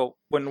is I know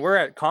when we're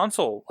at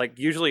console, like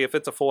usually if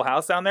it's a full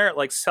house down there,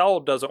 like cell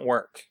doesn't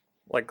work.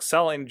 Like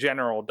cell in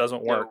general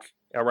doesn't work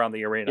around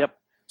the arena. Yep.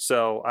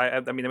 So I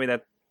mean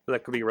that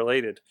could be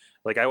related.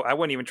 Like I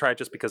wouldn't even try it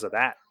just because of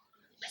that.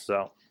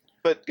 So.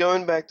 But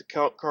going back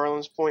to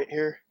Carlin's point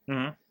here,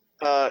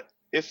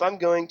 if I'm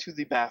going to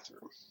the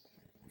bathroom,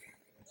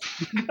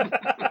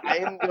 I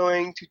am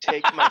going to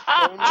take my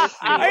phone with me.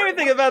 I didn't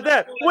think about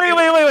that.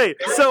 Wait.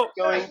 So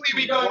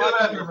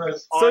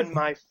on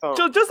my phone.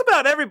 So just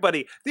about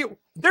everybody,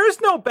 there's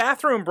no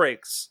bathroom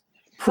breaks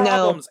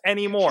problems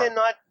anymore. You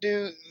cannot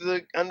do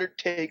the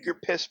Undertaker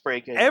piss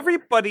break anymore.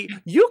 Everybody,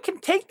 you can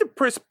take the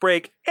piss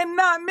break and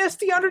not miss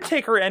the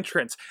Undertaker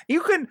entrance.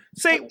 You can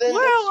say, well,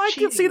 I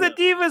can see the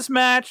Divas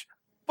match,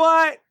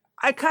 but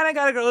I kind of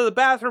got to go to the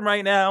bathroom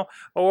right now,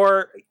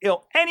 or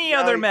any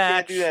other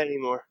match. Can't do that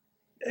anymore.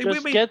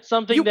 Just get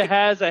something that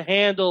has a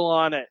handle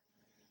on it.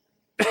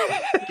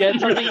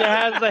 Get something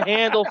that has a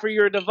handle for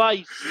your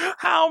device.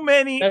 How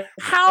many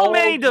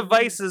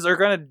devices are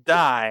going to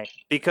die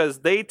because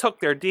they took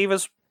their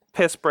Divas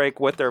piss break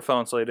with their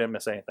phone so they didn't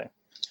miss anything?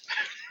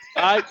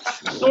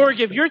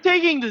 Sorg, if you're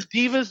taking the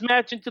Divas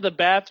match into the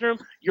bathroom,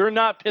 you're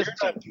not pissed.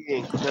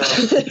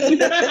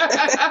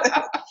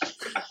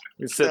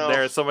 You're sitting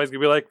there and somebody's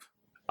going to be like,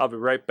 I'll be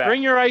right back.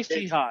 Bring your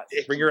icy hot.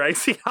 Bring your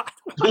icy hot.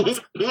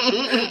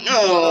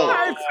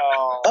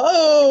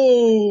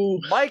 Oh.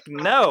 Mike,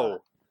 no.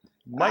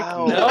 Mike,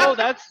 no. No,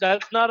 that's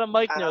not a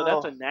Mike, no.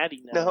 That's a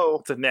natty no. No.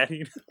 It's a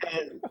natty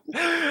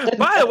no.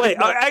 By the way,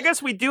 I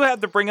guess we do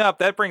have to bring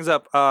up,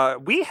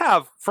 we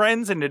have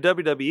friends in the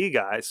WWE,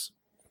 guys.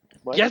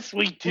 What? Yes,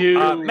 we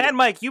do. Mad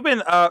Mike, you've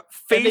been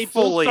faithfully... And they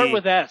both start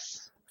with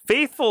S.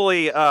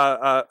 Faithfully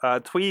live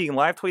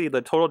tweeting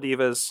the Total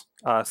Divas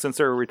since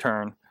their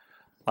return.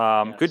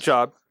 Yes.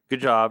 Good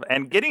job,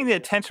 and getting the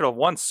attention of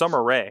one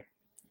Summer Rae.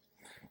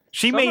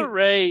 Summer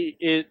Rae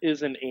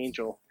is an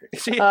angel.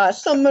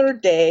 Summer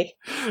Day.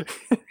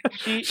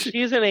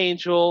 She's an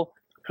angel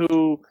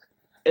who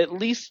at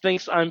least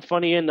thinks I'm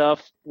funny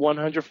enough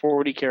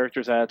 140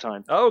 characters at a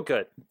time. Oh,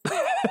 good.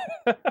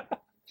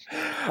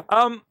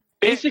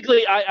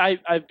 Basically,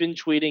 I've been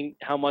tweeting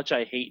how much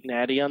I hate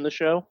Natty on the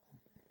show,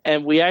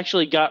 and we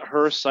actually got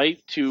her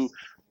site to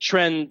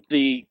trend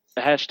the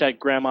hashtag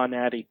Grandma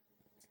Natty.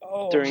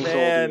 During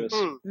man.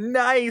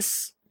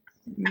 Nice.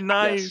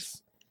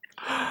 Yes.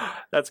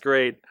 That's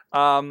great.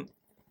 But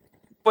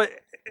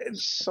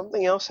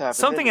something else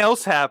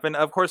happened.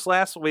 Of course,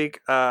 last week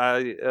we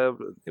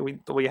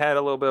had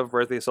a little bit of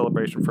birthday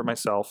celebration for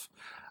myself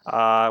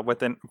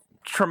with a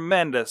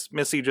tremendous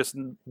Missy just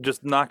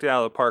knocked it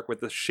out of the park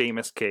with the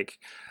Sheamus cake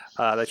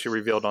that she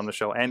revealed on the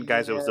show. And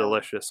guys, it was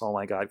delicious. Oh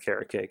my God,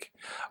 carrot cake.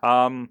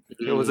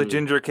 It was a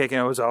ginger cake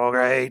and it was all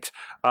great.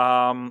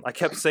 I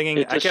kept singing.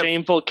 It's a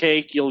shameful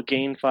cake. You'll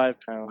gain 5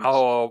 pounds.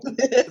 Oh,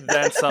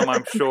 then some,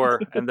 I'm sure.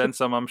 And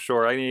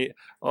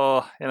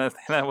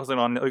I wasn't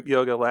on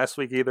yoga last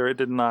week either. It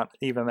did not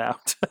even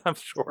out, I'm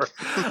sure.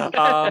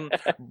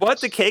 But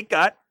the cake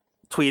got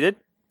tweeted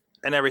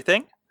and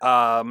everything.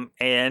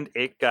 And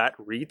it got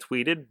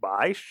retweeted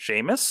by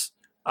Sheamus.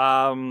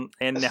 And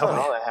That's now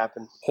not how that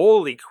happened.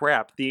 Holy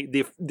crap.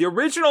 The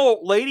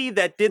original lady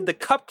that did the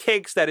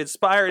cupcakes that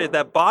inspired it,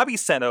 that Bobby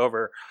sent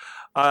over,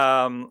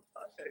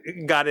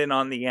 got in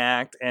on the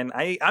act, and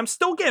I'm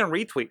still getting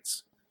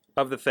retweets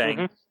of the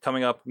thing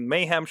coming up.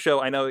 Mayhem Show.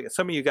 I know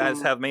some of you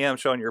guys have Mayhem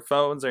Show on your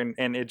phones, and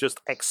it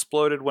just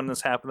exploded when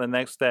this happened the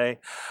next day.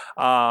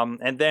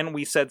 And then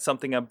we said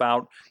something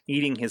about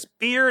eating his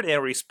beard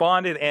and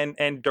responded,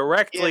 and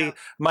directly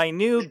my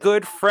new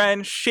good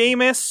friend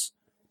Sheamus.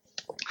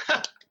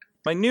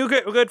 My new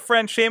good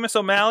friend Sheamus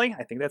O'Malley,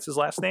 I think that's his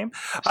last name.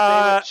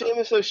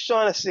 Sheamus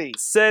O'Shaughnessy.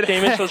 Said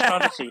Sheamus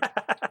O'Shaughnessy.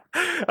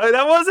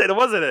 That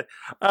wasn't it.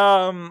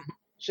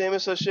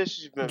 Sheamus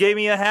O'Shaughnessy gave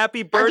me a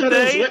happy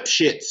birthday.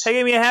 He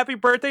gave me a happy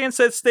birthday and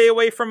said, "Stay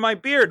away from my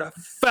beard,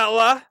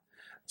 fella."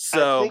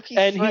 So,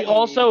 and he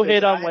also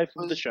hit on Wife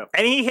of the Show.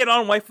 And he hit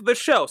on Wife of the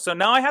Show. So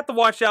now I have to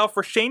watch out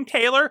for Shane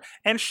Taylor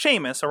and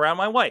Sheamus around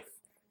my wife,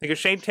 because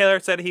Shane Taylor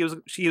said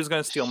she was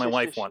going to steal my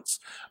wife once.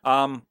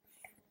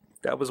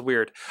 That was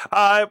weird.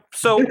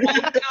 So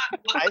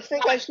I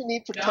think I should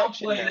need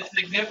protection. Downplay the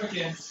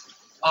significance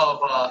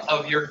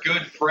of your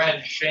good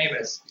friend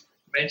Sheamus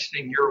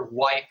mentioning your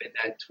wife in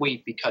that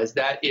tweet, because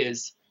that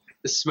is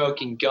the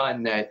smoking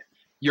gun that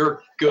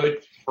your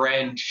good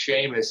friend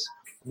Sheamus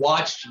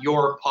watched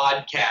your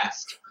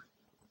podcast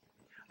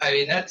I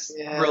mean, that's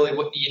really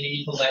what you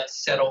need to let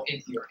settle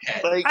into your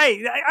head.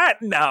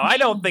 No, I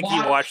don't think he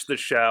watched the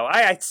show.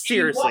 I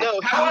seriously.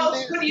 How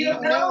else could you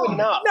have known?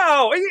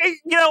 No,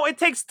 it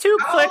takes 2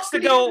 clicks to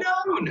go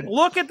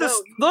look at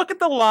this. Look at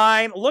the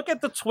line. Look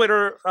at the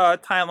Twitter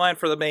timeline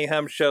for the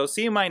Mayhem Show.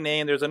 See my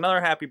name. There's another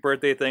happy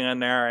birthday thing on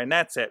there, and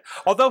that's it.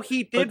 Although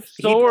he did,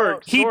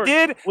 he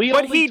did. We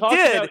but only he talked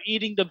did. about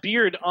eating the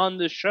beard on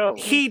the show.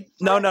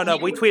 No.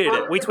 We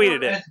tweeted it. We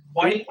tweeted it.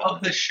 Wife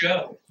of the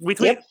show. We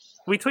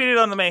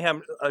tweeted on the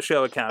Mayhem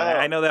Show account.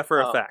 I know that for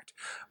a fact.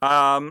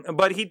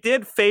 But he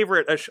did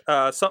favorite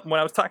something when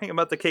I was talking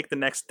about the cake the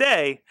next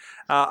day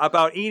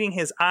about eating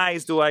his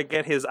eyes. Do I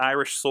get his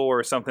Irish soul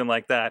or something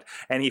like that?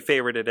 And he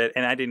favorited it,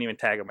 and I didn't even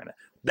tag him in it.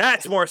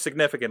 That's more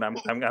significant.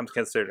 I'm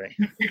considering.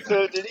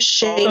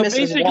 Seamus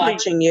is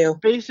watching you.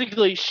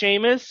 Basically,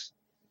 Seamus,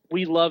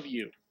 we love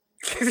you.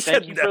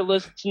 Thank you for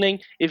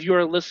listening. If you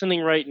are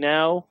listening right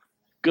now,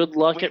 good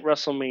luck at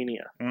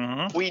WrestleMania.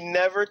 Mm-hmm. We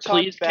never talked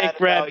Please kick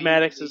Brad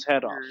Maddox's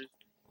head off.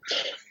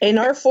 And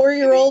our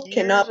 4-year-old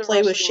cannot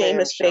play with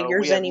Seamus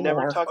figures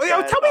anymore.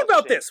 Tell me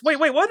about this. Wait,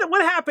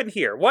 what happened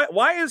here?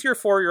 Why is your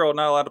 4-year-old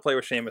not allowed to play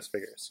with Seamus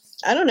figures?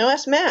 I don't know.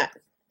 Ask Matt.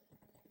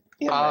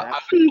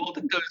 I've been told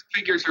that those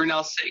figures are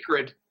now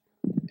sacred,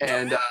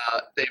 and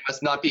they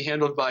must not be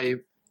handled by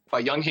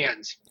young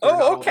hands.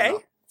 Oh, okay.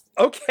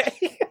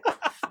 Okay.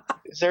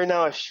 Is there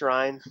now a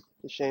shrine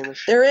to Seamus?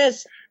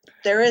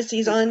 There is.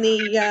 He's on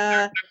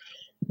the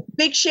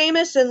Big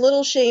Seamus and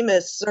Little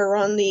Seamus are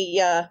on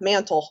the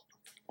mantle.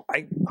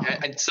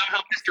 And somehow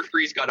Mr.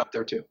 Freeze got up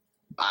there too.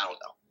 I don't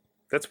know.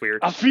 That's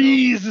weird.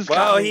 Freeze is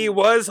coming. He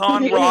was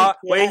on Raw.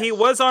 Yes. Wait, he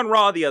was on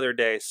Raw the other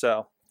day,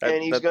 so.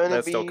 And he's going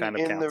to be still kind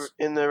of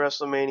in the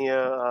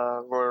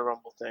WrestleMania Royal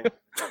Rumble thing.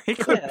 He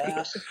could be.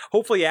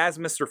 Hopefully as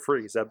Mr.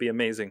 Freeze. That'd be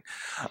amazing.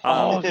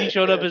 If he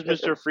showed up as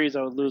Mr. Freeze,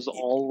 I would lose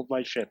all of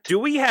my shit. Do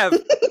we have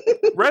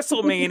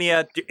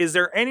WrestleMania? Is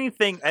there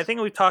anything? I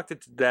think we've talked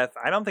it to death.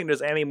 I don't think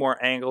there's any more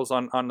angles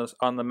on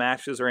the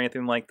matches or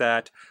anything like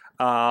that.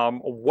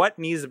 What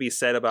needs to be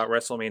said about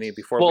WrestleMania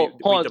before we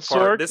depart?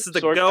 Sorg, This is the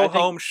Sorg,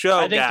 go-home show,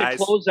 I think guys.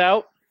 to close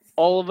out,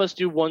 all of us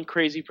do one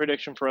crazy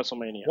prediction for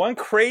WrestleMania. One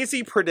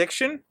crazy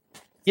prediction?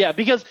 Yeah,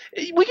 because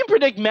we can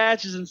predict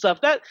matches and stuff.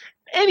 That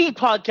any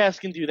podcast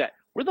can do that.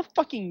 We're the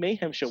fucking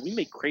Mayhem Show. We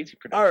make crazy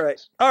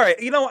predictions. All right.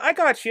 I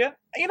got you.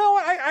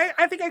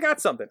 I think I got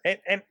something.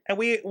 And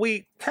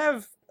we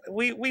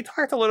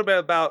talked a little bit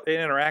about an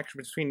interaction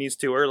between these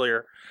two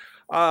earlier.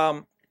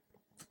 How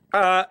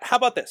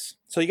about this?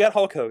 So you got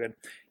Hulk Hogan.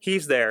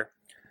 He's there.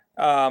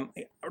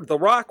 The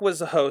Rock was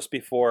the host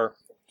before.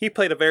 He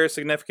played a very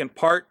significant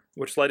part,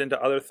 which led into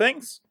other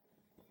things.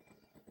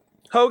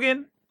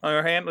 Hogan, on the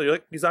other hand,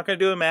 he's not going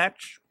to do a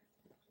match.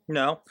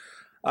 No.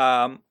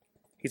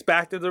 He's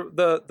back to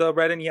the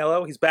red and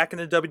yellow. He's back in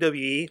the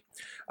WWE.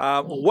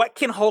 What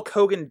can Hulk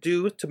Hogan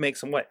do to make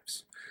some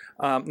waves?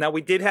 Now,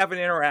 we did have an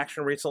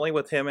interaction recently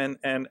with him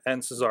and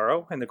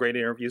Cesaro in the great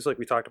interviews like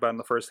we talked about in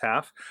the first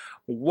half.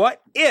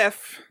 What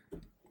if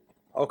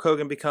Hulk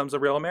Hogan becomes a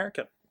real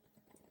American?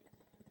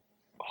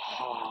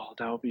 Oh,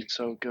 that would be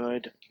so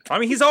good. I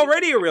mean, he's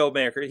already a real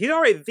American. He's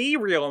already the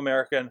real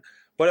American.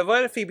 But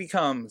what if he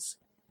becomes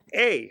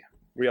a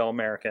real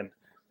American?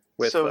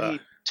 He turns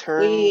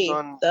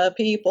on the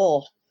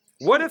people.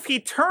 What if he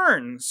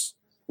turns?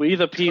 We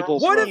the people.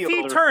 What if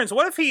he turns?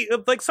 What if he,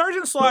 like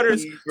Sergeant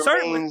Slaughter's?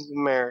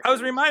 American. I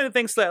was reminded of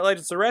things that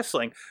Legends of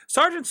Wrestling.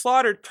 Sergeant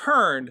Slaughter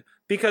turned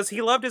because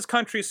he loved his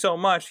country so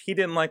much he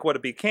didn't like what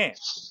it became.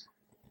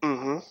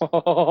 Mm-hmm.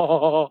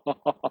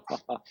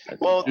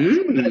 Well,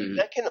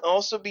 that can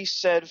also be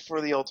said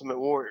for the Ultimate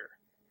Warrior.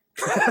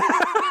 The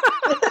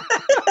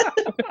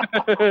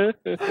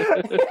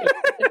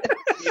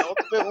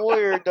Ultimate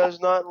Warrior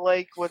does not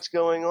like what's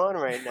going on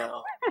right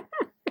now.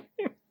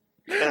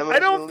 I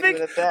don't think,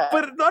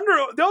 but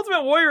the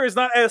Ultimate Warrior is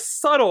not as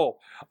subtle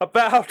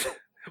about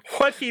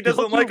what he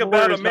doesn't like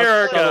about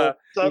America.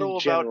 Subtle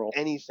about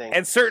anything.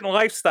 And certain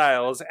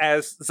lifestyles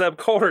as Zeb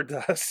Colter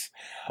does.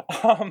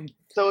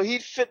 So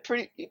he'd fit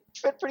pretty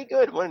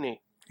good, wouldn't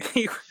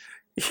he?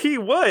 He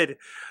would,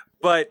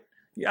 but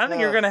I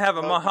think you're going to have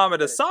a Muhammad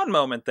Hassan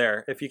moment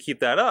there if you keep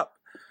that up.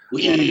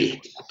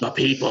 We the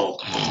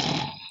people.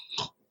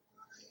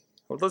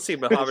 Well, let's see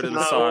Muhammad Hassan.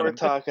 That's not what we're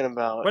talking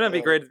about. Wouldn't it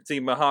be great to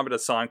see Muhammad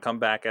Hassan come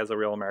back as a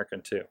real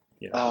American too?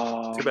 Too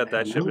bad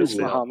that ship is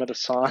sailed. Muhammad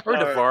Hassan. Or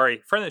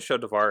Davari. Friend of the show,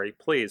 Davari.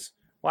 Please.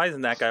 Why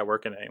isn't that guy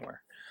working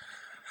anywhere?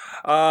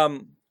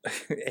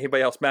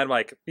 Anybody else? Mad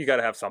Mike, you got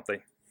to have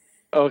something.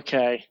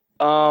 Okay.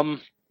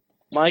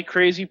 My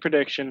crazy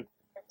prediction.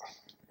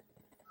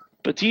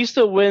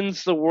 Batista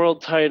wins the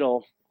world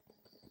title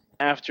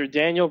after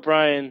Daniel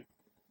Bryan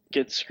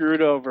gets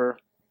screwed over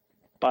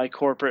by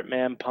corporate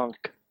man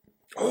Punk.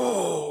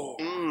 Oh.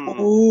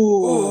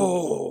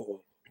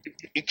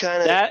 You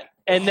kind of that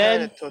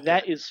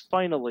is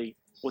finally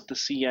what the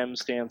CM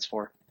stands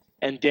for.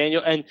 And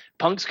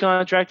Punk's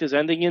contract is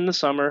ending in the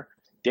summer.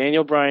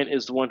 Daniel Bryan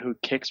is the one who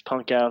kicks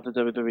Punk out of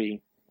the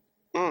WWE.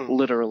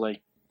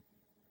 Literally.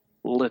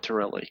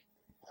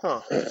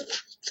 Huh.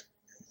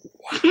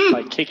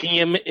 by kicking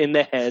him in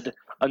the head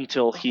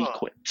until he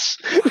quits.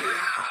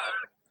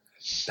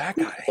 That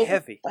got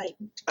heavy.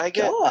 I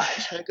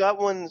got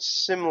one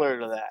similar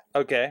to that.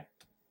 Okay.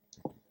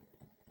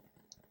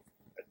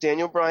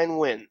 Daniel Bryan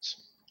wins.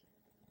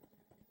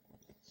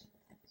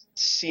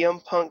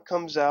 CM Punk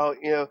comes out.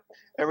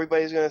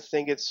 Everybody's gonna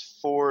think it's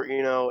for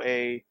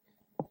a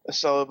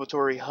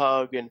celebratory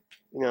hug and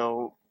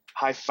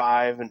high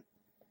five and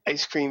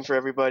ice cream for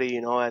everybody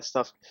and all that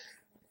stuff.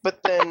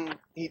 But then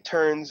he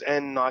turns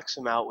and knocks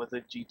him out with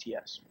a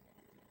GTS.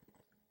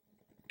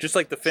 Just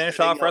like the finish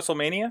off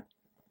WrestleMania?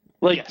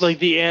 Like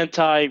the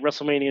anti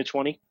WrestleMania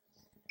 20?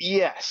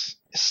 Yes.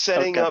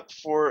 Setting up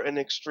for an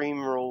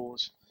Extreme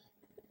Rules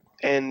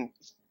and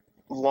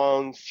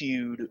long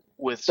feud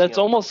with That's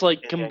almost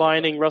like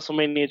combining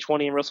WrestleMania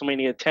 20 and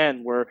WrestleMania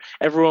 10, where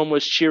everyone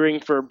was cheering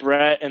for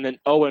Brett and then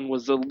Owen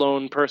was the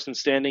lone person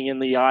standing in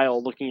the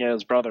aisle looking at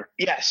his brother.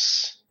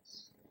 Yes.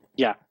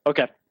 Yeah,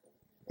 okay.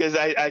 Because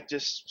I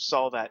just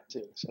saw that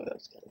too, so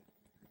that's kind of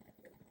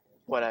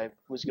what I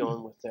was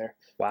going with there.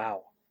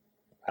 Wow.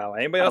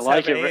 Anybody else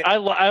like have it? any?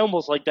 I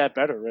almost like that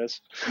better,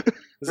 Riz.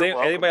 Does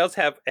anybody else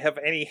have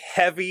any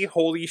heavy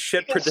holy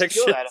shit You can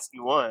predictions? steal that if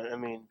you want. I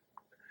mean,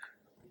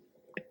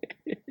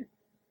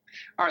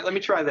 All right, let me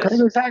try this.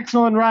 Curtis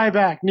Axel and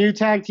Ryback, new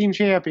tag team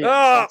champions.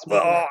 That's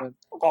what happened.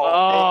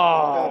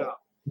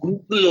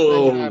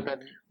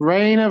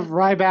 Reign of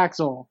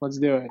Rybaxel. Let's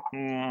do it.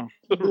 Reign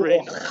of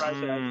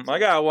Ryback. I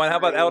got one. How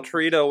about El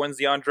Torito wins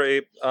the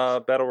Andre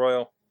Battle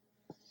Royal?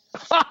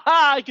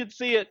 I can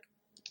see it.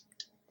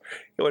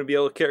 He wouldn't be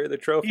able to carry the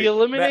trophy. He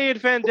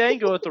eliminated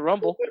Fandango at the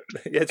Rumble.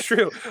 Yeah, it's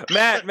true.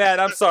 Matt,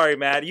 I'm sorry,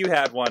 Matt. You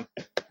had one.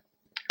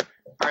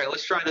 All right,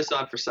 let's try this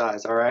on for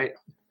size, all right?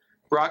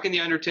 Brock and The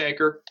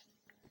Undertaker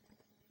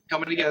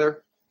coming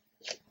together,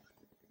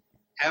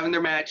 having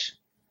their match.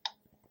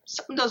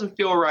 Something doesn't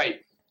feel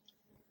right.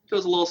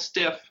 Feels a little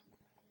stiff.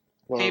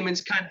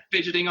 Heyman's kind of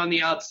fidgeting on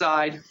the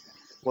outside.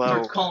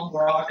 Starts calling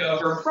Brock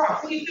over.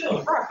 Brock, what are you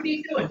doing? Brock, what are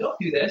you doing? Don't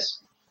do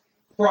this.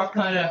 Brock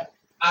kind of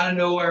out of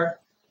nowhere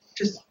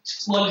just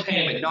slugs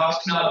Heyman,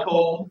 knocks him out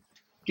cold,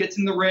 gets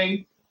in the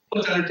ring,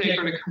 puts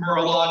Undertaker in a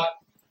Kimura lock,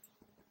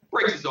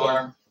 breaks his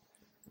arm.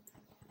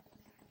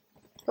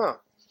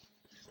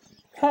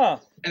 Huh.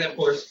 And then, of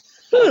course,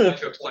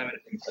 Macho exclaiming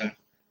at things.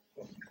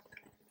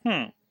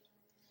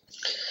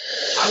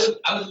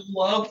 I would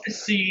love to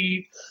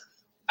see.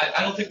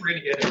 I don't think we're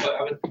gonna get it, but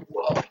I would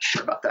love.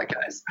 Sure about that,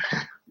 guys.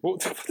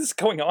 What is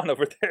going on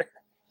over there?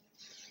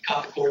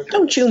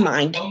 Don't you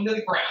mind? Going to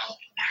the ground.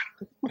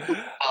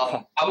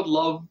 I would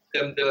love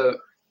them to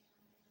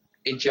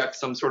inject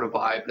some sort of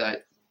vibe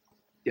that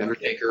the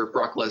Undertaker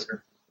Brock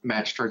Lesnar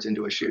match turns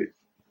into a shoot.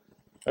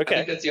 Okay. I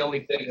think that's the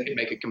only thing that can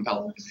make it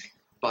compelling to me.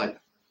 But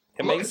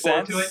It I'm makes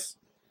looking forward to it. sense.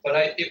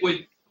 But it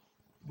would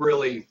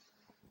really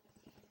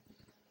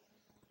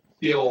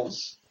feel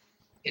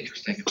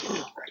interesting.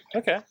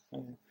 Okay.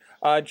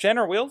 Jen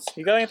or Wheels,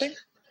 you got anything?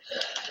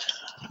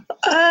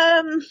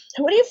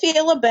 What do you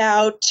feel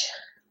about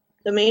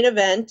the main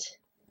event?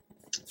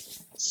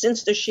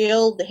 Since the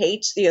Shield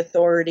hates the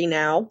Authority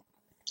now,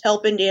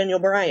 helping Daniel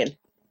Bryan.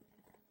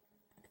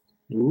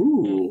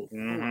 Ooh.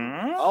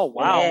 Mm-hmm. Oh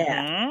wow.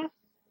 Yeah. Mm-hmm.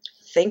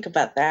 Think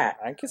about that.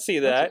 I can see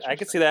that. I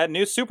can see that.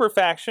 New super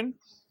faction.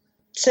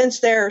 Since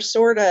they're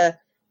sort of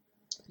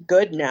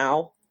good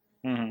now.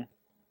 Mm-hmm.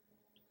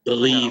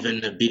 Believe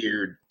in the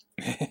beard.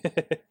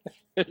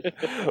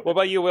 What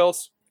about you,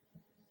 Wills?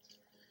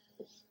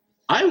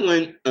 I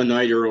went a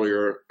night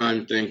earlier.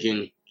 I'm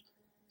thinking,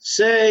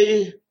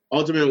 say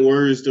Ultimate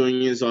Warrior's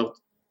doing his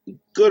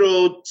good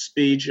old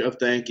speech of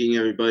thanking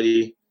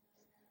everybody.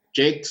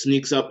 Jake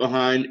sneaks up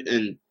behind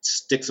and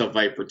sticks a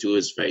viper to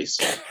his face.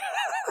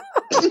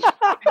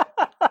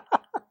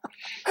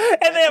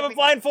 And they have a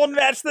blindfold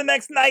match the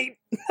next night.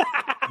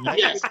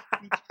 Yes.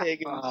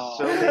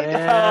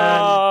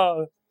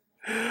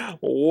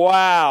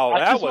 Wow, I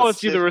that just was want to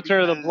see the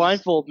return of the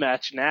blindfold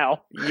match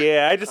now.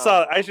 Yeah, I just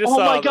saw. Oh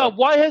my god!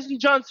 Why hasn't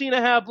John Cena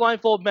had a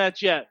blindfold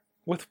match yet?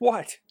 With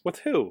what? With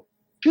who?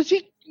 Because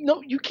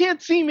you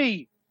can't see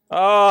me.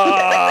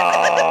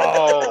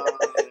 Oh,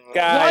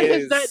 guys! Why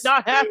has that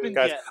not happened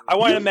yet? I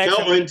want to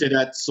mention. Fell into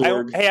that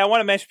sword. I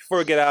want to mention before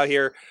we get out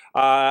here.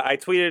 I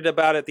tweeted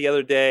about it the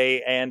other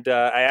day, and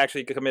I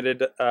actually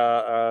committed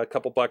a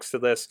couple bucks to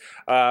this.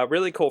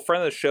 Really cool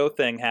friend of the show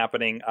thing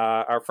happening.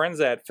 Our friends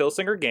at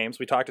Philsinger Games.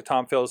 We talked to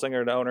Tom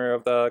Philsinger, the owner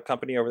of the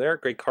company over there.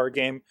 Great card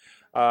game.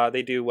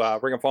 They do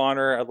Ring of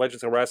Honor,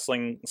 Legends of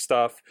Wrestling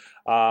stuff,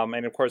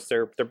 and of course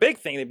their big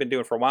thing they've been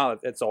doing for a while.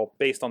 It's all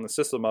based on the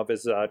system of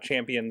is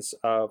Champions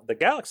of the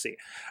Galaxy.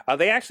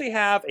 They actually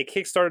have a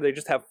Kickstarter. They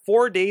just have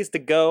 4 days to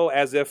go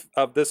as if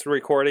of this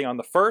recording on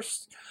the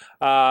 1st.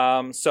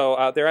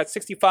 So they're at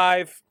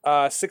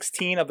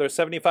 65.16 of their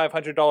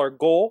 $7,500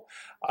 goal.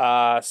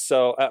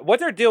 So what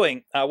they're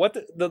doing, what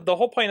the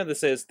whole point of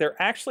this is,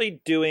 they're actually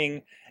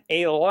doing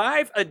a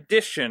live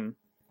edition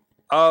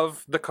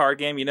of the card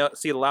game. You know,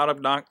 see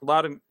Loudon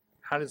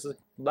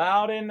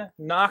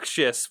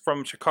Noxious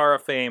from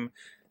Chikara fame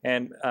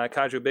and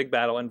Kaju Big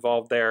Battle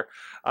involved there.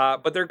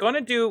 But they're going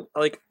to do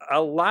like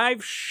a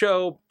live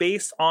show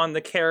based on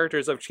the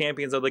characters of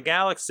Champions of the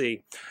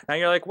Galaxy. Now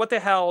you're like, what the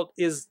hell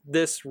is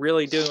this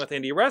really doing with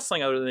indie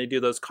wrestling other than they do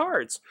those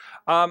cards?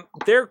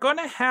 They're going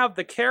to have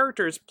the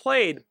characters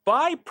played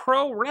by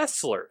pro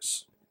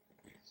wrestlers,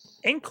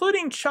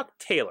 including Chuck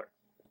Taylor.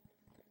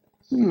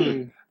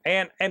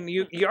 And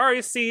you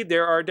already see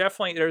there's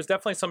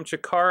definitely some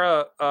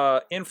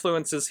Chikara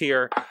influences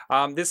here.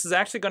 This is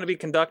actually going to be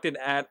conducted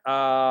at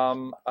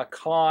a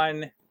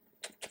con.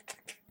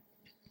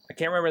 I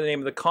can't remember the name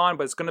of the con,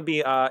 but it's going to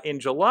be in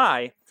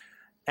July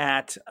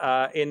at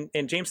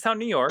in Jamestown,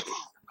 New York.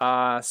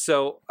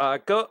 So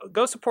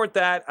go support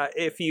that.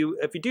 If you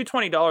do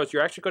 $20,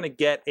 you're actually going to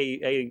get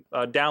a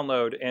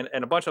download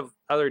and a bunch of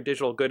other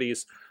digital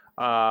goodies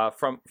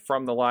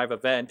from the live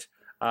event.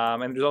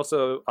 And there's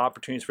also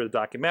opportunities for the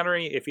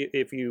documentary. If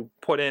you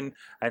put in,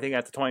 I think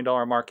at the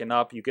 $20 mark and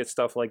up, you get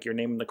stuff like your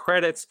name in the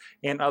credits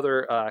and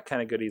other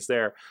kind of goodies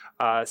there.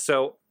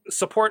 So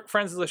support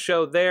friends of the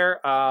show there.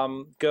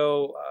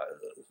 Go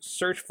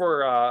search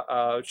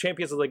for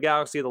Champions of the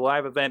Galaxy, the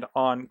live event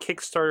on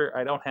Kickstarter.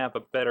 I don't have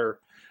a better.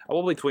 I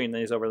will be tweeting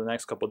these over the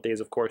next couple of days.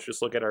 Of course,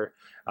 just look at our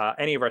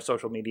any of our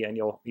social media and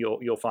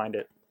you'll find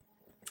it.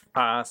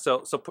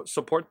 So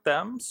support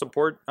them.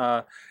 Support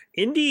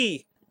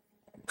indie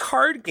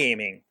card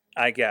gaming,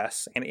 I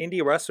guess, and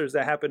indie wrestlers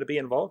that happen to be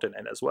involved in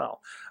it as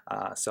well.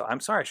 So I'm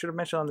sorry, I should have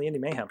mentioned on the Indie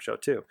Mayhem show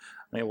too.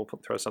 Maybe we'll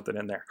throw something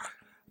in there.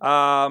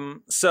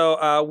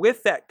 So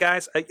with that,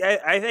 guys,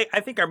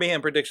 I think our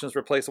Mayhem predictions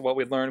replace what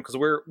we learned because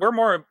we're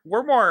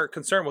more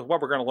concerned with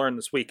what we're going to learn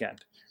this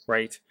weekend,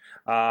 right?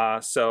 I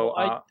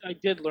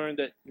did learn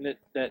that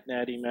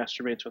Natty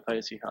masturbates with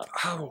Icy Hot.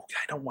 Oh,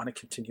 I don't want to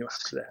continue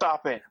after that.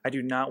 Stop it. I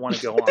do not want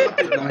to go on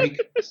after that.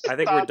 I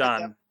think we're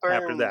done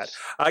after that.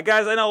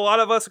 Guys, I know a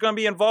lot of us are going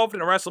to be involved in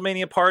a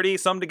WrestleMania party,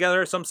 some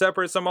together, some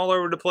separate, some all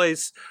over the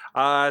place.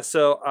 I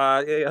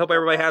hope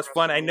everybody has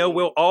fun. I know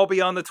we'll all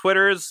be on the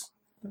Twitters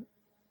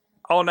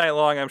all night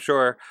long, I'm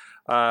sure.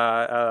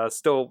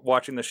 Still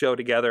watching the show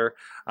together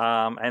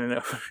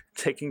and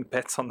taking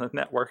bets on the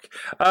network.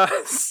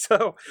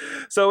 So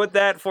with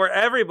that, for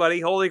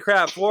everybody, holy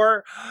crap,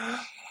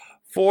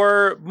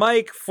 for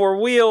Mike, for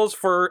Wheels,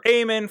 for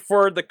Eamon,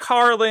 for the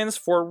Carlins,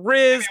 for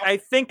Riz, I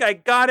think I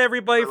got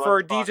everybody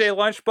for DJ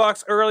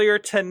Lunchbox earlier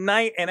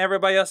tonight, and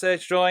everybody else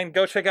that's joined.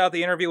 Go check out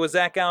the interview with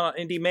Zach Allen on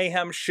Indie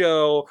Mayhem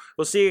Show.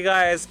 We'll see you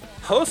guys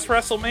post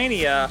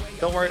WrestleMania.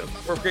 Don't worry,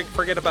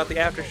 forget about the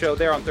after show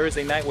there on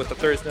Thursday night with the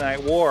Thursday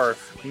Night War.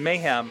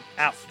 Mayhem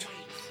out.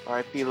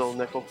 R.I.P. Little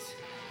Nickel.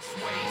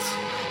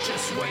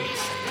 Just wait. Wait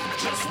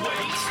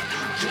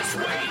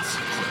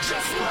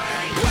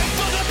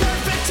for the perfect